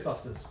about the bailiff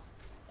busters?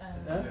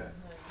 Yeah?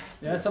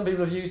 Yeah, some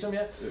people have used them,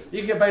 yeah? You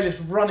can get bailiffs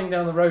running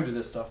down the road with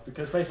this stuff,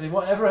 because basically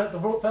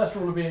the first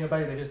rule of being a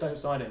bailiff is don't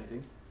sign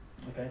anything.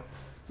 Okay?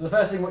 So the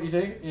first thing what you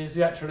do is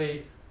you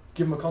actually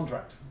give them a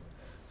contract.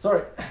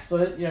 Sorry,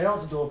 so you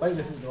answer the door,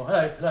 bailiff at the door,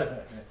 hello, blah,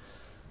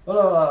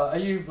 blah, blah, are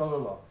you blah, blah,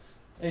 blah.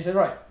 And you say,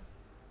 right,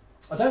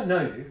 I don't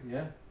know you,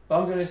 yeah, but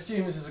I'm going to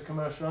assume this is a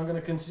commercial,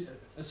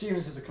 assume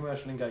this is a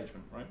commercial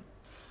engagement, right?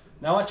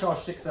 Now I charge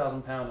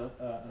 £6,000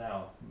 an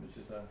hour, which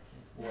is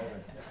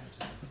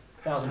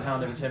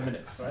 £1,000 every 10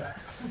 minutes, right?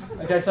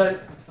 Okay, so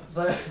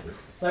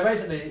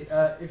basically,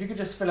 if you could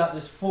just fill out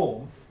this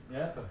form,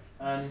 yeah,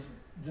 and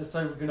just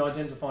so we can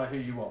identify who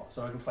you are,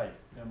 so I can pay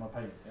my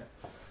payment, yeah.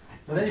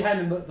 So then you hand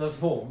in the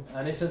form,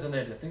 and it says in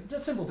there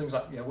just simple things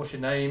like, what's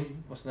your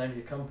name, what's the name of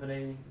your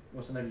company,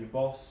 what's the name of your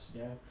boss,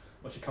 yeah,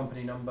 what's your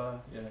company number,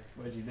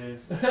 where do you live?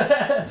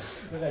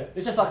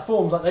 It's just like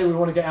forms like they would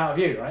want to get out of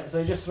you, right? So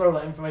you just throw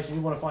that information,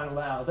 you want to find all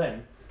that out of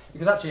them,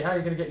 because actually, how are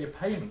you going to get your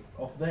payment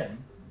off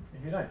them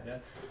if you don't? Yeah,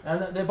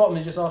 and at the bottom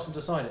you just ask them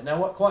to sign it. Now,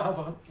 what quite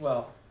often,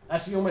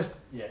 actually, always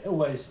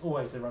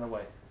they run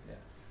away, yeah,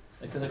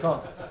 because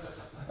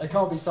they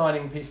can't be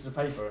signing pieces of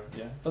paper,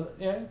 yeah, but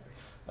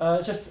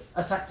it's just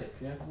a tactic,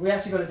 yeah. We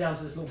actually got it down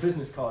to this little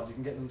business card you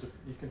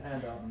can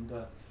hand out, and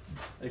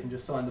they can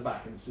just sign the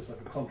back, and it's just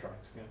like a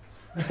contract, yeah.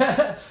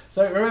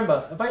 So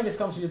remember, a bailiff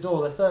comes to your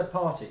door, they're third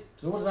party.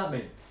 So what does that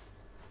mean?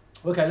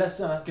 Okay, let's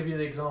give you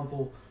the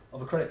example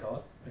of a credit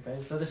card. Okay,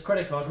 so this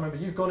credit card, remember,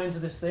 you've gone into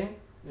this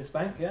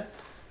bank, yeah?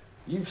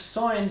 You've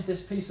signed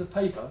this piece of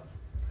paper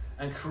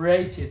and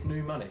created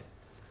new money.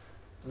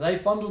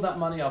 They've bundled that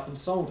money up and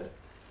sold it.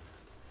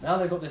 Now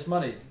they've got this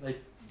money, they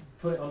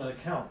put it on an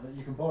account that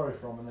you can borrow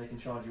from, and they can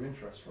charge you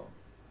interest from.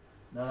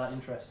 Now that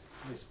interest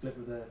is split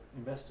with their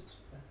investors.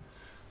 Okay?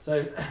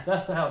 So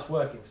that's how it's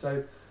working.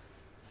 So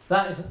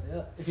that is,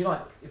 if you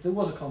like, if there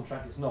was a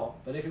contract, it's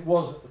not, but if it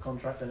was a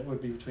contract, then it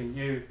would be between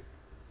you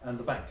and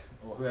the bank,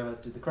 or whoever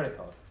did the credit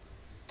card.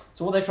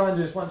 So what they try and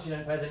do is, once you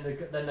don't pay,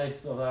 then they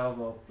sort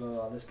of,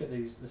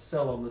 let's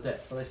sell on the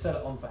debt. So they sell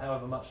it on for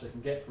however much they can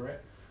get for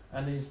it,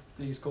 and these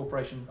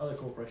other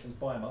corporations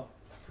buy them up,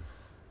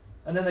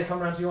 and then they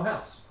come around to your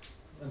house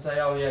and say,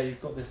 oh yeah,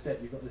 you've got this debt,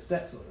 sort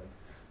of thing.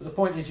 But the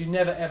point is, you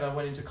never ever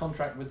went into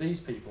contract with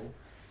these people.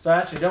 So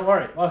actually, don't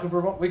worry,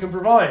 we can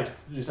provide,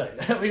 you say.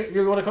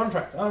 You want a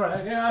contract? All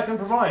right, yeah, I can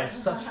provide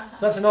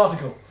such an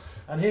article.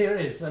 And here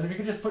it is. And if you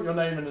could just put your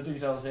name and the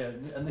details here,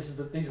 and this is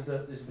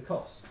the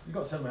cost. You've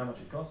got to tell them how much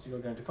it costs. You've got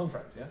to go into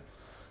contract, yeah?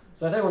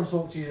 So if they want to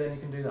talk to you, then you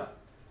can do that.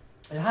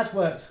 It has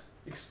worked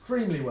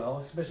extremely well,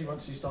 especially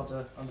once you start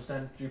to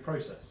understand due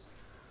process.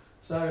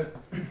 So,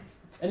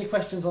 any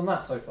questions on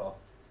that so far?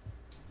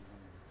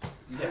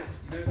 Yes.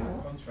 You know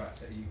that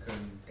contract that you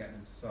can get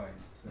them to sign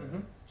to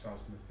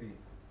charge them a fee?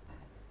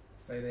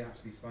 Say they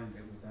actually signed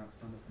it without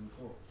stand up in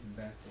court, in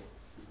their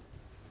courts.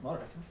 I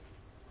reckon.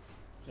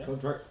 Yeah.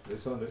 Contract, they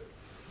signed it.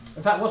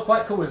 In fact, what's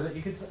quite cool is that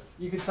you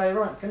could say,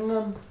 right, can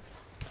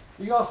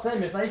you ask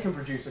them if they can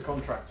produce a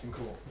contract in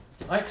court?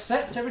 I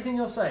accept everything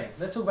you're saying.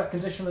 Let's talk about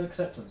conditional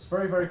acceptance.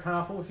 Very, very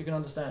powerful if you can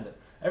understand it.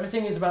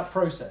 Everything is about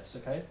process,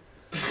 okay?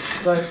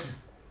 So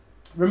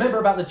remember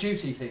about the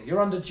duty thing. You're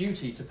under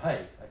duty to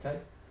pay, okay?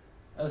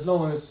 As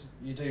long as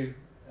you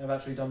have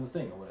actually done the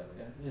thing or whatever,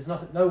 yeah? There's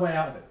no way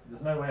out of it.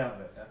 There's no way out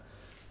of it, yeah?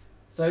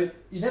 So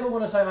you never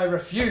want to say, I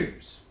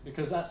refuse,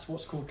 because that's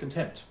what's called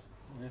contempt.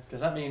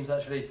 Because that means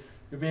actually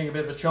you're being a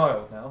bit of a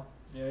child now.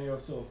 You're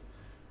sort of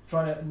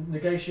trying to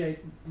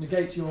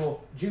negate your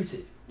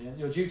duty.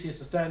 Your duty is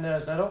to stand there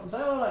and stand up and say,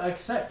 oh, I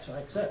accept. I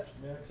accept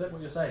what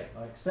you're saying.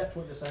 I accept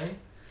what you're saying,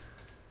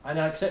 and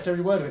I accept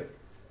every word of it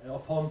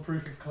upon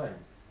proof of claim.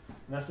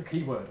 And that's the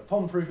key word,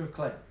 upon proof of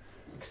claim.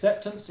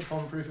 Acceptance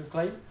upon proof of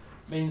claim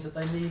means that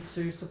they need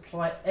to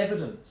supply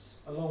evidence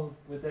along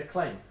with their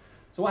claim.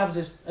 So what happens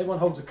is everyone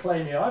holds a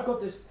claim here. I've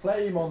got this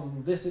claim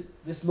on this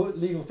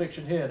legal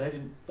fiction here.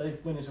 They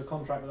went into a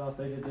contract with us.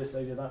 They did this.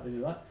 They did that. They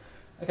did that.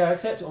 Okay, I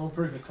accept it on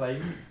proof of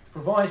claim.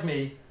 Provide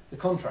me the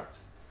contract.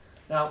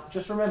 Now,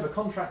 just remember,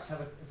 contracts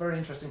have a very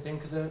interesting thing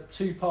because they're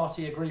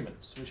two-party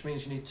agreements, which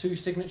means you need two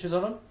signatures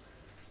on them.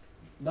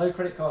 No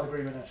credit card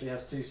agreement actually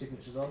has two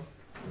signatures on.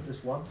 There's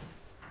just one.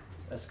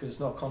 That's because it's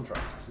not a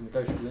contract. It's a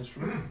negotiable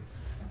instrument.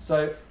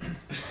 So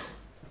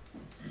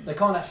they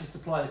can't actually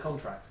supply the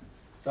contract.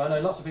 So I know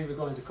lots of people have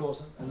gone into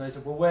courts and they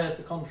said, well, where's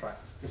the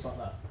contract? Just like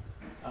that.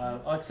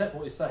 I accept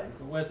what he's saying,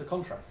 but where's the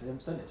contract? He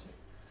hasn't sent it to me.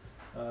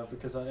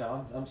 Because I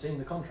haven't seen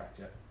the contract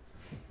yet.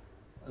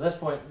 At this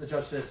point, the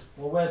judge says,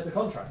 well, where's the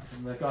contract?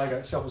 And the guy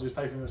goes, shuffles his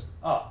paper and goes,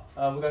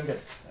 we'll go and get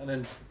it. And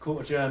then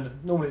court adjourned.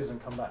 Normally it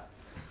doesn't come back.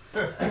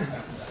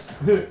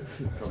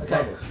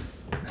 Okay.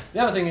 The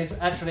other thing is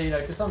actually,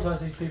 because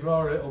sometimes these people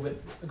are a little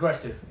bit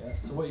aggressive. Yeah?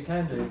 So what you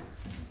can do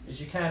is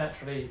you can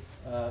actually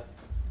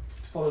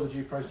follow the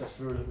due process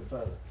through a little bit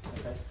further.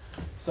 Okay.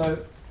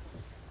 So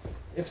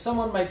if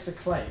someone makes a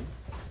claim,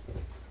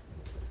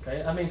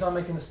 okay, that means I'm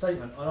making a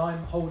statement and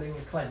I'm holding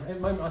a claim. At the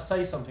moment I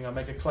say something, I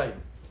make a claim.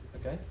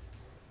 Okay.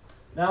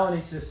 Now I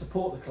need to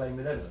support the claim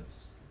with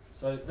evidence.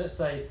 So let's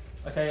say,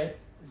 okay,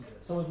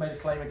 someone's made a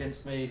claim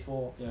against me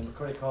for my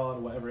credit card or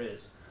whatever it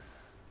is.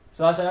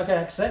 So I say, okay,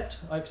 I accept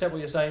what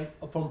you're saying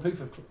upon proof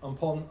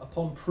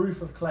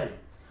of claim.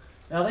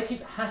 Now they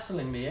keep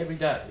hassling me every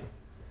day,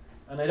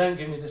 and they don't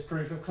give me this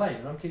proof of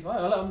claim. And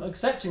I'm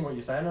accepting what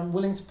you're saying. I'm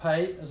willing to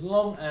pay as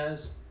long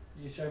as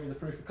you show me the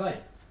proof of claim.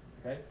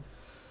 Okay.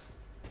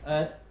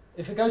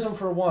 If it goes on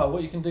for a while,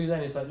 what you can do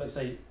then is like, let's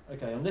say,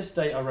 okay, on this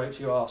date I wrote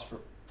to you, asked for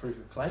proof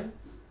of claim.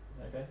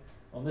 Okay.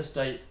 On this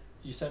date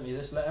you sent me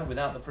this letter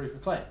without the proof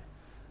of claim.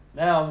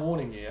 Now I'm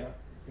warning you,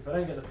 if I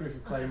don't get the proof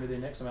of claim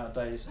within X amount of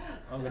days,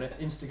 I'm going to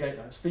instigate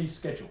a fee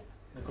schedule.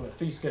 They call it a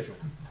fee schedule.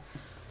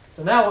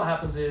 So now what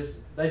happens is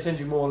they send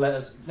you more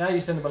letters. Now you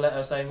send them a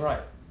letter saying,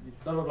 right,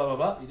 blah, blah, blah, blah,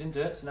 blah, you didn't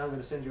do it, so now I'm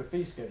going to send you a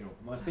fee schedule.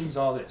 My fees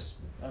are this.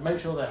 And make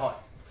sure they're high.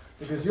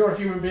 Because you're a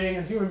human being,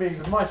 and human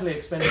beings are mightily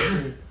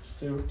expensive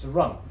to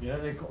run.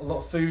 They've got a lot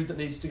of food that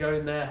needs to go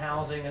in there,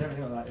 housing and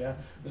everything like that. Yeah,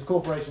 because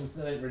corporations,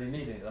 they don't really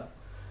need any of that.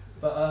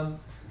 But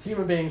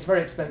human beings,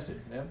 very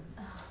expensive. Yeah.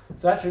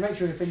 So actually make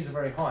sure your fees are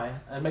very high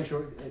and make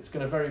sure it's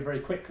going to very,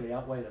 very quickly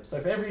outweigh them. So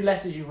for every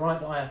letter you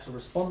write that I have to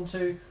respond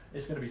to,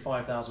 it's going to be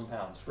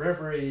 £5,000. For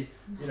every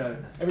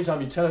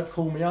time you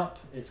call me up,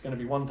 it's going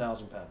to be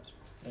 £1,000.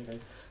 Okay.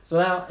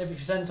 So now if you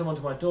send someone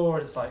to my door,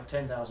 it's like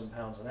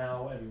 £10,000 an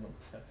hour, whatever you want.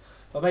 Okay.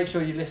 But make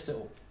sure you list it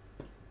all.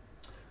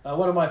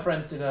 One of my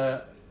friends did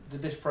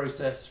this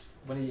process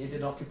when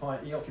he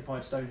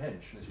occupied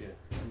Stonehenge this year.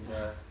 And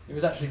he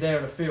was actually there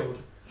in a field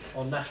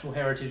on National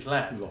Heritage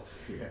land,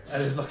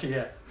 and he's lucky,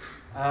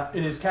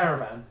 in his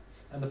caravan,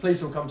 and the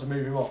police will come to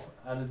move him off,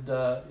 and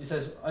he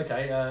says,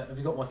 okay, have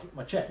you got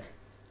my cheque?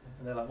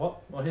 And they're like,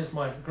 what? Well, here's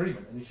my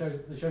agreement, and he shows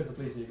the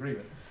police the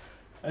agreement,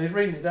 and he's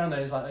reading it down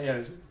there. He's like,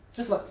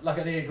 just like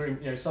any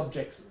agreement,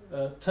 subjects,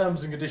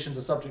 terms and conditions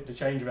are subject to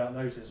change without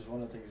notice is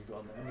one of the things you've got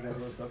on there. It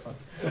was quite fun.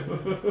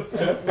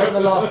 One of the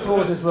last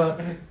clauses were,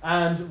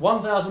 and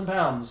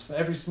 £1,000 for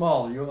every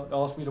smile you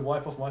ask me to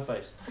wipe off my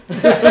face.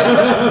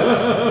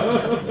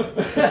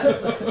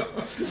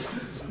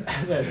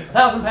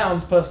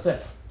 £1,000 per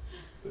step.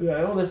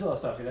 All this sort of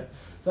stuff,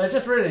 So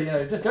just really,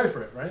 just go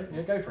for it, right?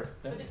 Yeah, go for it.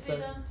 But if they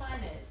don't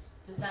sign it,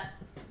 does that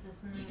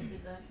means you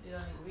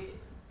don't agree,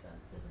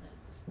 doesn't it?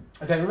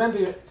 Okay,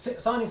 remember,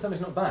 signing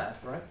something's not bad,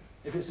 right?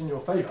 If it's in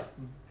your favour.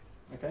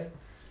 Okay?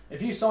 If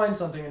you sign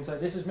something and say,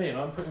 this is me, and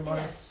I'm putting my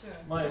name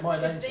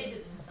If they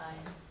didn't sign.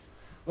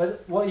 Well,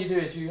 what you do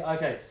is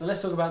so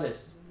let's talk about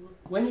this.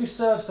 When you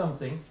serve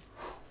something,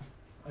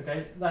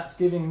 okay, that's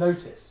giving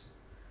notice.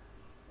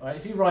 All right,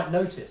 if you write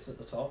notice at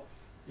the top,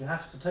 you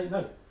have to take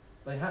note.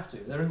 They have to.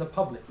 They're in the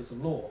public, it's a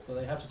law, but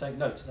they have to take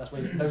note. That's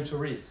where your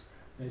notar is.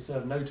 They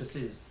serve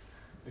notices,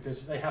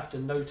 because they have to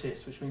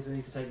notice, which means they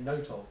need to take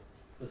note of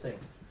the thing.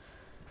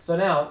 So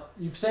now,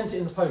 you've sent it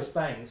in the post,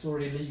 bang, it's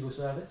already a legal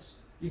service.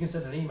 You can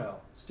send an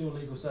email, still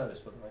legal service,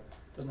 by the way.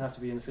 It doesn't have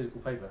to be in the physical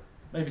paper.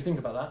 Maybe think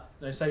about that.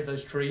 They save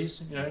those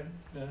trees,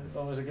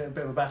 otherwise they get a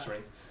bit of a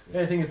battering. The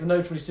only thing is the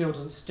notary seal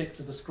doesn't stick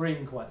to the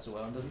screen quite so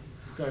well and doesn't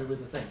go with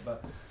the thing.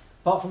 But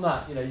apart from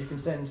that, you can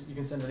send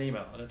an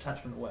email, an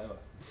attachment, or whatever.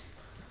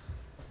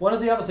 One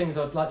of the other things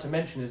I'd like to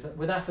mention is that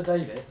with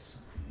affidavits,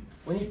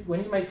 when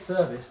you make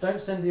service,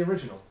 don't send the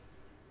original.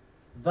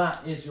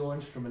 That is your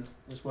instrument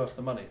that's worth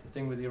the money, the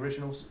thing with the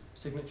original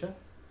signature.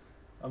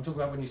 I'm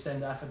talking about when you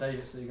send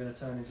affidavits that you're going to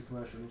turn into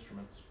commercial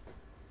instruments.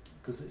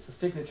 Because it's the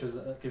signatures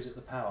that gives it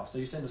the power. So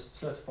you send a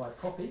certified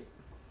copy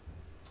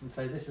and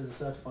say this is a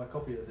certified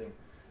copy of the thing.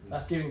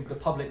 That's giving the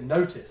public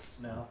notice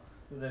now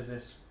that there's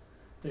this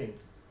thing,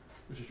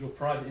 which is your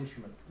private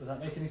instrument. Does that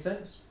make any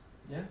sense?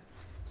 Yeah?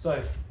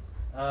 So,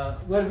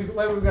 where were we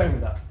going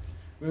with that?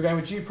 We were going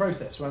with due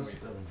process, weren't we?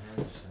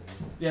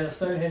 Yeah, the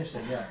Stonehenge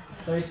thing, yeah.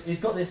 So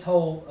he's got this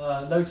whole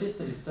notice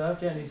that he's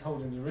served, and he's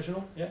holding the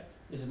original,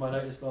 this is my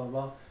notice, blah,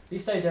 blah, blah. He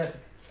stayed there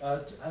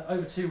for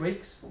over 2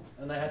 weeks,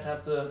 and they had to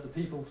have the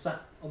people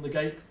sat on the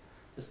gate,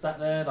 just sat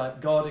there,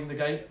 guarding the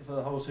gate for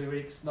the whole 2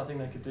 weeks, nothing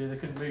they could do, they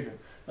couldn't move him.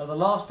 Now the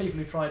last people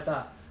who tried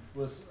that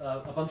was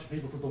a bunch of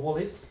people called the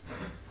Wallies,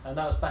 and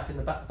that was back in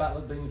the Battle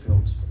of the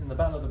Beanfields. In the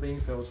Battle of the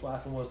Beanfields, what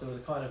happened was there was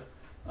a kind of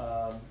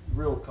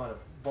real kind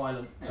of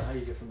violent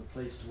behaviour from the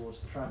police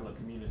towards the traveller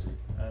community,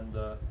 and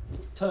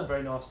turned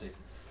very nasty.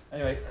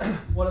 Anyway,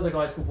 one of the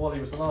guys called Wally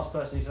was the last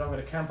person. He said, I'm going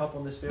to camp up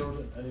on this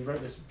field, and he wrote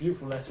this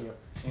beautiful letter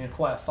in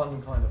quite a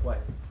fun kind of way.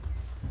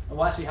 And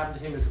what actually happened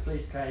to him is the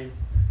police came,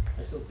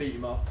 they sort of beat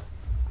him up,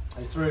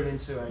 they threw him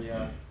into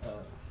a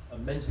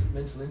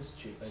mental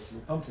institute,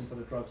 basically, pumped him full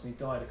of drugs, and he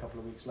died a couple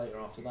of weeks later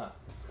after that.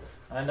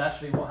 And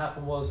actually what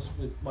happened was,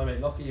 with my mate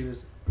Lockie, who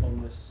was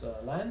on this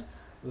land,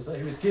 was that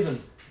he was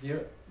given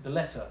the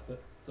letter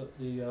that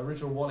the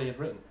original Wally had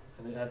written,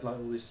 and it had like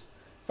all this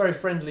very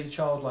friendly,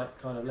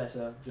 childlike kind of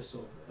letter, just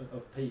sort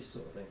of peace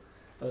sort of thing.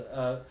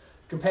 But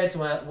compared to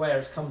where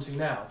it's come to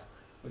now,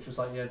 which was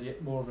like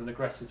more of an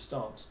aggressive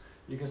stance,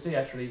 you can see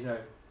actually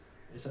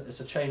it's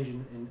a change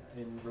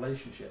in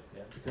relationship,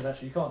 because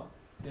actually you can't,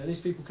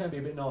 these people can be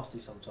a bit nasty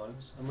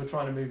sometimes, and we're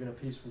trying to move in a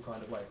peaceful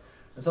kind of way.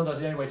 And sometimes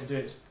the only way to do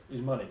it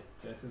is money.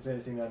 Because it's the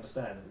only thing they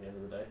understand at the end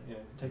of the day.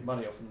 Take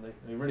money off them,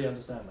 they really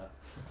understand that.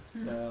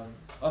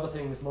 Other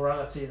thing with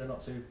morality, they're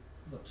not too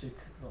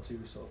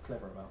sort of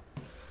clever about.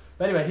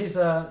 But anyway, he's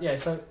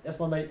so that's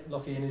my mate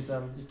Lockie, and he's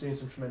doing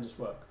some tremendous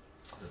work.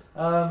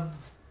 I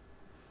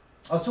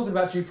was talking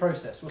about due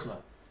process, wasn't I?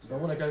 So I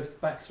want to go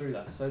back through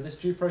that. So this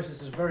due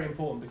process is very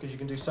important because you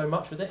can do so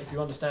much with it if you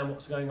understand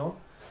what's going on.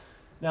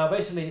 Now,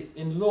 basically,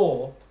 in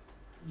law,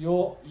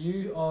 you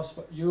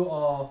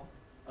are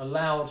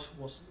allowed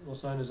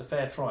what's known as a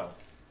fair trial.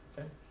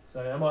 Okay? So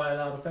am I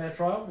allowed a fair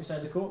trial? We say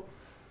in the court.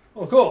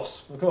 Well, of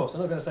course. I'm not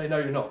going to say no,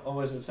 you're not.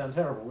 Otherwise, it would sound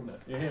terrible, wouldn't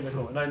it? You're here in the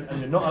court, and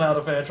you're not allowed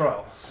a fair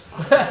trial.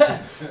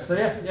 So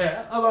you have to,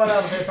 am I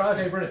allowed a fair trial?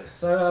 Okay, brilliant.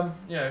 So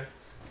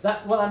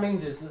what that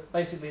means is that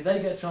basically they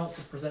get a chance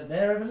to present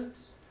their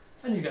evidence,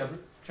 and you get a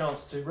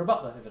chance to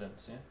rebut that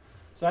evidence. Yeah.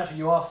 So actually,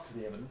 you ask for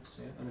the evidence,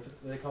 and if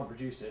they can't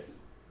produce it,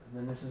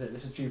 then this is it.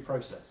 This is due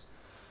process.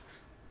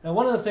 Now,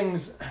 one of the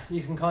things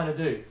you can kind of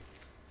do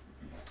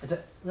is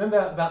that, remember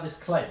about this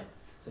claim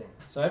thing.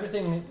 So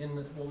everything in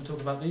what we're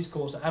talking about, these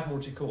courts are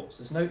admiralty courts.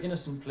 There's no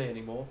innocent plea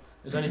anymore.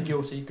 There's only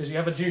guilty, because you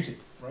have a duty,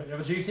 right? You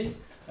have a duty,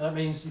 and that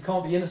means you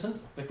can't be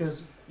innocent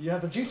because you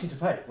have a duty to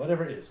pay,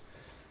 whatever it is.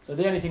 So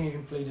the only thing you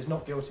can plead is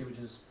not guilty, which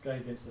is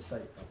going against the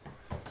state.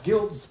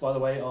 Guilts, by the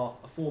way, are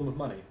a form of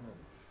money.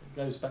 It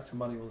goes back to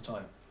money all the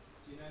time.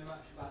 Do you know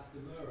much about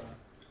demurrer?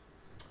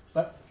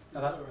 But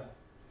Demurrer.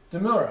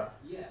 Demurrer?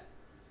 Yeah.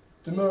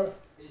 Demurrer.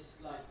 It's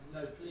like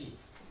no plea.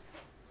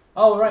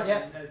 Oh, right, yeah.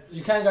 No plea.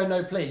 You can go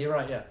no plea, you're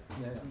right, yeah.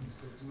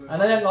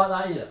 And they don't like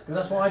that either, because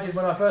that's what I did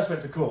when I first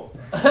went to court.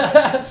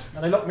 And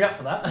they locked me up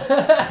for that.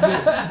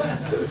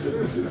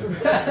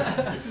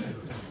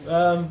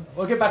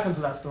 We'll get back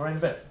onto that story in a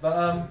bit.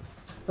 But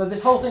so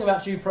this whole thing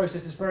about due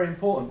process is very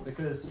important,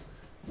 because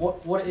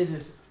what it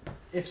is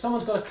if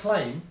someone's got a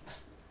claim,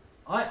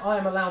 I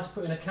am allowed to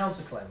put in a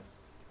counterclaim.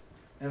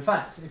 In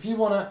fact, if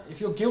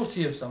you're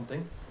guilty of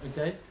something,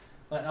 okay,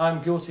 like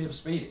I'm guilty of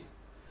speeding,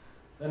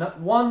 then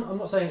I'm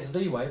not saying it's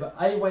the way, but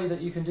a way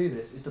that you can do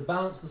this is to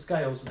balance the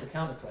scales with the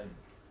counterclaim.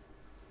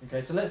 Okay,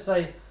 so let's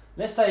say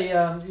this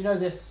idea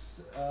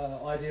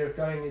of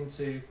going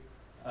into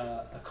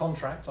a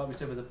contract, like we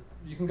said,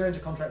 you can go into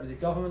contract with your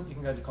government, you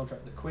can go into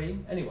contract with the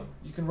Queen, anyone.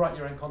 You can write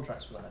your own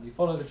contracts for that, and you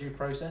follow the due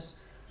process.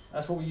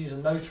 That's what we use a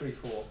notary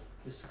for,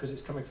 because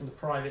it's coming from the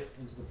private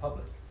into the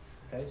public.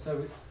 Okay,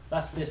 so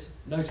that's this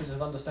notice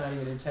of understanding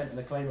and intent and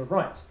a claim of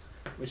right,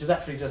 which is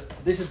actually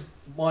this is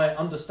my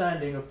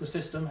understanding of the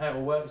system, how it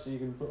will work, so you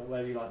can put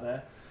whatever you like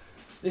there.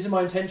 This is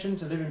my intention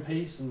to live in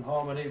peace and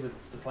harmony with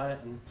the planet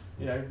and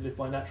live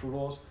by natural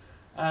laws.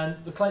 And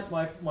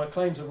my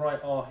claims of right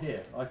are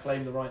here. I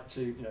claim the right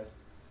to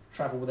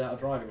travel without a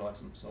driving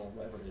licence or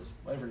whatever it is,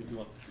 whatever you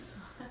want.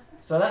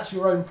 So that's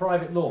your own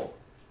private law.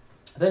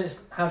 Then it's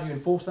how do you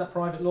enforce that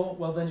private law?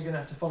 Well, then you're going to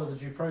have to follow the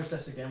due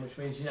process again, which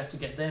means you have to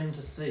get them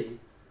to see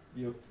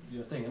your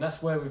thing. And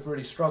that's where we've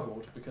really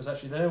struggled, because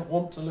actually they don't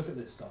want to look at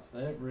this stuff.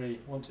 They don't really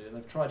want to, and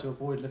they've tried to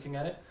avoid looking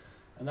at it.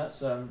 And that's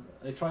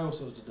they try all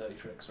sorts of dirty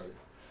tricks, really.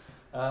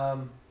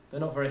 They're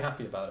not very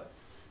happy about it.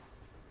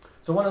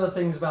 So one of the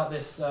things about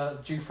this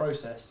due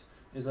process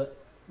is that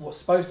what's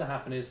supposed to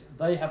happen is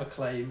they have a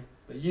claim,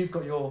 but you've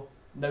got your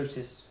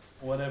notice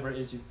or whatever it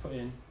is you've put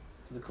in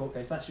to the court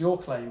case. That's your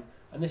claim,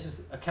 and this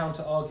is a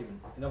counter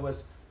argument. In other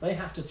words, they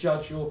have to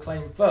judge your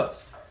claim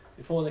first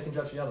before they can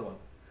judge the other one.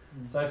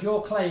 So if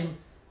your claim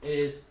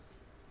is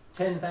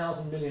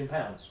 £10,000 million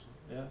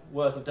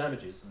worth of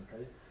damages,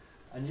 okay,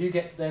 and you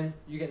get them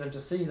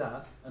to see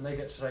that, and they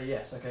get to say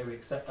yes, okay, we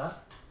accept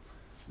that.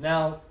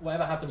 Now,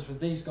 whatever happens with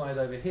these guys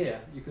over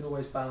here, you can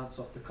always balance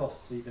off the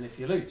costs even if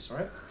you lose,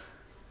 right?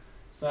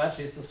 So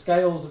actually, it's the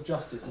scales of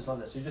justice. It's like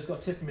this. So you just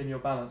got to tip them in your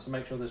balance and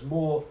make sure there's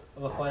more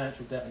of a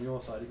financial debt on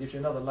your side. It gives you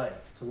another layer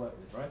to work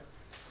with, right?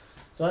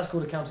 So that's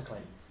called a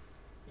counterclaim.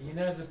 You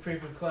know the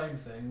proof of claim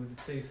thing with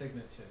the two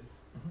signatures?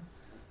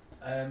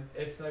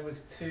 If there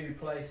was two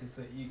places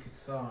that you could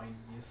sign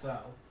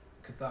yourself,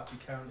 could that be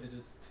counted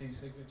as two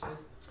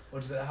signatures? Or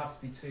does it have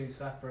to be two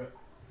separate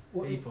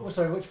people?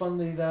 Sorry, which one?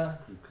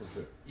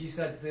 You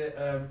said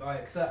that I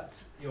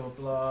accept your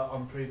blah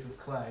on proof of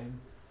claim.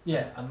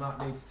 Yeah. And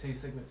that needs two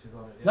signatures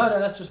on it. Yeah? No,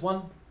 that's just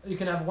one. You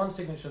can have one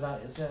signature,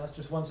 that is. Yeah, that's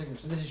just one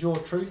signature. So this is your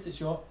truth. It's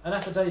an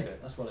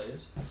affidavit. That's what it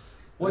is.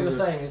 What you're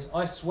saying is,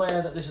 I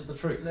swear that this is the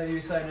truth. No, you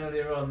were saying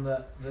earlier on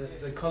that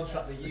the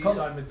contract that you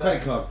signed with Credit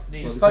them card.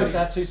 needs It's to supposed be- to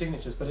have 2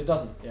 signatures, but it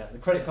doesn't. Yeah, the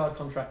credit card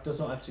contract does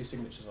not have 2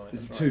 signatures on it.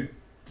 It's That's right.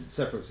 2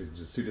 separate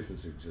signatures, 2 different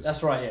signatures.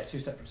 That's right. Yeah, 2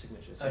 separate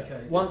signatures. Yeah.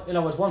 Okay. One, in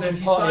other words, one so from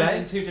if you party sign A. it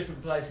in 2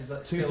 different places,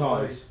 that's 2 still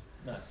parties.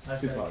 No.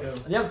 Okay, Two parties.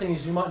 cool. And the other thing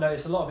is, you might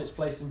notice a lot of it's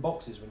placed in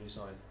boxes when you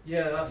sign.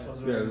 Yeah, that's what's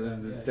Yeah, really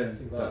then, Yeah, I then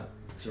think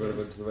that's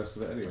irrelevant to the rest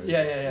of it anyway.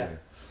 Yeah, yeah, yeah.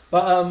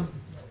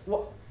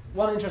 But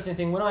one interesting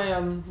thing when I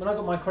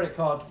got my credit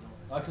card,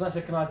 because I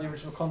said can I have the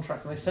original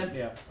contract, and they sent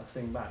me a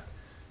thing back,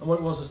 and what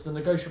it was the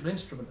negotiable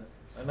instrument,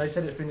 and they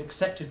said it's been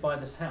accepted by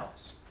this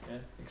house, yeah,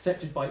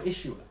 accepted by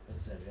issuer.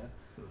 It said,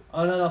 yeah.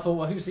 And then I thought,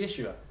 well, who's the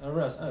issuer? And I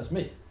realised, oh, it's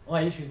me.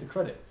 I issued the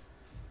credit.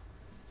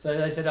 So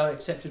they said, oh,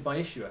 accepted by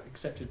issuer,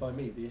 accepted by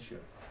me, the issuer.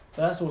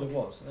 So that's all it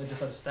was. They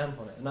just had a stamp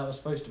on it, and that was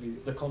supposed to be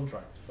the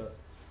contract, but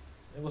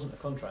it wasn't a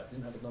contract. It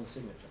didn't have another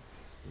signature.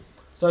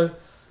 So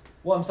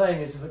what I'm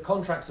saying is that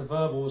contracts are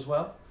verbal as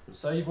well.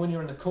 So even when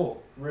you're in the court,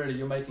 really,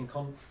 you're making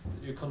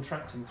you're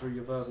contracting through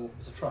your verbal.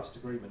 It's a trust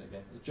agreement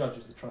again. The judge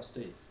is the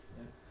trustee.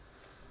 Yeah?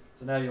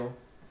 So now you're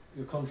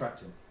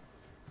contracting.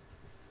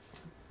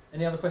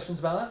 Any other questions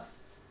about that?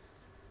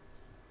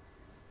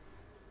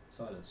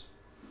 Silence.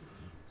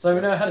 So we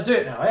know how to do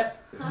it now, eh?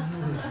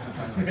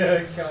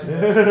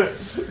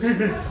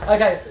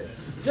 Okay,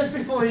 just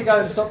before you go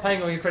and stop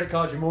paying all your credit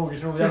cards, your mortgage,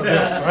 and all the other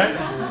bills,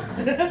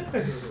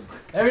 right?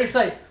 Every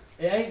say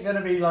it ain't going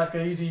to be like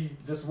an easy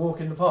just walk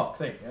in the park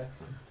thing, yeah.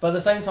 But at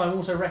the same time,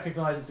 also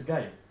recognise it's a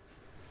game.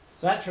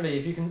 So actually,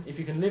 if you can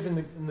live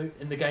in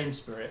the game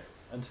spirit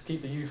and to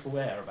keep the youthful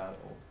air about it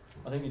all,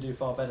 I think you do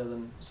far better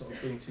than sort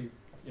of being too,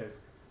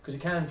 because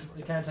it can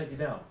take you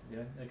down. You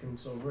know, it can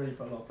sort of really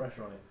put a lot of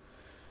pressure on you.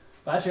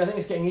 But actually, I think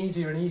it's getting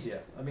easier and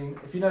easier. I mean,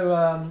 if you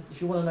want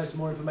to know some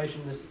more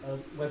information, there's a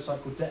website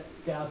called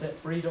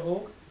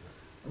getoutdebtfree.org,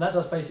 and that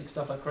does basic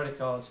stuff like credit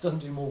cards. Doesn't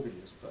do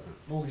mortgages, but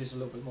mortgages are a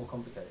little bit more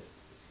complicated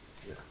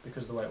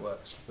because of the way it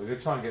works. We're going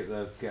to try and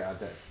get our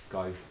debt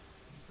guy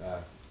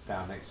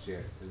down next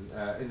year,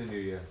 in the new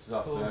year. Just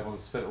after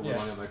everyone's spent all the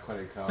money on their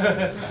credit card.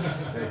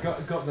 They've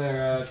got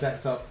their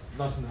debts up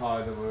nice and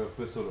high, then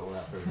we'll sort it all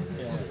out for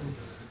everybody.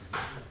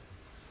 Yeah.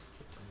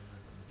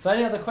 So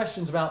any other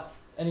questions about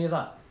any of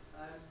that?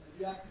 Have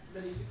you had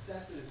many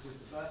successes with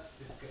the birth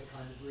certificate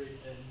kind of route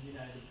and, the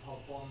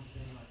whole bond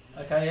thing?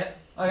 Okay, yeah.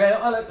 Okay,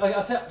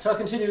 shall I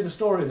continue with the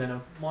story then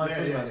of my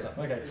freeman stuff?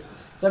 Okay.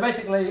 So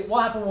basically,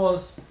 what happened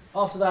was,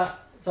 after that,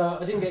 so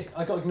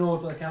I got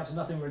ignored by the council,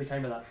 nothing really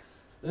came of that.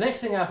 The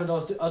next thing happened, I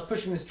was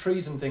pushing this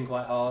treason thing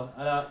quite hard,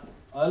 and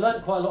I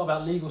learned quite a lot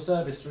about legal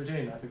service through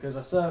doing that, because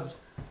I served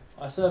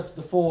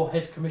the 4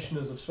 head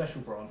commissioners of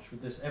Special Branch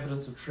with this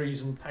evidence of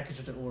treason,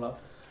 packaged it all up,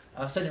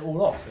 and I sent it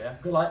all off, yeah?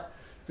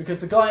 Because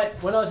the guy,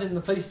 when I was in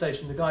the police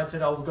station, the guy had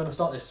said, oh, we're going to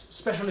start this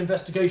special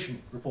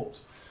investigation report.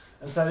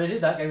 And so they did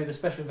that, gave me the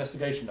special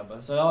investigation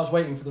number. So I was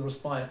waiting for the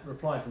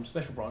reply from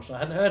Special Branch, and I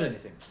hadn't heard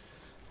anything.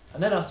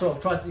 And then I sort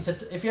of tried, he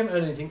said, if you haven't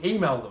heard anything,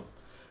 email them.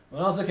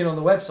 When I was looking on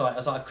the website, I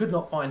was like, I could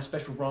not find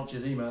Special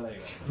Branch's email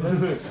anywhere.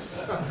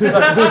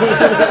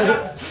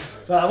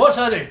 So what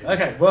should I do?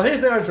 Okay, well, here's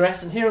their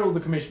address, and here are all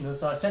the commissioners,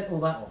 so I sent all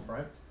that off,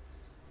 right?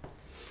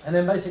 And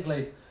then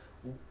basically,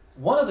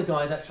 one of the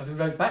guys actually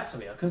wrote back to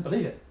me, I couldn't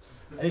believe it.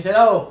 And he said,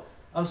 oh,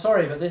 I'm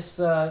sorry, but this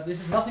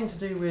is nothing to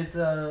do with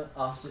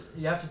us.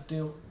 You have to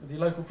deal with the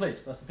local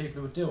police. That's the people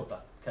who would deal with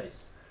that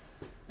case.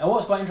 Now,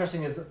 what's quite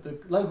interesting is that the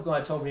local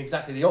guy told me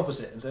exactly the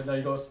opposite and said, no,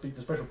 you've got to speak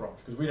to Special Branch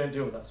because we don't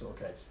deal with that sort of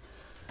case.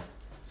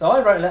 So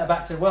I wrote a letter back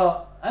and said,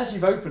 well, as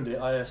you've opened it,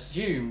 I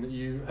assume that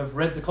you have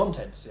read the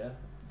contents, yeah?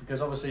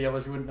 Because obviously you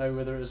wouldn't know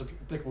whether it was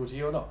applicable to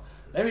you or not.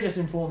 Let me just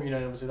inform you,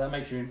 obviously that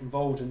makes you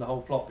involved in the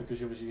whole plot because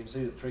obviously you can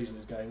see that treason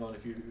is going on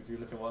if you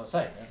look at what I'm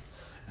saying, yeah?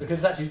 Because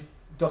it's actually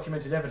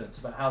documented evidence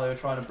about how they were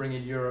trying to bring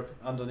in Europe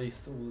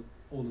underneath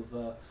all of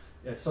the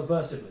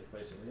subversively,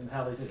 basically, and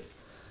how they did it.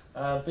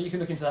 But you can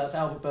look into that. It's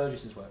Albert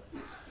Burgess's work.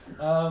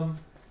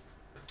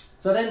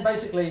 So then,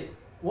 basically,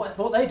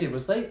 what they did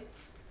was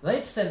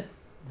they'd sent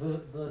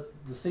the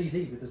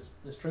CD with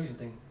this treason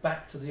thing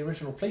back to the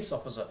original police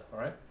officer. All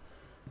right.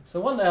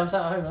 So one day I'm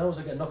sat at home and I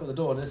also get a knock at the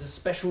door and there's a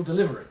special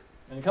delivery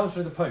and it comes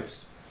through the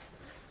post.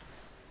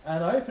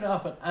 And I open it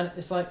up and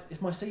it's like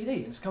it's my CD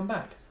and it's come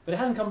back. But it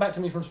hasn't come back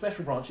to me from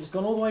Special Branch. It's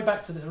gone all the way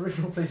back to this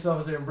original police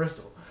officer in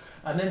Bristol.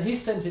 And then he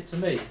sent it to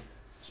me,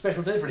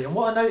 special delivery. And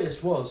what I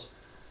noticed was,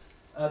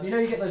 you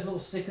get those little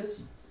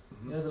stickers?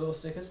 You know the little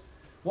stickers?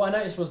 What I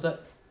noticed was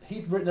that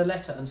he'd written a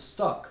letter and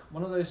stuck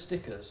one of those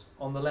stickers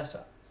on the letter.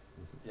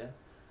 Yeah.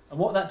 And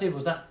what that did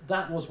was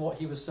that was what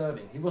he was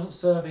serving. He wasn't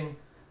serving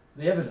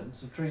the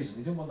evidence of treason.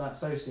 He didn't want that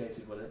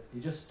associated with it. He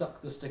just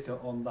stuck the sticker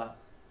on that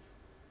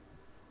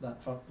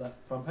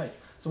front page.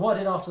 So what I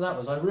did after that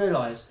was I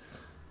realised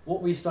what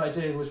we started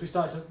doing was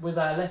with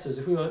our letters,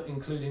 if we were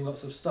including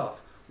lots of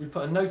stuff, we'd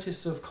put a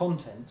notice of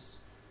contents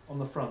on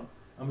the front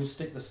and we'd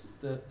stick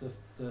the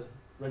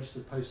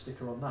registered post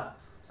sticker on that.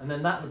 And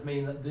then that would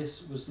mean that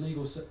this was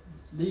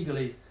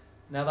legally,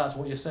 now that's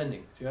what you're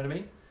sending. Do you know what I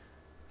mean?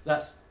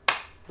 That's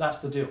That's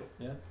the deal.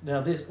 Yeah.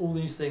 Now all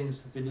these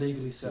things have been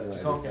legally served.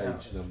 You can't get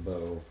out. Age number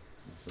or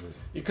something.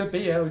 It could be,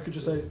 yeah. We could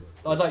just say,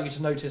 I'd like you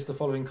to notice the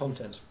following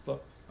contents. Blah,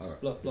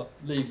 Alright. blah, blah,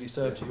 legally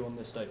served to you on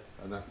this date.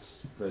 And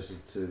that's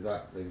registered to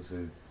that thing. So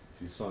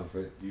if you sign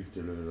for it, you've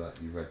delivered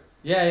that. You've read.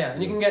 Yeah, yeah.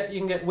 And you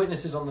can get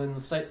witnesses on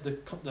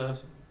the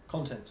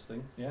contents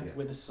thing. Yeah? Yeah.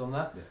 Witnesses on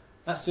that. Yeah.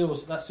 That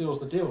seals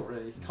the deal.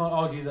 Really, you can't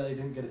argue that they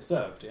didn't get it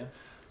served. Yeah.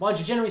 Mind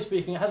you, generally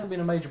speaking, it hasn't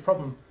been a major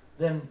problem.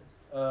 Then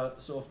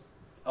sort of,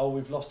 oh,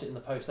 we've lost it in the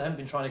post. They haven't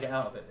been trying to get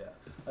out of it yet.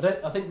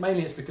 I think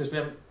mainly it's because we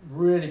haven't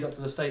really got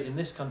to the state in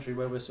this country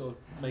where we're sort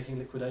of making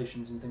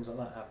liquidations and things like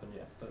that happen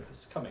yet. But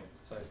it's coming,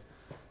 so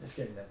it's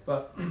getting there.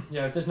 But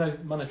yeah, if there's no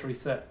monetary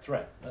threat,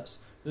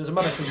 there's a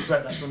monetary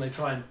threat. That's when they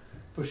try and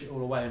push it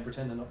all away and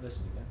pretend they're not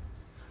listening. Yeah?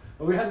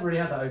 But we haven't really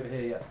had that over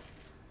here yet.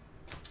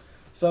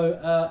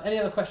 So any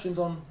other questions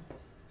on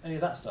any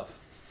of that stuff?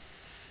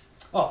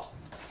 Oh,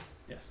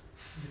 yes.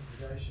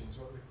 Liquidations,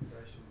 what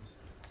liquidations?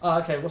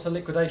 Ah, okay. What's a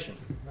liquidation?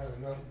 No,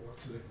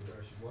 what's a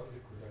liquidation? What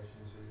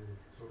liquidations are you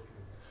talking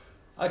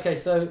about? Okay,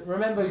 so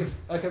remember,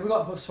 we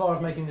got as far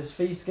as making this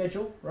fee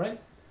schedule,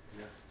 right?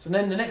 Yeah. So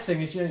then the next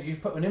thing is you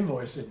put an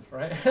invoice in,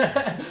 right?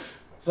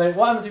 So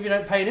what happens if you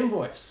don't pay an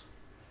invoice?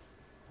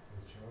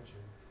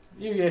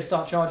 You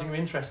start charging them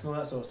interest and all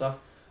that sort of stuff,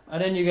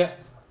 and then you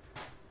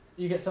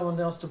get someone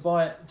else to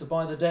buy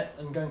the debt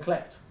and go and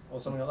collect or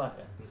something like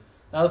that. Yeah?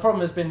 Now the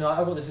problem has been like,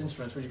 I've got this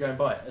insurance, would you go and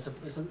buy it?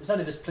 It's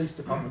only this police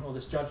department or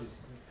this judge's.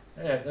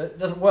 Yeah, it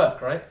doesn't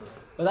work, right?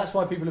 But that's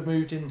why people have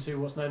moved into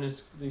what's known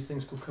as these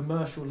things called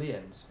commercial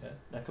liens. Yeah?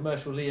 Now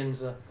commercial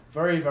liens are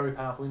very, very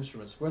powerful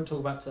instruments. We won't talk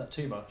about that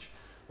too much.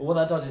 But what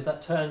that does is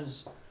that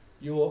turns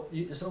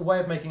it's a way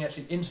of making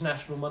actually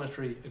international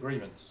monetary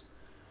agreements.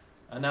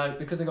 And now,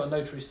 because they've got a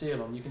notary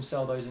seal on, you can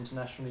sell those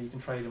internationally, you can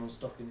trade them on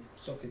stock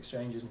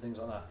exchanges and things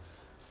like that.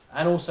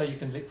 And also you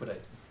can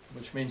liquidate,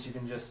 which means you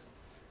can just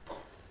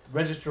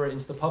register it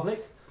into the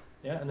public,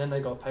 yeah, and then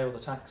they've got to pay all the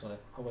tax on it.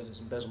 Otherwise it's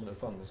embezzlement of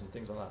funds and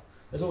things like that.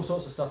 There's all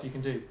sorts of stuff you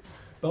can do.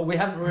 But we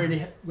haven't really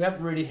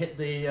hit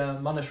the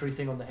monetary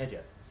thing on the head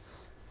yet.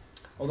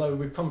 Although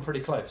we've come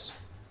pretty close.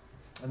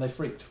 And they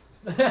freaked.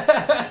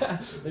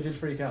 They did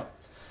freak out.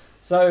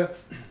 So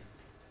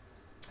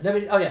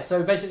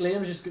so basically,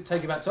 let me just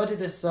take you back. So I did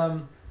this,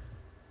 the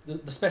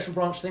special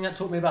branch thing, that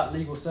taught me about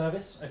legal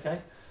service,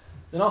 okay?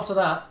 Then after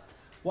that,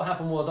 what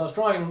happened was I was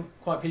driving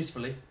quite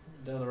peacefully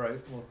down the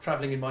road, or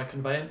travelling in my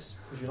conveyance,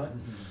 if you like.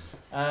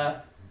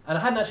 And I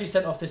hadn't actually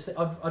sent off this thing.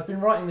 I'd been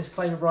writing this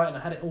claim of right and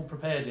I had it all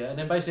prepared yet, and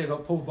then basically I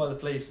got pulled by the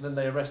police and then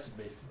they arrested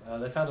me.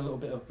 They found a little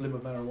bit of blim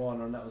of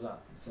marijuana and that was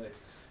that. So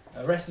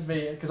arrested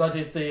me because I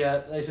did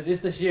they said,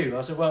 "Is this you?"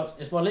 I said, "Well,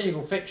 it's my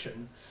legal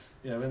fiction,"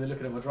 when they're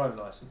looking at my driving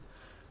licence.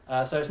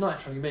 So it's not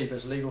actually me, but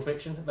it's legal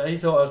fiction. But he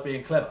thought I was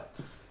being clever.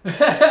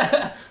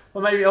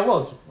 Well, maybe I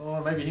was,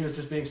 or maybe he was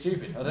just being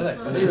stupid. I don't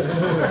know. But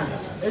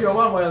either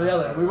one way or the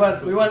other, we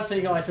weren't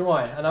seeing eye to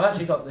eye. And I've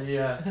actually got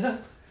the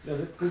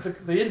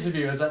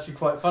interview is actually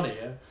quite funny.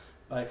 Yeah?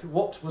 Like,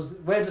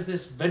 where does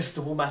this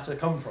vegetable matter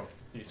come from?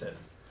 He said,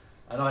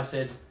 and I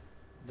said,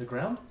 the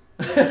ground.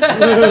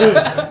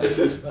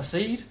 A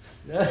seed.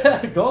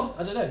 God,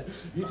 I don't know.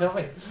 You tell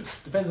me.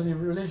 Depends on your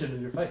religion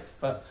and your faith.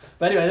 But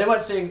anyway, they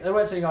weren't seeing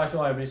eye to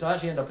eye with me, so I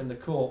actually ended up in the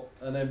court.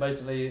 And then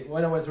basically,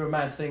 when I went through a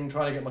mad thing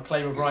trying to get my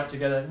claim of right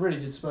together, it really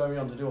did spur me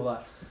on to do all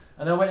that.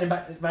 And I went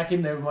back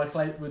in there with my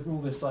claim, with all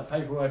this like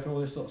paperwork and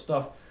all this sort of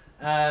stuff,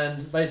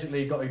 and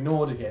basically got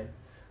ignored again.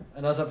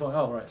 And I was like,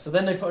 oh right. So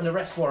then they put an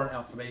arrest warrant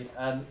out for me,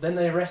 and then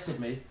they arrested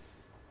me,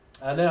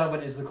 and then I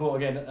went into the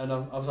court again, and I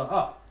was like,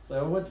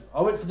 So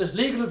I went for this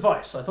legal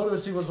advice. I thought I would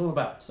see what it's all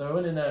about. So I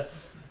went in there.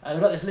 And I've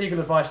got this legal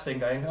advice thing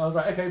going. I was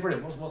like, okay,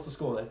 brilliant. What's the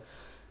score then?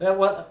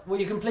 Well,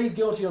 you can plead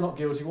guilty or not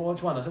guilty. Well,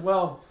 which one? I said,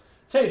 well,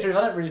 tell you the truth,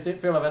 I don't really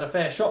feel I've had a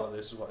fair shot at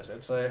this, is what I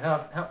said. So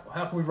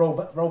how can we roll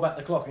back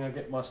the clock and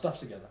get my stuff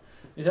together?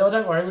 He said, oh,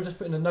 don't worry, we'll just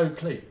put in a no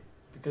plea.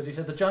 Because he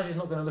said, the judge is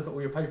not going to look at all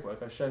your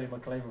paperwork. I've shown him my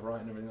claim of right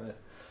and everything like that.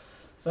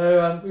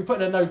 So we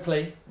put in a no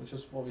plea, which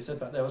was what we said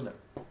back there, wasn't it?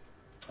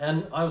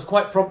 And I was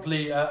quite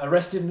promptly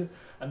arrested,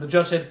 and the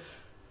judge said,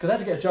 because I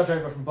had to get a judge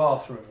over from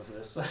Bath for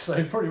this, so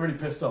he's probably really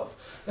pissed off.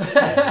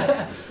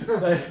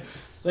 so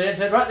he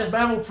said, right, this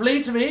man will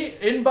plead to me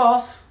in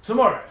Bath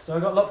tomorrow. So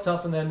I got locked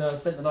up and then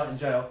spent the night in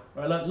jail,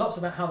 where I learned lots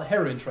about how the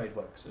heroin trade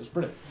works. It was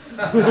brilliant.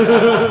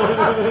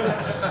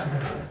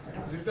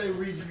 Did they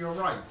read you your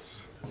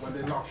rights when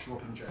they locked you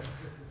up in jail?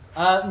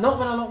 Not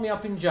when I locked me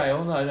up in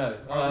jail, no.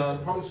 Are they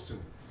supposed to?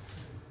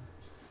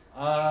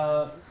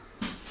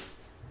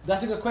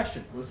 That's a good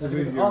question. Are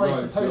they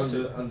supposed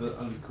to? Under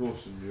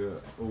caution, you're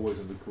always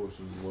under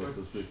caution whilst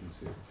they're speaking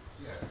to you.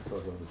 Yeah. As far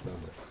as I understand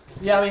it.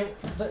 Yeah, I mean,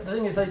 the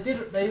thing is,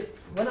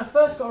 when I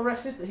first got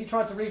arrested, he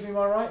tried to read me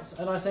my rights,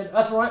 and I said,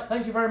 that's all right,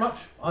 thank you very much.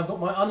 I've got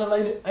my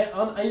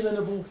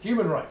unalienable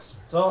human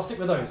rights, so I'll stick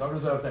with those. I'll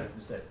reserve them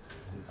instead.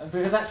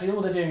 Because actually all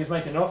they're doing is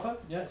making an offer.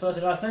 Yeah. So I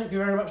said, thank you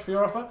very much for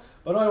your offer,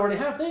 but I already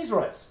have these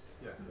rights.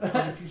 Yeah.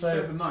 And if you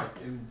spend the night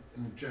in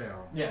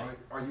jail, yeah. right,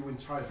 are you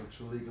entitled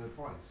to legal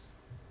advice?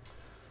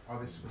 Are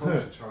they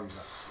supposed to tell you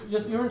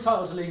that? You're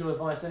entitled to legal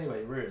advice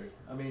anyway, really.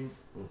 I mean,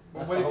 But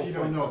that's what the if whole you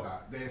don't point. know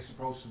that? They're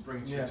supposed to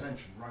bring it to your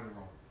attention, right or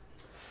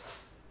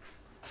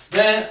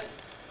wrong?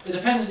 It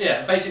depends,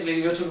 yeah.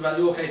 Basically, you're talking about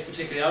your case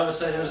particularly. I would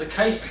say there is a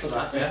case for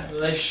that, yeah. That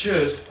they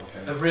should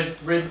have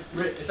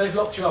if they've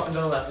locked you up and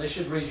done all that, they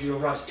should read you your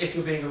rights if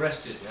you're being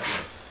arrested, yeah.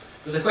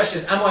 But the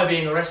question is, am I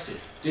being arrested?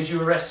 Did you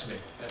arrest me?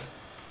 Yeah?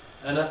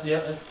 And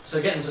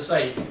so get them to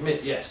say,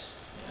 admit yes.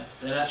 Yeah?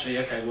 Then actually,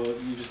 okay, well,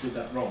 you just did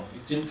that wrong.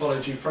 You didn't follow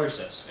due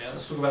process. Yeah?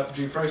 Let's talk about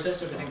due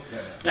process, everything.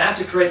 They have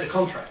to create the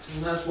contract,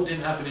 and that's what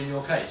didn't happen in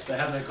your case. They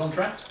have no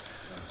contract.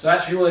 So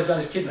actually all they've done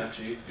is kidnapped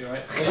you,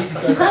 right? So you can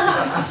go, you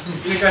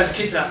can go to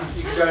kidnap,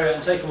 you can go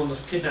and take them on the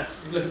kidnap,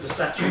 look at the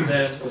statute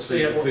there,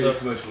 see what the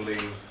commercial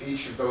lien.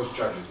 Each of those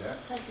judges, yeah?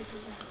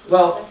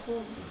 Well,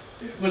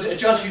 was it a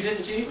judge who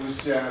did it to you? It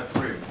was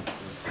freeman.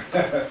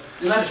 The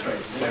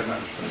magistrates? Yeah,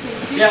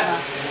 magistrate.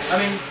 Yeah, I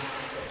mean,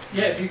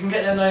 yeah, if you can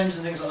get their names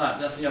and things like that,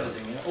 that's the other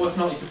thing. Yeah? Or if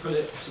not, you could put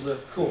it to the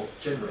court,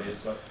 generally,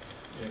 it's like,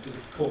 because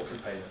the court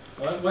could pay them.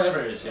 Right?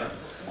 Whatever it is, yeah.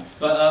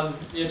 But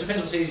it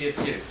depends what's easier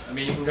for you. I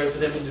mean, you can go for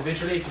them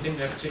individually if you think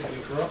they're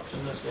particularly corrupt,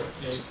 and that's what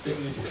you think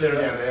you need to clear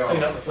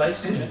clean up the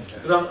place.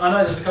 Because I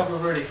know there's a couple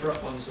of really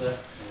corrupt ones there.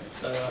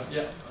 So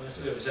yeah, I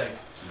see what you're saying.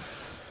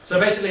 So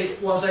basically,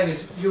 what I'm saying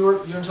is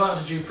you're entitled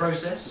to due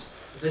process.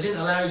 If they didn't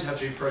allow you to have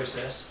due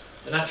process,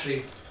 then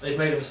actually they've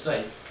made a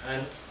mistake.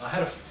 And I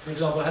had, for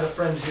example, I had a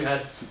friend who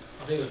had,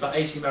 I think it was about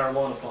 80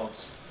 marijuana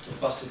plants,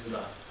 busted with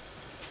that.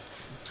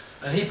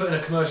 And he put in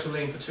a commercial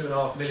lien for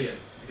 $2.5 million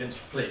against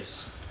the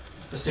police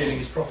for stealing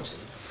his property.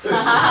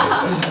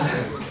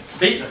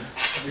 Beat them.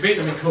 We beat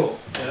them in court,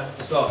 yeah,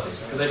 for starters,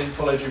 because they didn't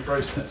follow due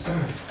process.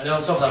 And then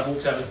on top of that,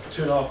 walked out with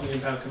a £2.5 million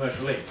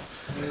commercial lien.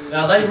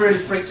 Now they really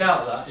freaked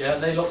out at that, yeah.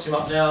 They locked him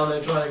up now.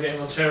 They're trying to get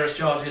him on terrorist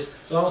charges.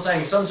 So I'm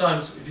saying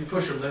sometimes if you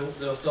push them,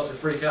 they'll start to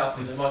freak out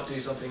and they might do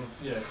something,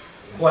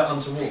 quite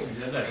untoward.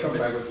 You don't know. Come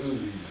back with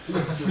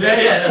Uzis.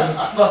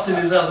 Yeah, busted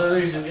his other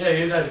Uzi. Yeah,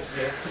 you know.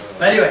 Yeah.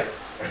 But anyway.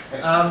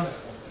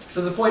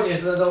 So the point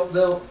is that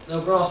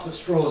they'll grasp at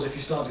straws if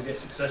you start to get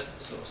success at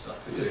this sort of stuff,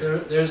 because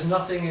there is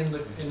nothing in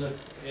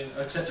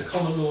except a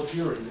common law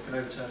jury that can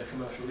overturn a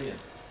commercial lien.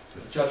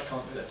 The judge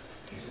can't do it.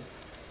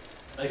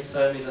 So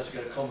that means they have to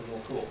go to common law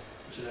court,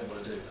 which they don't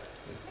want to do,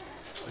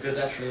 because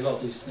actually a lot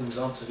of these things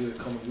aren't to do with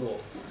common law.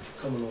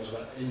 Common law is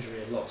about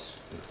injury and loss.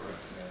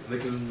 They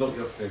can knock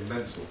you off being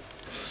mental.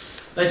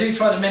 They do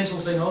try the mental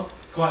thing on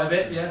quite a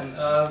bit,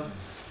 yeah.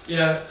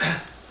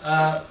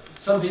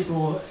 Some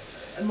people.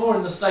 And more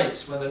in the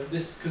States,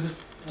 because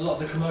a lot of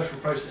the commercial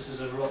processes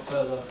are a lot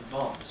further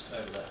advanced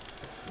over there.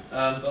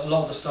 But a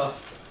lot of the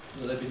stuff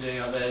that they've been doing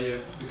out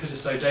there, because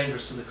it's so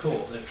dangerous to the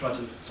court, they've tried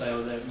to say,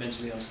 they're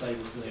mentally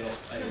unstable, so they're not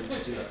able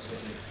to do that sort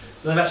of thing.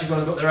 So they've actually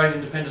got their own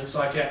independent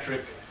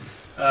psychiatric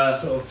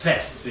sort of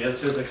tests here that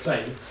says they're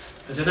sane.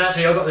 They said,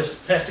 actually, I've got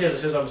this test here that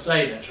says I'm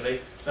sane, actually.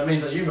 That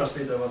means that you must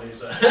be the one who's...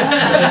 Because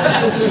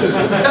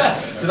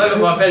I've got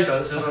my paper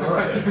that says I'm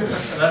right.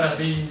 That must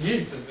be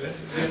you.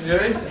 You know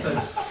what I mean?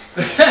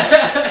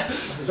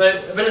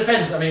 But it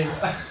depends, I mean,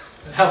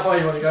 how far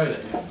you want to go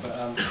there.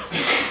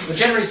 But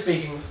generally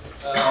speaking,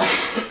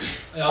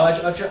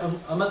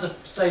 I'm at the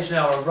stage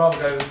now where I'd rather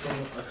go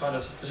from a kind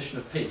of position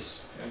of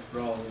peace,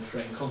 rather than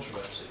creating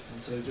controversy.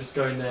 And so just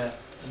go in there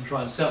and try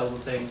and settle the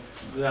thing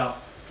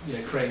without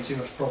creating too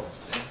much problems.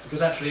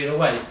 Because actually, in a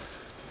way,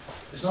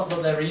 it's not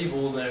that they're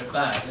evil or they're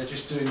bad, they're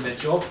just doing their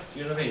job,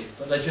 you know what I mean?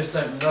 But they just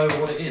don't know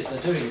what it is they're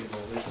doing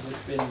anymore, because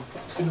it's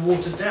been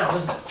watered down,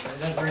 isn't it? They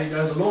don't really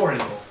know the law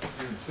anymore.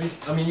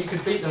 You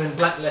could beat them in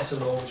black letter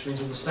law, which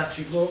means all the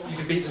statute law, you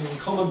could beat them in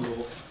common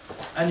law,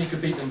 and you could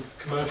beat them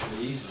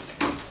commercially easily.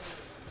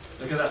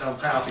 Because that's how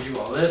powerful you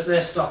are.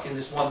 They're stuck in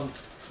this one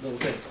little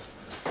thing.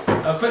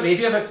 Quickly, if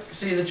you ever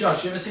see the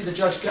judge,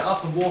 get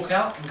up and walk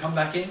out and come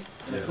back in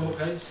a court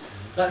case?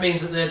 That means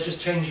that they're just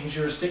changing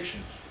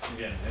jurisdiction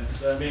again. Yeah?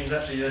 So that means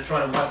actually they're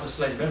trying to wipe the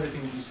slate of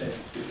everything that you said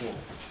before.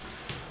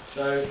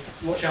 So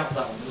watch out for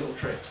that one, the little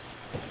tricks.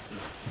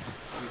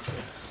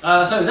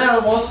 So there I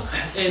was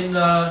in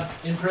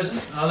prison.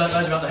 I learned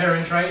loads about the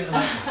heroin trade. And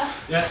I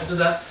did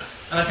that.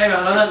 And I came out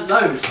and I learned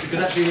loads,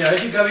 because actually,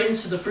 if you go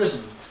into the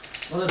prison,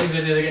 one of the things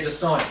they do, they get to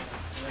sign,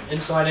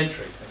 inside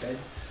entry. Okay.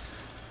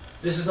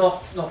 This is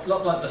not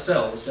like the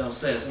cells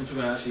downstairs. I'm talking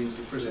about actually into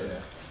the prison,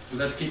 because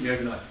they had to keep me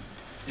overnight.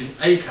 In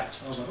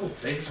ACAT, I was like, oh,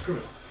 dangerous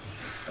criminal.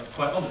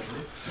 Quite honoured,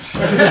 really.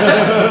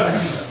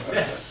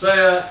 Yes,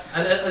 so,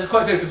 and it was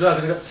quite good as well,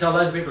 because I got to tell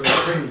loads of people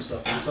about freeman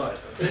stuff inside.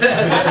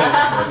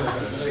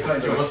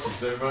 Your boss is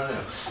doing right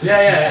now.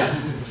 Yeah.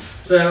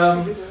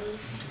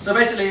 So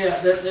basically,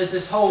 there's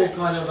this whole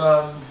kind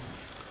of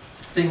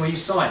thing where you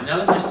sign. Now,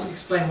 let me just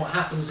explain what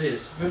happens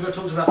is, remember I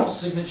talked about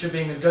signature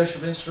being a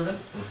negotiable instrument?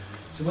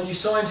 So when you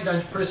sign to go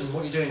into prison,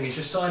 what you're doing is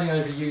you're signing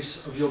over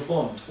use of your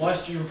bond.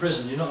 Whilst you're in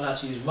prison, you're not allowed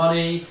to use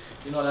money,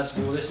 you're not allowed to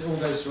do all this, it all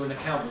goes through an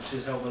account which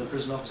is held by the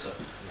prison officer.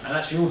 And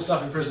actually all the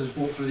stuff in prison is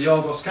bought through the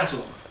Argos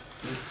catalogue.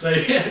 So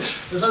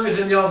as long as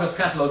it's in the Argos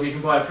catalogue, you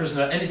can buy a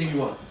prisoner anything you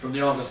want from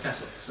the Argos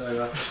catalogue.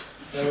 So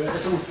So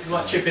let's all, you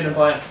might chip in and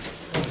buy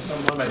some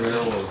of my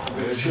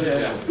mates.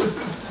 Yeah.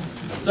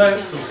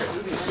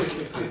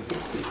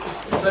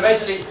 So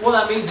basically, what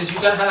that means is you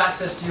don't have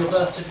access to your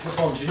birth certificate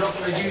bonds. You're not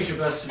going to use your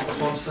birth certificate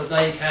bonds, so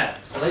they can.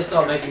 So they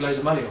start making loads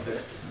of money off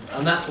it,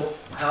 and that's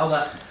how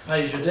that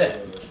pays your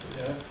debt.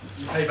 Yeah?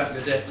 You pay back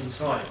your debt in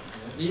time.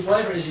 Yeah?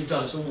 Whatever it is you've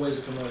done, it's always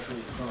a commercial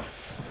crime.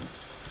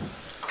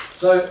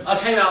 So I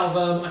came out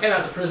of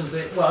the prison.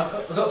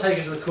 I got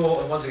taken to the court,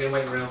 and once again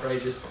waiting around for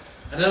ages.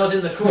 And then I was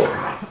in the court.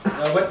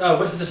 I went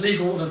for this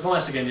legal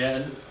advice again, yeah.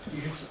 And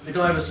the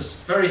guy was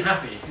just very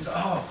happy. He's like,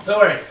 "Oh, don't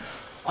worry,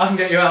 I can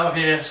get you out of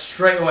here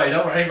straight away.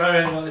 Don't worry about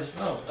anything like this."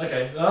 Oh,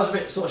 okay. And I was a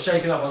bit sort of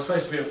shaken up. I was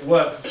supposed to be at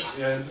work,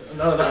 you know.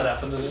 None of that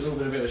happened. It was all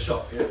been a bit of a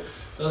shock, yeah.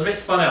 So I was a bit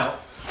spun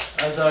out.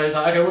 And so he's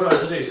like, "Okay, what do I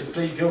have to do?" So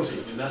plead guilty,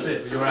 and that's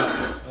it. You're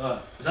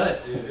out. Is that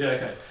it? Yeah,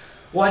 okay.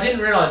 What I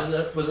didn't realise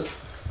was that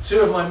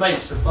 2 of my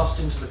mates had bust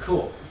into the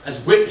court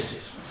as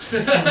witnesses.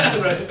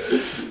 Right.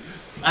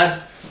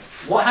 And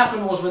what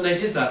happened was when they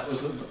did that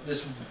was that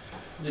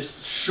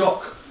this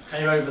shock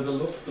came over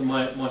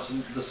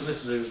the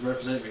solicitor who was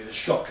representing me. The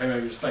shock came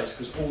over his face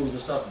because all of a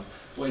sudden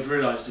what he'd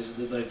realised is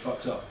that they'd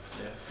fucked up.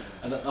 Yeah,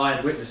 and that I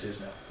had witnesses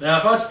now. Now,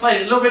 if I'd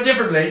played it a little bit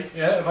differently,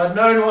 yeah, if I'd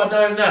known what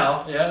I know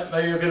now, yeah,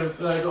 maybe I could have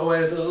got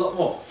away with it a lot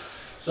more.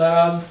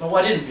 So, but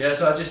I didn't. Yeah,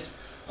 so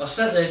I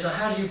sat there. So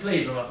how do you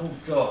plead? And I'm like, oh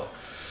God.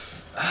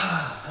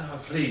 How do I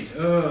plead?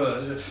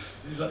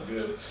 He's like,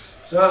 good.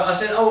 So I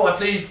said, I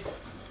plead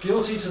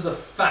guilty to the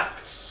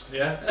facts,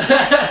 yeah?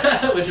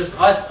 Which is,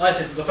 I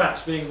said the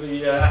facts being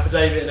the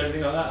affidavit and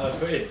everything like that I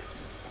put in.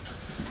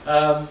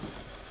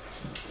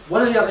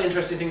 One of the other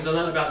interesting things I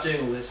learned about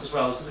doing all this as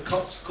well is that the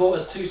court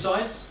has 2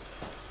 sides.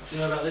 Do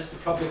you know about this? The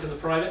public and the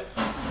private.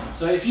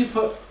 So if you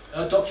put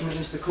a document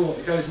into the court,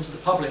 it goes into the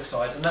public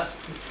side, and that's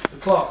the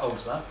clerk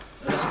holds that,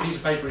 and that's a piece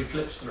of paper he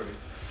flips through.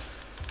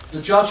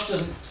 The judge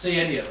doesn't see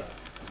any of that.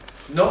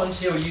 Not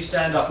until you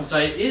stand up and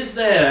say, is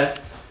there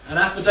an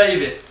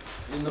affidavit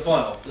in the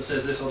file that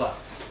says this or that?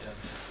 Yeah.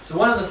 So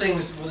one of the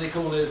things, what they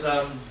call is,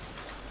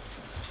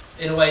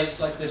 in a way, it's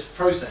like this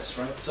process,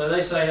 right? So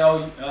they say,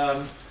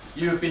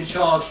 you have been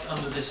charged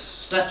under this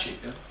statute.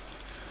 Yeah?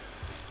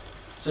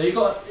 So you've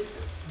got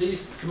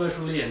these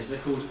commercial liens, they're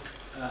called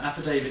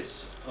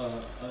affidavits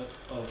they're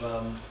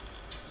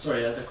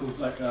called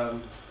like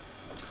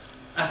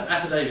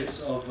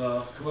affidavits of,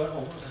 what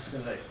was I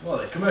going to say? Well,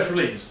 they're commercial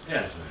liens,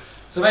 yes.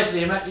 So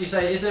basically, you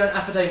say, is there an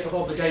affidavit of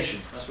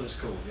obligation? That's what it's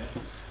called, yeah?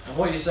 And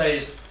what you say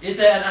is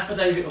there an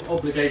affidavit of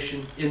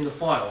obligation in the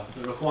file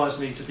that requires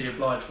me to be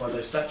obliged by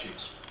those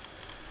statutes?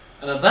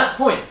 And at that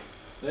point,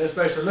 they're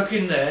supposed to look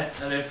in there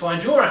and then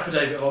find your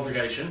affidavit of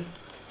obligation,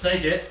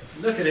 take it,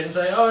 look at it and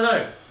say, oh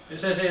no, it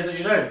says here that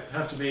you don't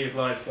have to be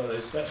obliged by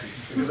those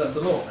statutes, because that's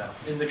the law now,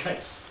 in the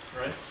case,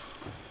 right?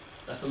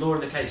 That's the law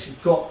in the case.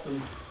 You've got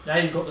them, now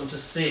you've got them to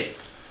see it.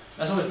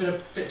 That's always been a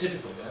bit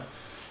difficult,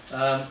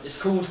 yeah? It's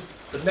called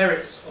the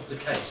merits of the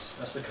case.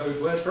 That's the code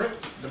word for it,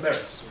 the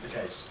merits of the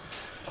case.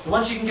 So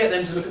once you can get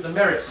them to look at the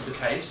merits of the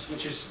case,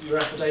 which is your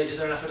affidavit, is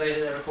there an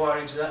affidavit they're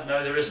requiring to that?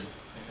 No, there isn't.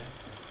 Okay.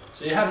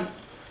 So you haven't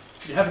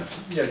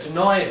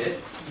denied it,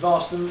 you've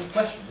asked them the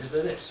question, is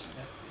there this?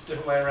 Yeah. It's a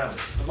different way around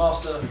it. It's the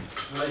master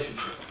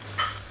relationship.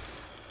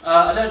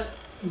 I don't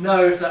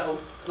know if that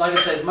will, like I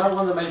said, one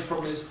of the major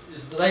problems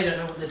is that they don't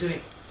know what they're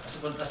doing.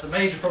 That's the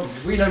major problem.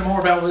 We know more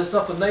about all this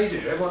stuff than they do.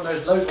 Everyone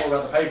knows loads more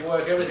about the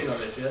paperwork, everything like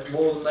this, yeah?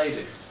 More than they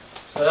do.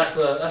 So that's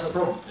the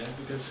problem, yeah?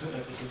 Because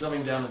it's the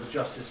dumbing down of the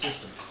justice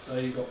system. So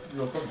you've got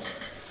real problems.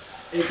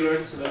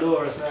 Ignorance of the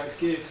law is no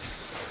excuse.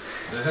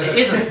 It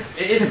isn't.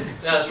 It isn't.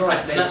 No, that's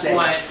right.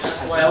 That's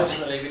why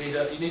ultimately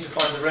you need to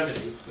find the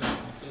remedy.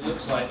 It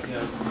looks like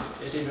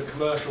it's either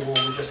commercial or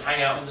we just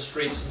hang out in the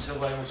streets until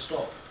they all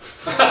stop.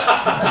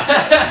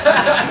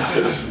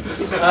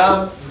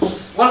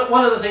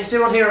 One of the things. Did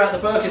anyone hear about the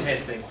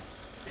Birkenhead thing?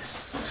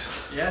 Yes.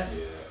 Yeah.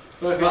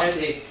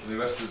 Birkenhead. They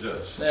arrested the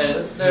judge.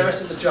 They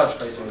arrested the judge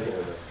basically.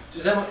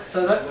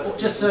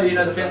 Just so you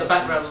know the bit of the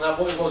background on that,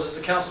 what it was is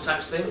a council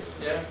tax thing.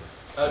 Yeah.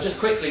 Just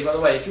quickly, by the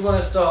way, if you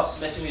want to start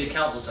messing with your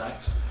council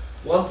tax,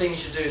 one thing you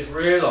should do is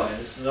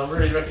realise, and I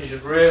really reckon you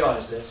should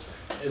realise this,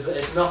 is that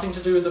it's nothing to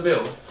do with the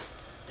bill,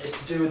 it's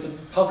to do with the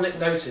public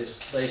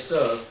notice they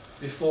serve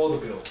before the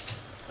bill.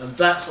 And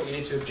that's what you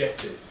need to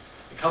object to.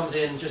 It comes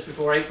in just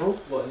before April.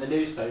 What, in the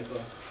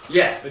newspaper?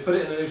 Yeah, we put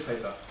it in the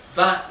newspaper.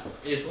 That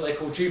is what they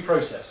call due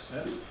process.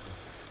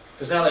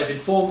 Because now they've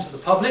informed the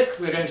public,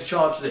 we're going to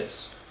charge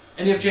this.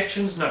 Any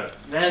objections? No.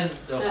 Then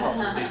they'll start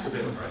to release the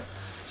bill, right?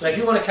 So if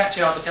you want to catch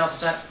out the council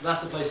tax, that's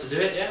the place to do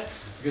it, yeah?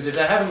 Because if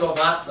they haven't got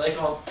that, they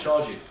can't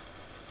charge you.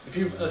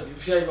 We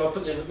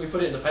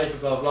put it in the paper,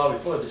 blah, blah, we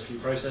followed this due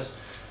process.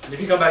 And if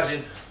you come back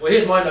saying, well,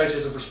 here's my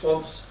notice of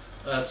response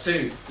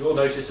to your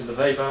notice in the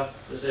paper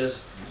that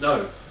says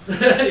no,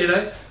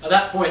 at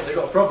that point they've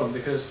got a problem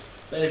because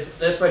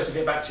they're supposed to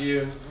get back to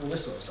you and all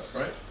this sort of stuff,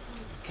 right?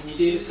 Can you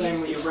do the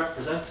same with your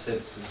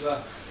representatives as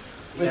well?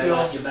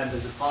 Like your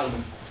members of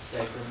parliament,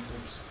 say, for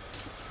instance?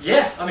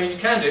 Yeah, I mean, you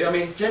can do. I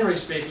mean, generally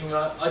speaking,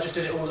 I just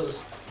did it all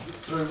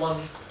through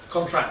one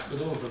contract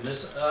with all of them.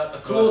 There's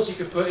a clause you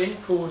could put in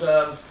called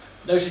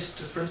notice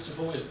to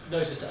principal is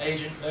notice to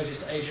agent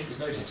is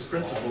notice to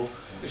principal,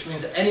 which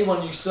means that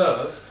anyone you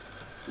serve,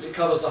 it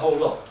covers the whole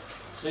lot.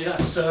 So you don't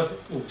have to serve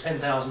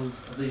 10,000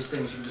 of these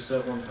things, you can just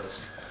serve one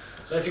person.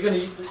 So if you're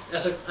going to,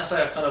 that's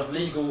a kind of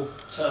legal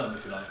term,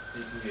 if you like, that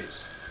you can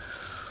use.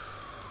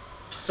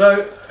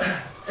 So,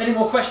 any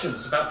more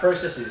questions about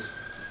processes?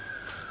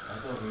 I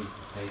don't read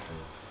the paper.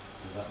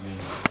 Does that mean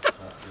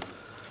that's the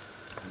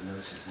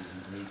notice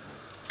isn't legal?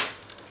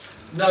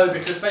 No,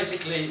 because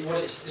basically what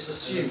it's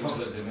assumed.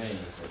 Public domain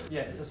is what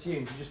Yeah, it's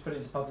assumed. You just put it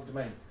into public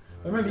domain.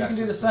 But remember, you can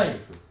do the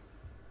same.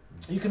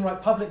 You can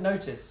write public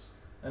notice.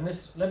 And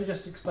this, let me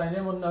just explain.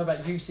 Anyone know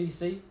about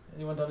UCC?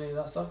 Anyone done any of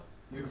that stuff?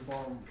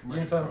 Uniform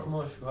Uniform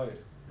Commercial Code.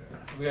 Yeah.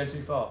 We're going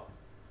too far.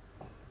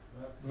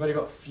 We've only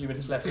got a few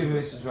minutes left.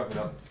 Just wrap it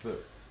up.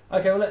 But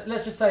Okay, well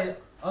let's just say,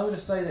 I'm going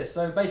to say this.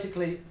 So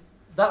basically,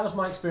 that was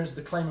my experience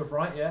with the claim of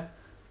right, yeah?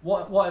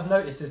 What I've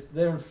noticed is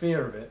they're in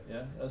fear of it,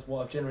 yeah? That's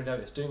what I've generally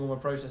noticed. Doing all my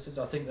processes,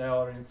 I think they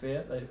are in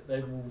fear. They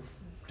will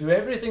do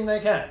everything they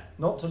can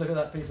not to look at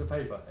that piece of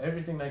paper,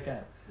 everything they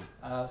can.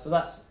 So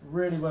that's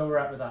really where we're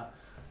at with that.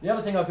 The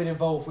other thing I've been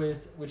involved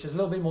with, which is a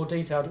little bit more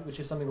detailed, which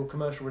is something called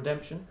commercial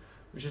redemption,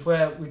 which is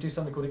where we do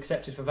something called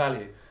accepted for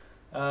value.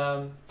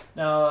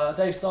 Now,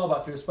 Dave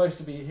Starbuck, who was supposed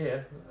to be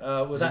here,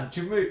 was at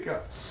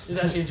Jamaica. He's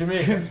actually in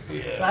Jamaica.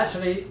 Yeah. But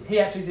actually, he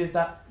actually did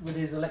that with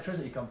his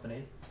electricity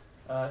company,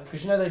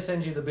 because you know they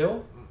send you the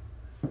bill.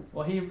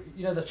 Well, you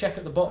know the check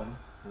at the bottom.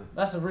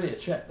 That's really a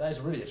check. That is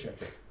really a check.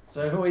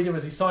 So what he did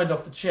was he signed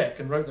off the check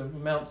and wrote the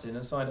amounts in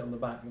and signed it on the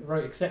back. He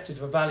wrote accepted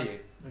for value,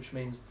 which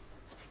means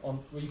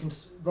you can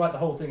write the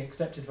whole thing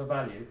accepted for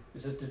value.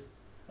 It says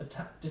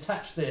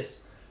detach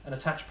this and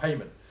attach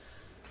payment.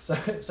 So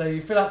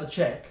you fill out the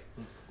check,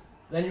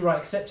 then you write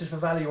accepted for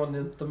value on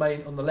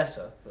the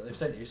letter that they've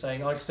sent you,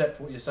 saying I accept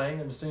what you're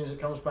saying, and as soon as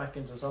it comes back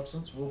into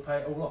substance, we'll pay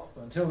it all off.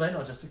 But until then,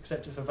 I just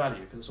accept it for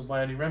value because it's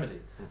my only remedy,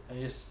 and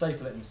you just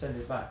staple it and send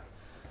it back.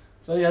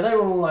 So yeah, they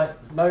were all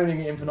like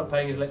moaning at him for not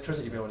paying his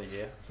electricity bill in a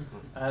year,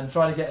 and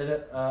trying to get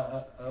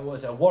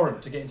a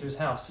warrant to get into his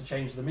house to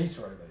change the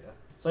meter over. Yeah.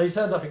 So he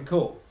turns up in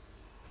court,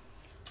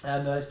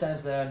 and he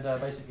stands there and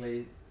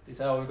basically. He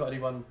said, "Oh, we've got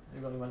anyone?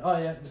 Oh,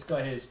 yeah, this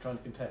guy here is trying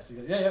to contest." He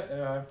goes,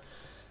 "Yeah."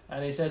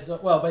 And he says,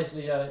 "Well,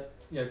 basically,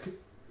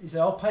 he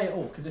said, I'll pay it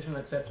all, conditional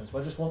acceptance.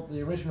 But I just want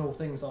the original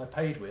things that I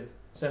paid with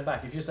sent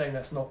back. If you're saying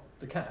that's not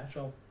the cash,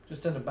 I'll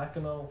just send them back,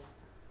 and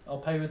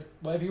I'll pay with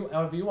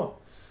however you want."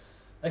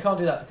 They can't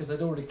do that because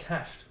they'd already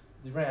cashed.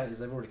 The reality is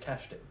they've already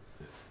cashed it.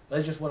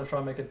 They just want to try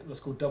and make what's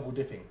called double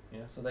dipping.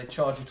 Yeah, so they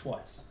charge you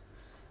twice.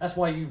 That's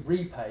why you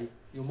repay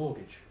your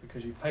mortgage,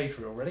 because you've paid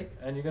for it already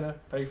and you're going to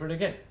pay for it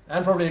again,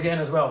 and probably again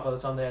as well by the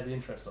time they add the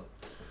interest on.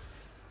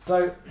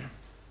 So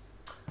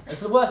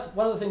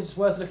one of the things that's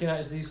worth looking at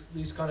is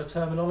these kind of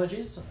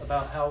terminologies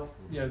about how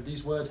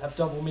these words have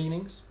double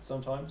meanings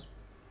sometimes.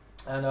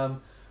 And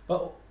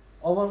but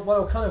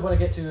what I kind of want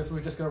to get to, if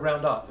we're just going to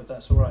round up, if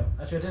that's all right.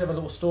 Actually, I did have a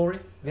little story.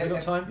 Have you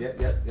got time? Yeah.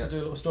 To do a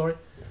little story.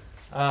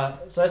 So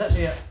it's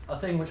actually a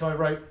thing which I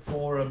wrote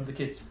for the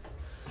kids,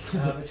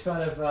 which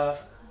kind of.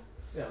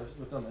 Yeah,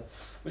 we've done that.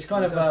 Which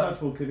kind of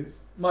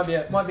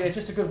might be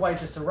just a good way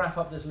just to wrap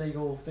up this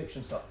legal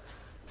fiction stuff.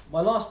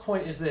 My last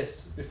point is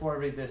this, before I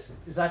read this,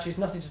 is actually it's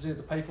nothing to do with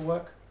the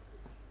paperwork.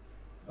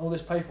 All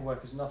this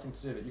paperwork is nothing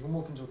to do with it. You can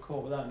walk into a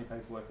court without any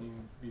paperwork and you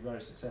can be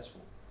very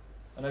successful.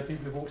 I know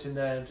people who've walked in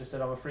there and just said,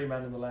 "I'm a free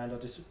man in the land. I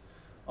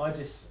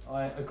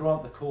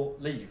grant the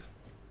court leave."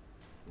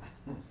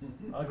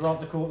 I grant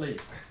the court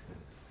leave,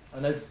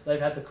 and they've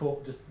had the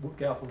court just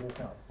get up and walk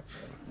out,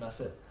 and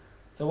that's it.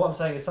 So what I'm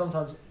saying is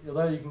sometimes,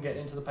 although you can get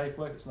into the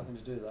paperwork, it's nothing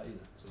to do with that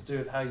either. It's to do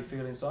with how you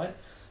feel inside.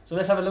 So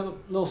let's have a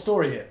little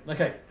story here.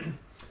 Okay.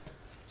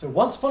 So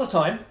once upon a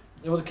time,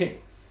 there was a king.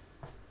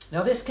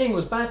 Now this king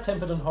was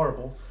bad-tempered and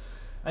horrible,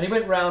 and he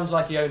went round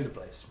like he owned the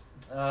place.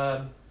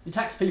 He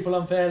taxed people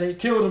unfairly,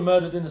 killed and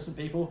murdered innocent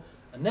people,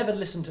 and never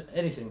listened to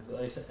anything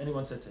that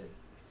anyone said to him.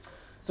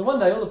 So one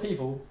day, all the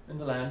people in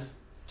the land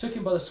took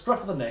him by the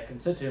scruff of the neck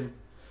and said to him,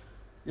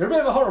 "You're a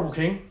bit of a horrible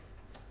king.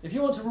 If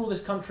you want to rule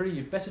this country,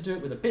 you'd better do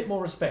it with a bit more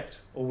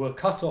respect, or we'll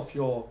cut off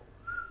your..."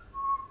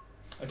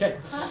 Okay.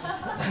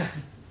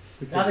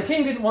 Now the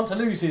king didn't want to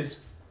lose his...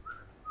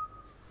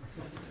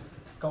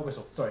 Can't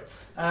whistle, sorry.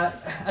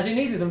 As he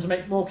needed them to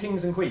make more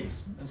kings and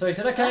queens. And so he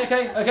said,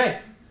 okay.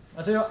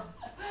 I'll tell you what,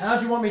 how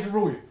do you want me to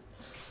rule you?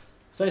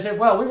 So he said,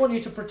 "Well, we want you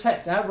to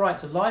protect our right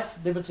to life,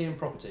 liberty and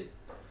property."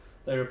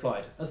 They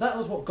replied, as that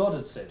was what God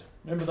had said.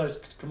 Remember those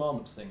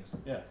commandments things?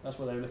 Yeah, that's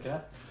what they were looking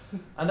at.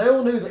 And they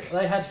all knew that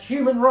they had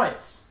human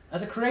rights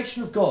as a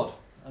creation of God,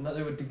 and that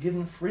they would be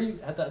given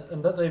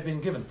and that they've been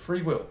given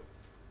free will.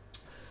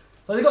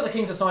 So they got the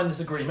king to sign this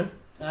agreement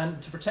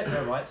and to protect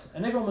their rights,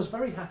 and everyone was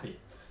very happy.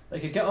 They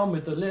could get on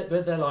with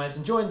their lives,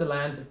 enjoying the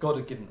land that God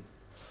had given them.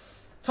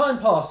 Time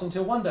passed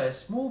until one day a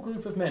small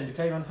group of men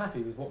became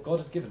unhappy with what God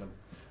had given them,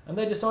 and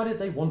they decided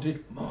they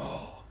wanted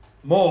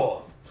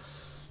more.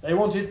 They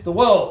wanted the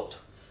world,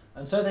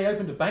 and so they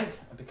opened a bank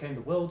and became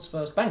the world's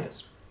first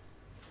bankers.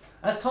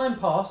 As time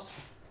passed,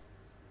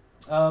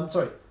 God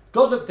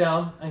looked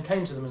down and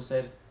came to them and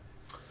said,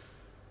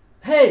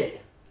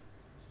 "Hey,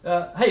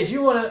 do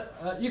you want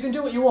to? You can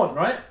do what you want,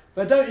 right?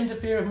 But don't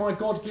interfere with my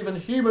God-given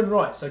human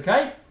rights,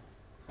 okay?"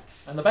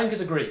 And the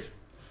bankers agreed.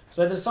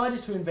 So they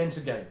decided to invent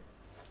a game.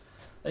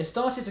 They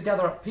started to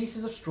gather up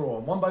pieces of straw,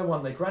 and one by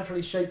one they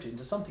gradually shaped it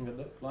into something that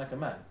looked like a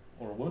man,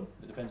 or a woman,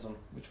 it depends on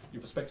which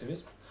your perspective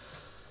is.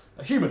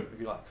 A human, if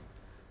you like.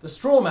 The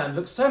straw man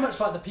looked so much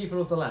like the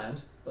people of the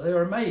land that they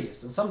were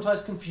amazed and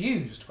sometimes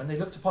confused when they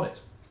looked upon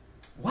it.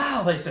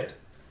 "Wow," they said,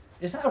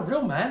 "is that a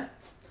real man?"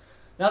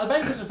 Now the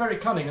bankers were very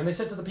cunning, and they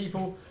said to the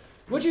people,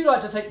 "Would you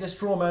like to take this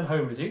straw man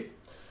home with you?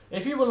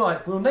 If you would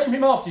like, we'll name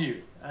him after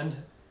you, and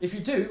if you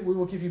do, we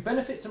will give you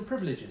benefits and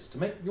privileges to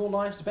make your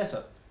lives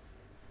better."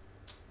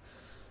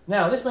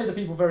 Now, this made the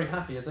people very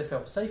happy as they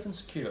felt safe and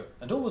secure,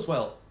 and all was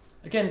well.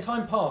 Again,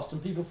 time passed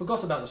and people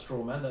forgot about the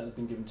straw man that had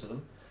been given to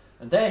them,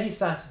 and there he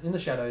sat in the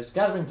shadows,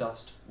 gathering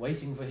dust,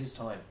 waiting for his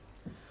time.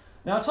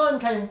 Now, a time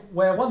came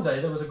where one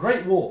day there was a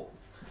great war,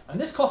 and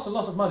this cost a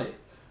lot of money,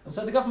 and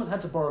so the government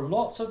had to borrow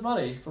lots of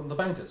money from the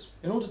bankers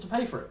in order to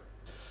pay for it.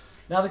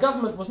 Now, the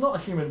government was not a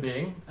human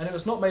being, and it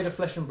was not made of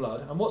flesh and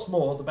blood, and what's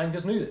more, the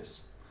bankers knew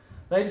this.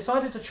 They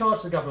decided to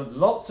charge the government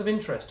lots of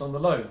interest on the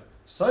loan,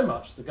 so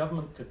much the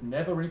government could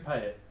never repay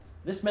it.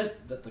 This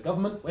meant that the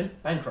government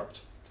went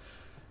bankrupt.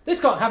 "This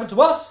can't happen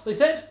to us," they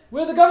said.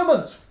 "We're the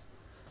government.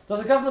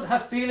 Does the government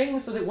have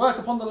feelings? Does it work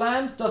upon the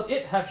land? Does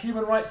it have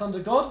human rights under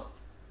God?"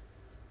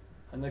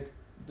 And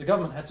the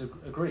government had to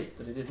agree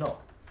that it did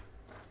not.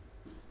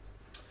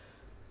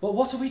 "But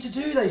what are we to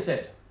do?" they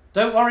said.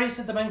 "Don't worry,"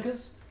 said the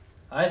bankers.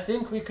 "I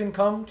think we can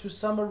come to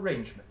some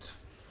arrangement."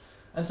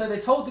 And so they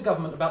told the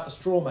government about the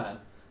straw man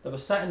that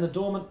was sat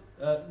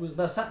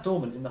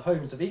dormant in the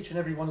homes of each and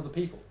every one of the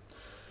people.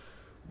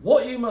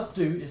 "What you must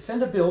do is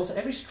send a bill to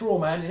every straw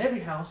man in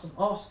every house and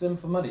ask them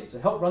for money to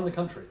help run the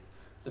country.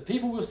 The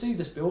people will see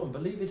this bill and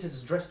believe it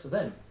is addressed to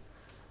them.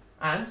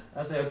 And,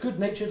 as they are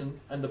good-natured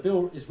and the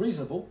bill is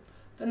reasonable,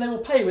 then they will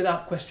pay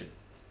without question."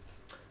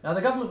 Now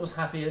the government was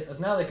happy as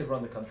now they could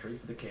run the country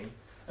for the king,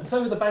 and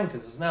so were the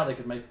bankers as now they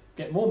could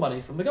get more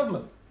money from the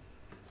government.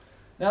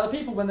 Now the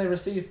people, when they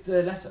received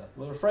their letter,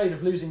 were afraid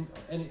of losing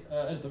any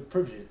of the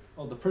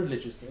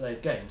privileges that they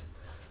had gained.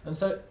 And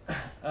so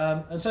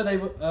they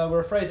were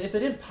afraid that if they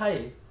didn't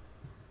pay,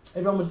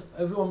 everyone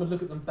would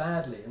look at them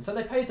badly. And so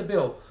they paid the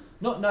bill,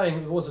 not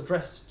knowing it was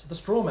addressed to the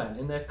straw man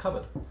in their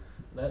cupboard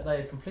that they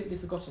had completely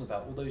forgotten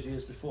about all those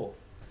years before.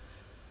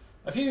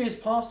 A few years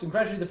passed, and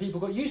gradually the people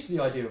got used to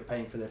the idea of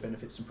paying for their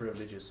benefits and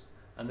privileges.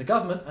 And the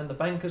government and the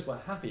bankers were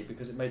happy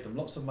because it made them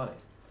lots of money.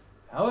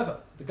 However,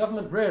 the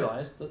government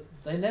realised that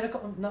they never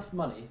got enough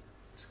money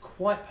to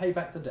quite pay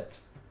back the debt.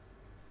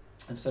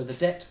 And so the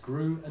debt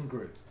grew and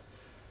grew.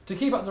 To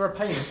keep up the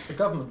repayments, the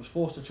government was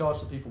forced to charge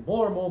the people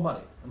more and more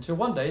money, until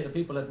one day the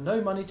people had no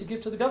money to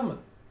give to the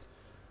government.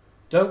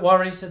 "Don't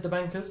worry," said the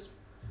bankers.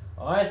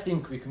 "I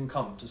think we can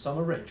come to some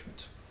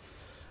arrangement."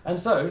 And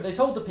so they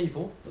told the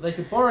people that they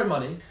could borrow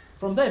money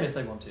from them if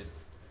they wanted.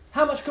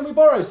 "How much can we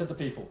borrow?" said the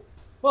people.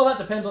 "Well, that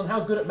depends on how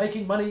good at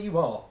making money you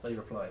are," they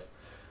replied.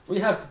 "We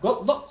have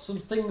got lots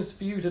of things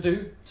for you to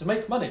do to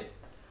make money."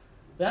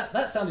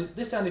 This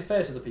sounded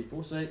fair to the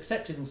people, so they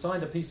accepted and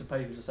signed a piece of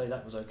paper to say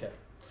that was okay.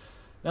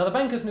 Now the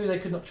bankers knew they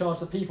could not charge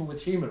the people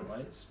with human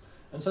rights,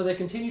 and so they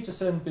continued to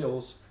send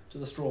bills to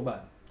the straw man,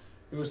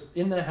 who was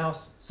in their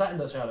house, sat in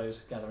the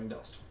shadows, gathering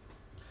dust.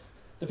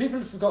 The people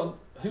had forgotten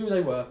who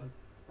they were,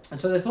 and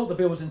so they thought the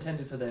bill was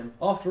intended for them.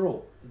 After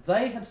all,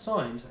 they had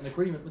signed an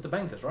agreement with the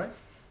bankers, right?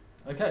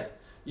 Okay.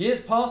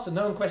 Years passed and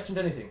no one questioned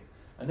anything,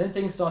 and then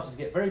things started to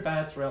get very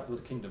bad throughout the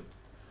kingdom.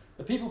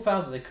 The people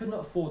found that they could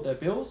not afford their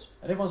bills,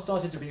 and everyone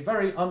started to be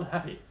very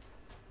unhappy.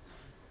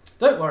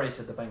 "Don't worry,"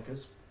 said the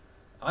bankers.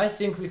 "I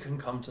think we can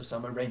come to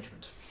some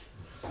arrangement.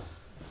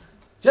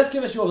 Just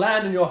give us your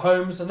land and your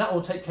homes, and that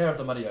will take care of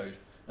the money owed."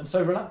 And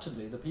so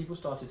reluctantly, the people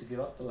started to give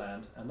up the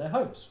land and their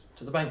homes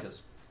to the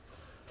bankers.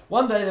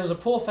 One day there was a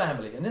poor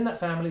family, and in that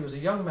family was a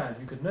young man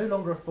who could no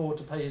longer afford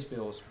to pay his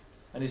bills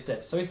and his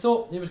debts. So he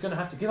thought he was going to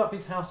have to give up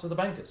his house to the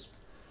bankers.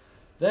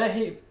 There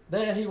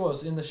he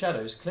was in the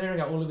shadows, clearing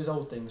out all of his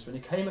old things, when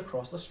he came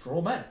across the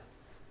straw man.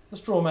 The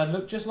straw man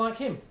looked just like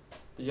him.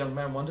 The young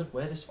man wondered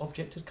where this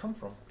object had come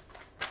from.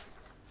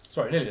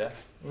 Sorry, nearly there.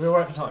 We're all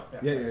right for time.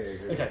 Yeah.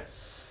 Okay.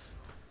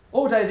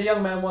 All day the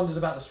young man wondered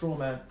about the straw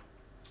man,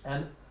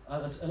 and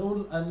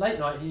late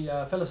night he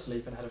fell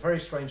asleep and had a very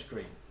strange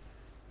dream.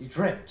 He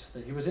dreamt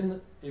that he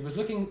was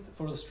looking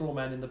for the straw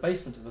man in the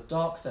basement of a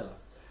dark cellar.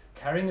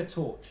 Carrying a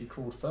torch, he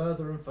crawled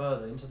further and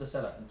further into the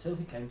cellar until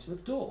he came to a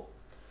door.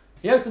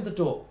 He opened the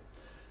door.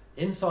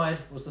 Inside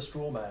was the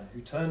straw man,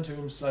 who turned to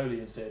him slowly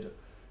and said,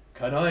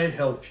 "Can I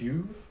help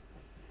you?"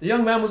 The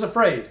young man was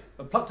afraid,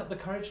 but plucked up the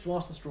courage to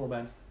ask the straw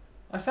man,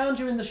 "I found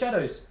you in the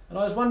shadows, and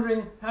I was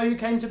wondering how you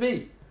came to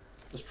be."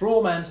 The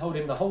straw man told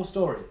him the whole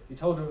story. He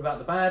told him about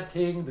the bad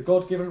king, the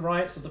God-given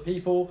rights of the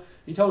people.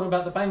 He told him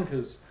about the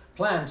bankers'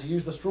 plan to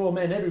use the straw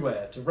men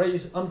everywhere to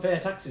raise unfair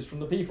taxes from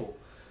the people.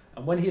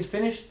 And when he had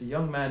finished, the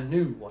young man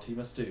knew what he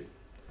must do.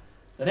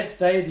 The next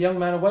day, the young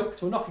man awoke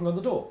to a knocking on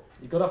the door.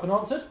 He got up and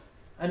answered,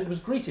 and it was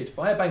greeted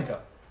by a banker.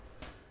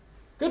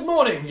 "Good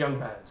morning, young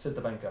man," said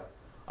the banker.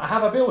 "I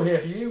have a bill here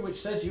for you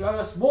which says you owe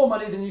us more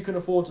money than you can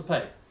afford to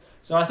pay.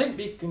 So I think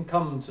we can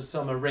come to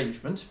some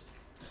arrangement.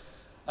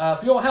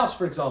 For your house,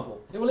 for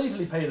example, it will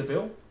easily pay the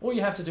bill. All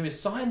you have to do is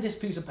sign this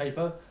piece of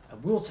paper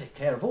and we'll take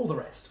care of all the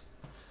rest."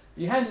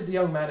 He handed the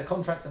young man a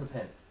contract and a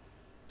pen.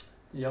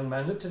 The young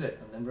man looked at it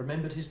and then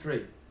remembered his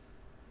dream.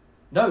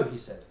 "No," he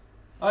said,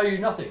 "I owe you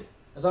nothing,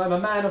 as I am a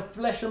man of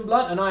flesh and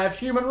blood and I have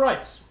human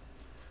rights."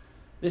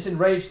 This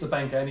enraged the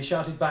banker and he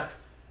shouted back,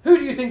 "Who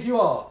do you think you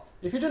are?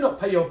 If you do not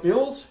pay your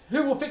bills,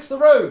 who will fix the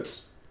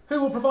roads?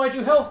 Who will provide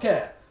you health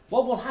care?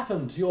 What will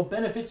happen to your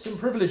benefits and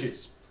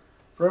privileges?"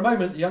 For a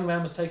moment the young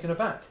man was taken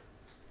aback.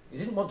 He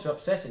didn't want to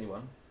upset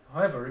anyone,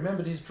 however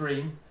remembered his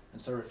dream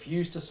and so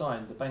refused to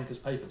sign the banker's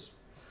papers.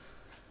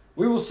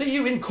 "We will see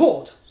you in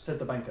court," said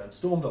the banker and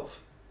stormed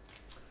off.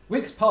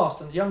 Weeks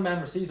passed and the young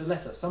man received a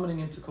letter summoning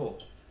him to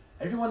court.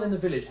 Everyone in the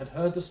village had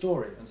heard the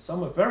story and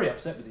some were very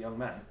upset with the young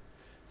man.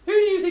 "Who do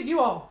you think you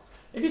are?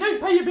 If you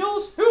don't pay your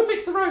bills, who will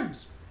fix the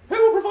roads? Who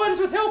will provide us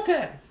with health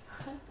care?"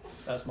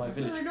 That's my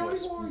village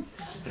voice.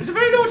 "He's a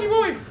very naughty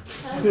boy."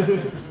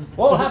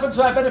 "What will happen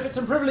to our benefits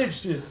and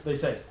privileges?" they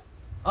said.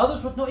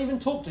 Others would not even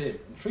talk to him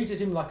and treated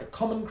him like a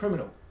common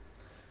criminal.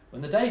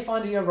 When the day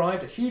finally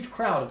arrived, a huge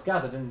crowd had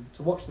gathered in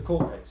to watch the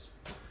court case.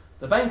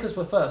 The bankers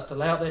were first to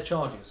lay out their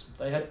charges.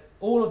 They had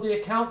all of the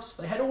accounts,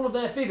 they had all of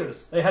their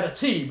figures, they had a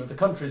team of the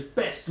country's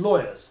best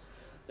lawyers.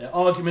 Their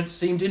arguments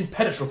seemed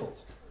impenetrable.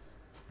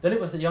 Then it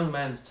was the young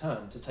man's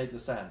turn to take the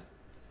stand.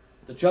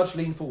 The judge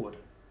leaned forward.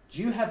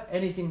 "Do you have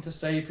anything to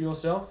say for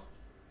yourself?"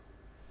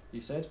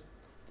 he said.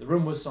 The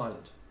room was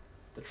silent.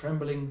 The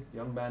trembling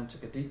young man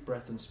took a deep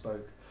breath and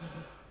spoke.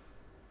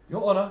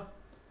 "Your Honour,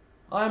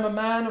 I am a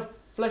man of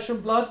flesh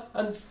and blood,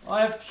 and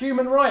I have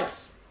human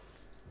rights."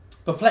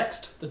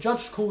 Perplexed, the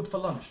judge called for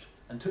lunch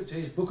and took to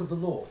his book of the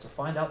law to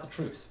find out the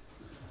truth.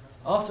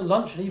 After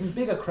lunch, an even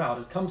bigger crowd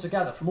had come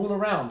together from all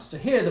around to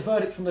hear the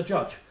verdict from the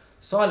judge.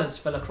 Silence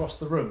fell across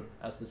the room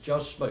as the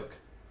judge spoke.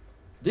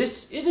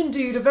 "This is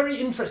indeed a very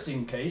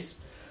interesting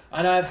case,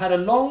 and I have had a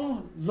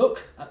long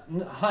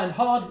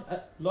hard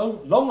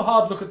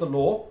look at the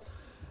law,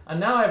 and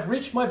now I have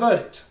reached my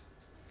verdict."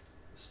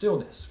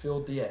 Stillness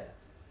filled the air.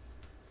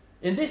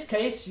 "In this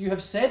case, you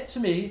have said to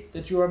me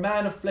that you are a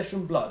man of flesh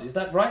and blood. Is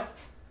that right?"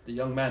 The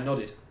young man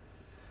nodded.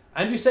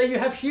 "And you say you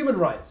have human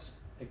rights?"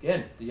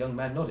 Again, the young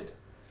man nodded.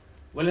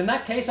 "Well, in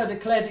that case, I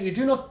declare that you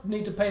do not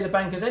need to pay the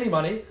bankers any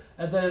money,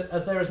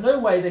 as there is no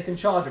way they can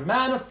charge a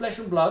man of flesh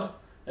and blood.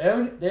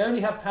 They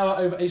only have power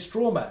over a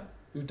straw man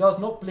who does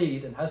not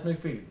bleed and has no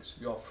feelings.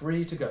 You are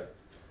free to go."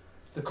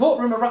 The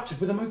courtroom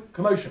erupted with a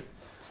commotion.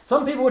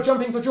 Some people were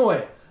jumping for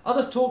joy.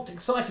 Others talked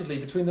excitedly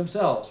between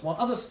themselves, while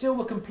others still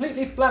were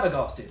completely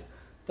flabbergasted.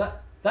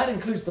 That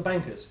includes the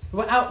bankers, who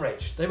were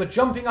outraged. They were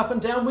jumping up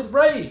and down with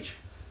rage.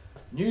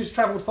 News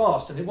travelled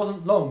fast, and it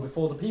wasn't long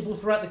before the people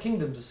throughout the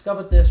kingdom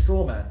discovered their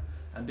straw man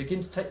and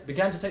began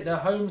to take their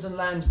homes and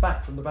lands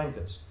back from the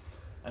bankers.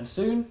 And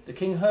soon the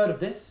king heard of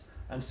this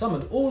and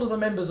summoned all of the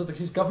members of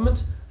his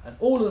government and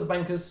all of the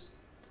bankers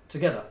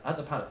together at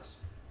the palace.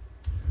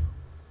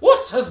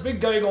 "What has been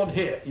going on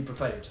here?" he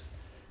proclaimed.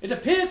 "It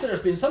appears there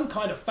has been some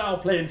kind of foul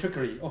play and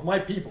trickery of my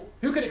people.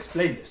 Who can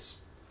explain this?"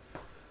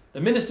 The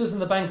ministers and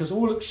the bankers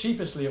all looked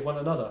sheepishly at one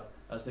another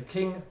as the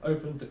king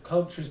opened the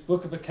country's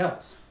book of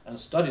accounts and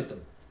studied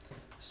them.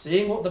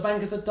 Seeing what the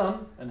bankers had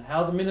done and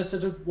how the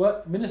ministers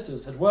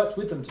had worked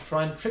with them to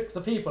try and trick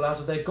the people out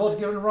of their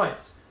God-given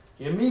rights,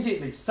 he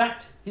immediately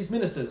sacked his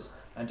ministers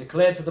and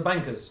declared to the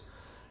bankers,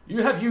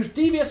 "You have used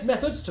devious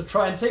methods to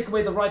try and take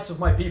away the rights of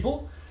my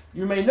people.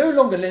 You may no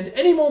longer lend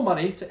any more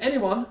money to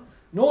anyone,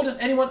 nor does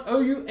anyone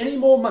owe you any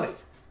more money."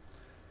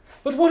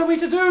 "But what are we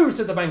to do?"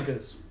 said the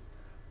bankers.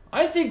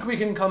 "I think we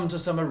can come to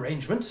some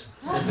arrangement,"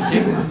 said the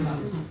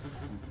king.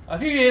 A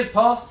few years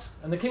passed,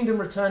 and the kingdom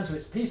returned to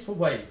its peaceful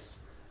ways,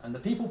 and the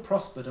people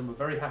prospered and were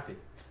very happy.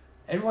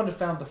 Everyone had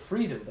found the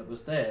freedom that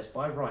was theirs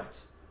by right,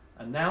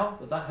 and now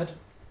that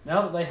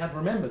they had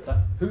remembered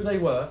who they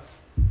were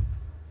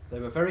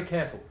very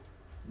careful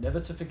never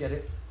to forget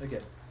it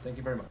again. Thank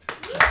you very much.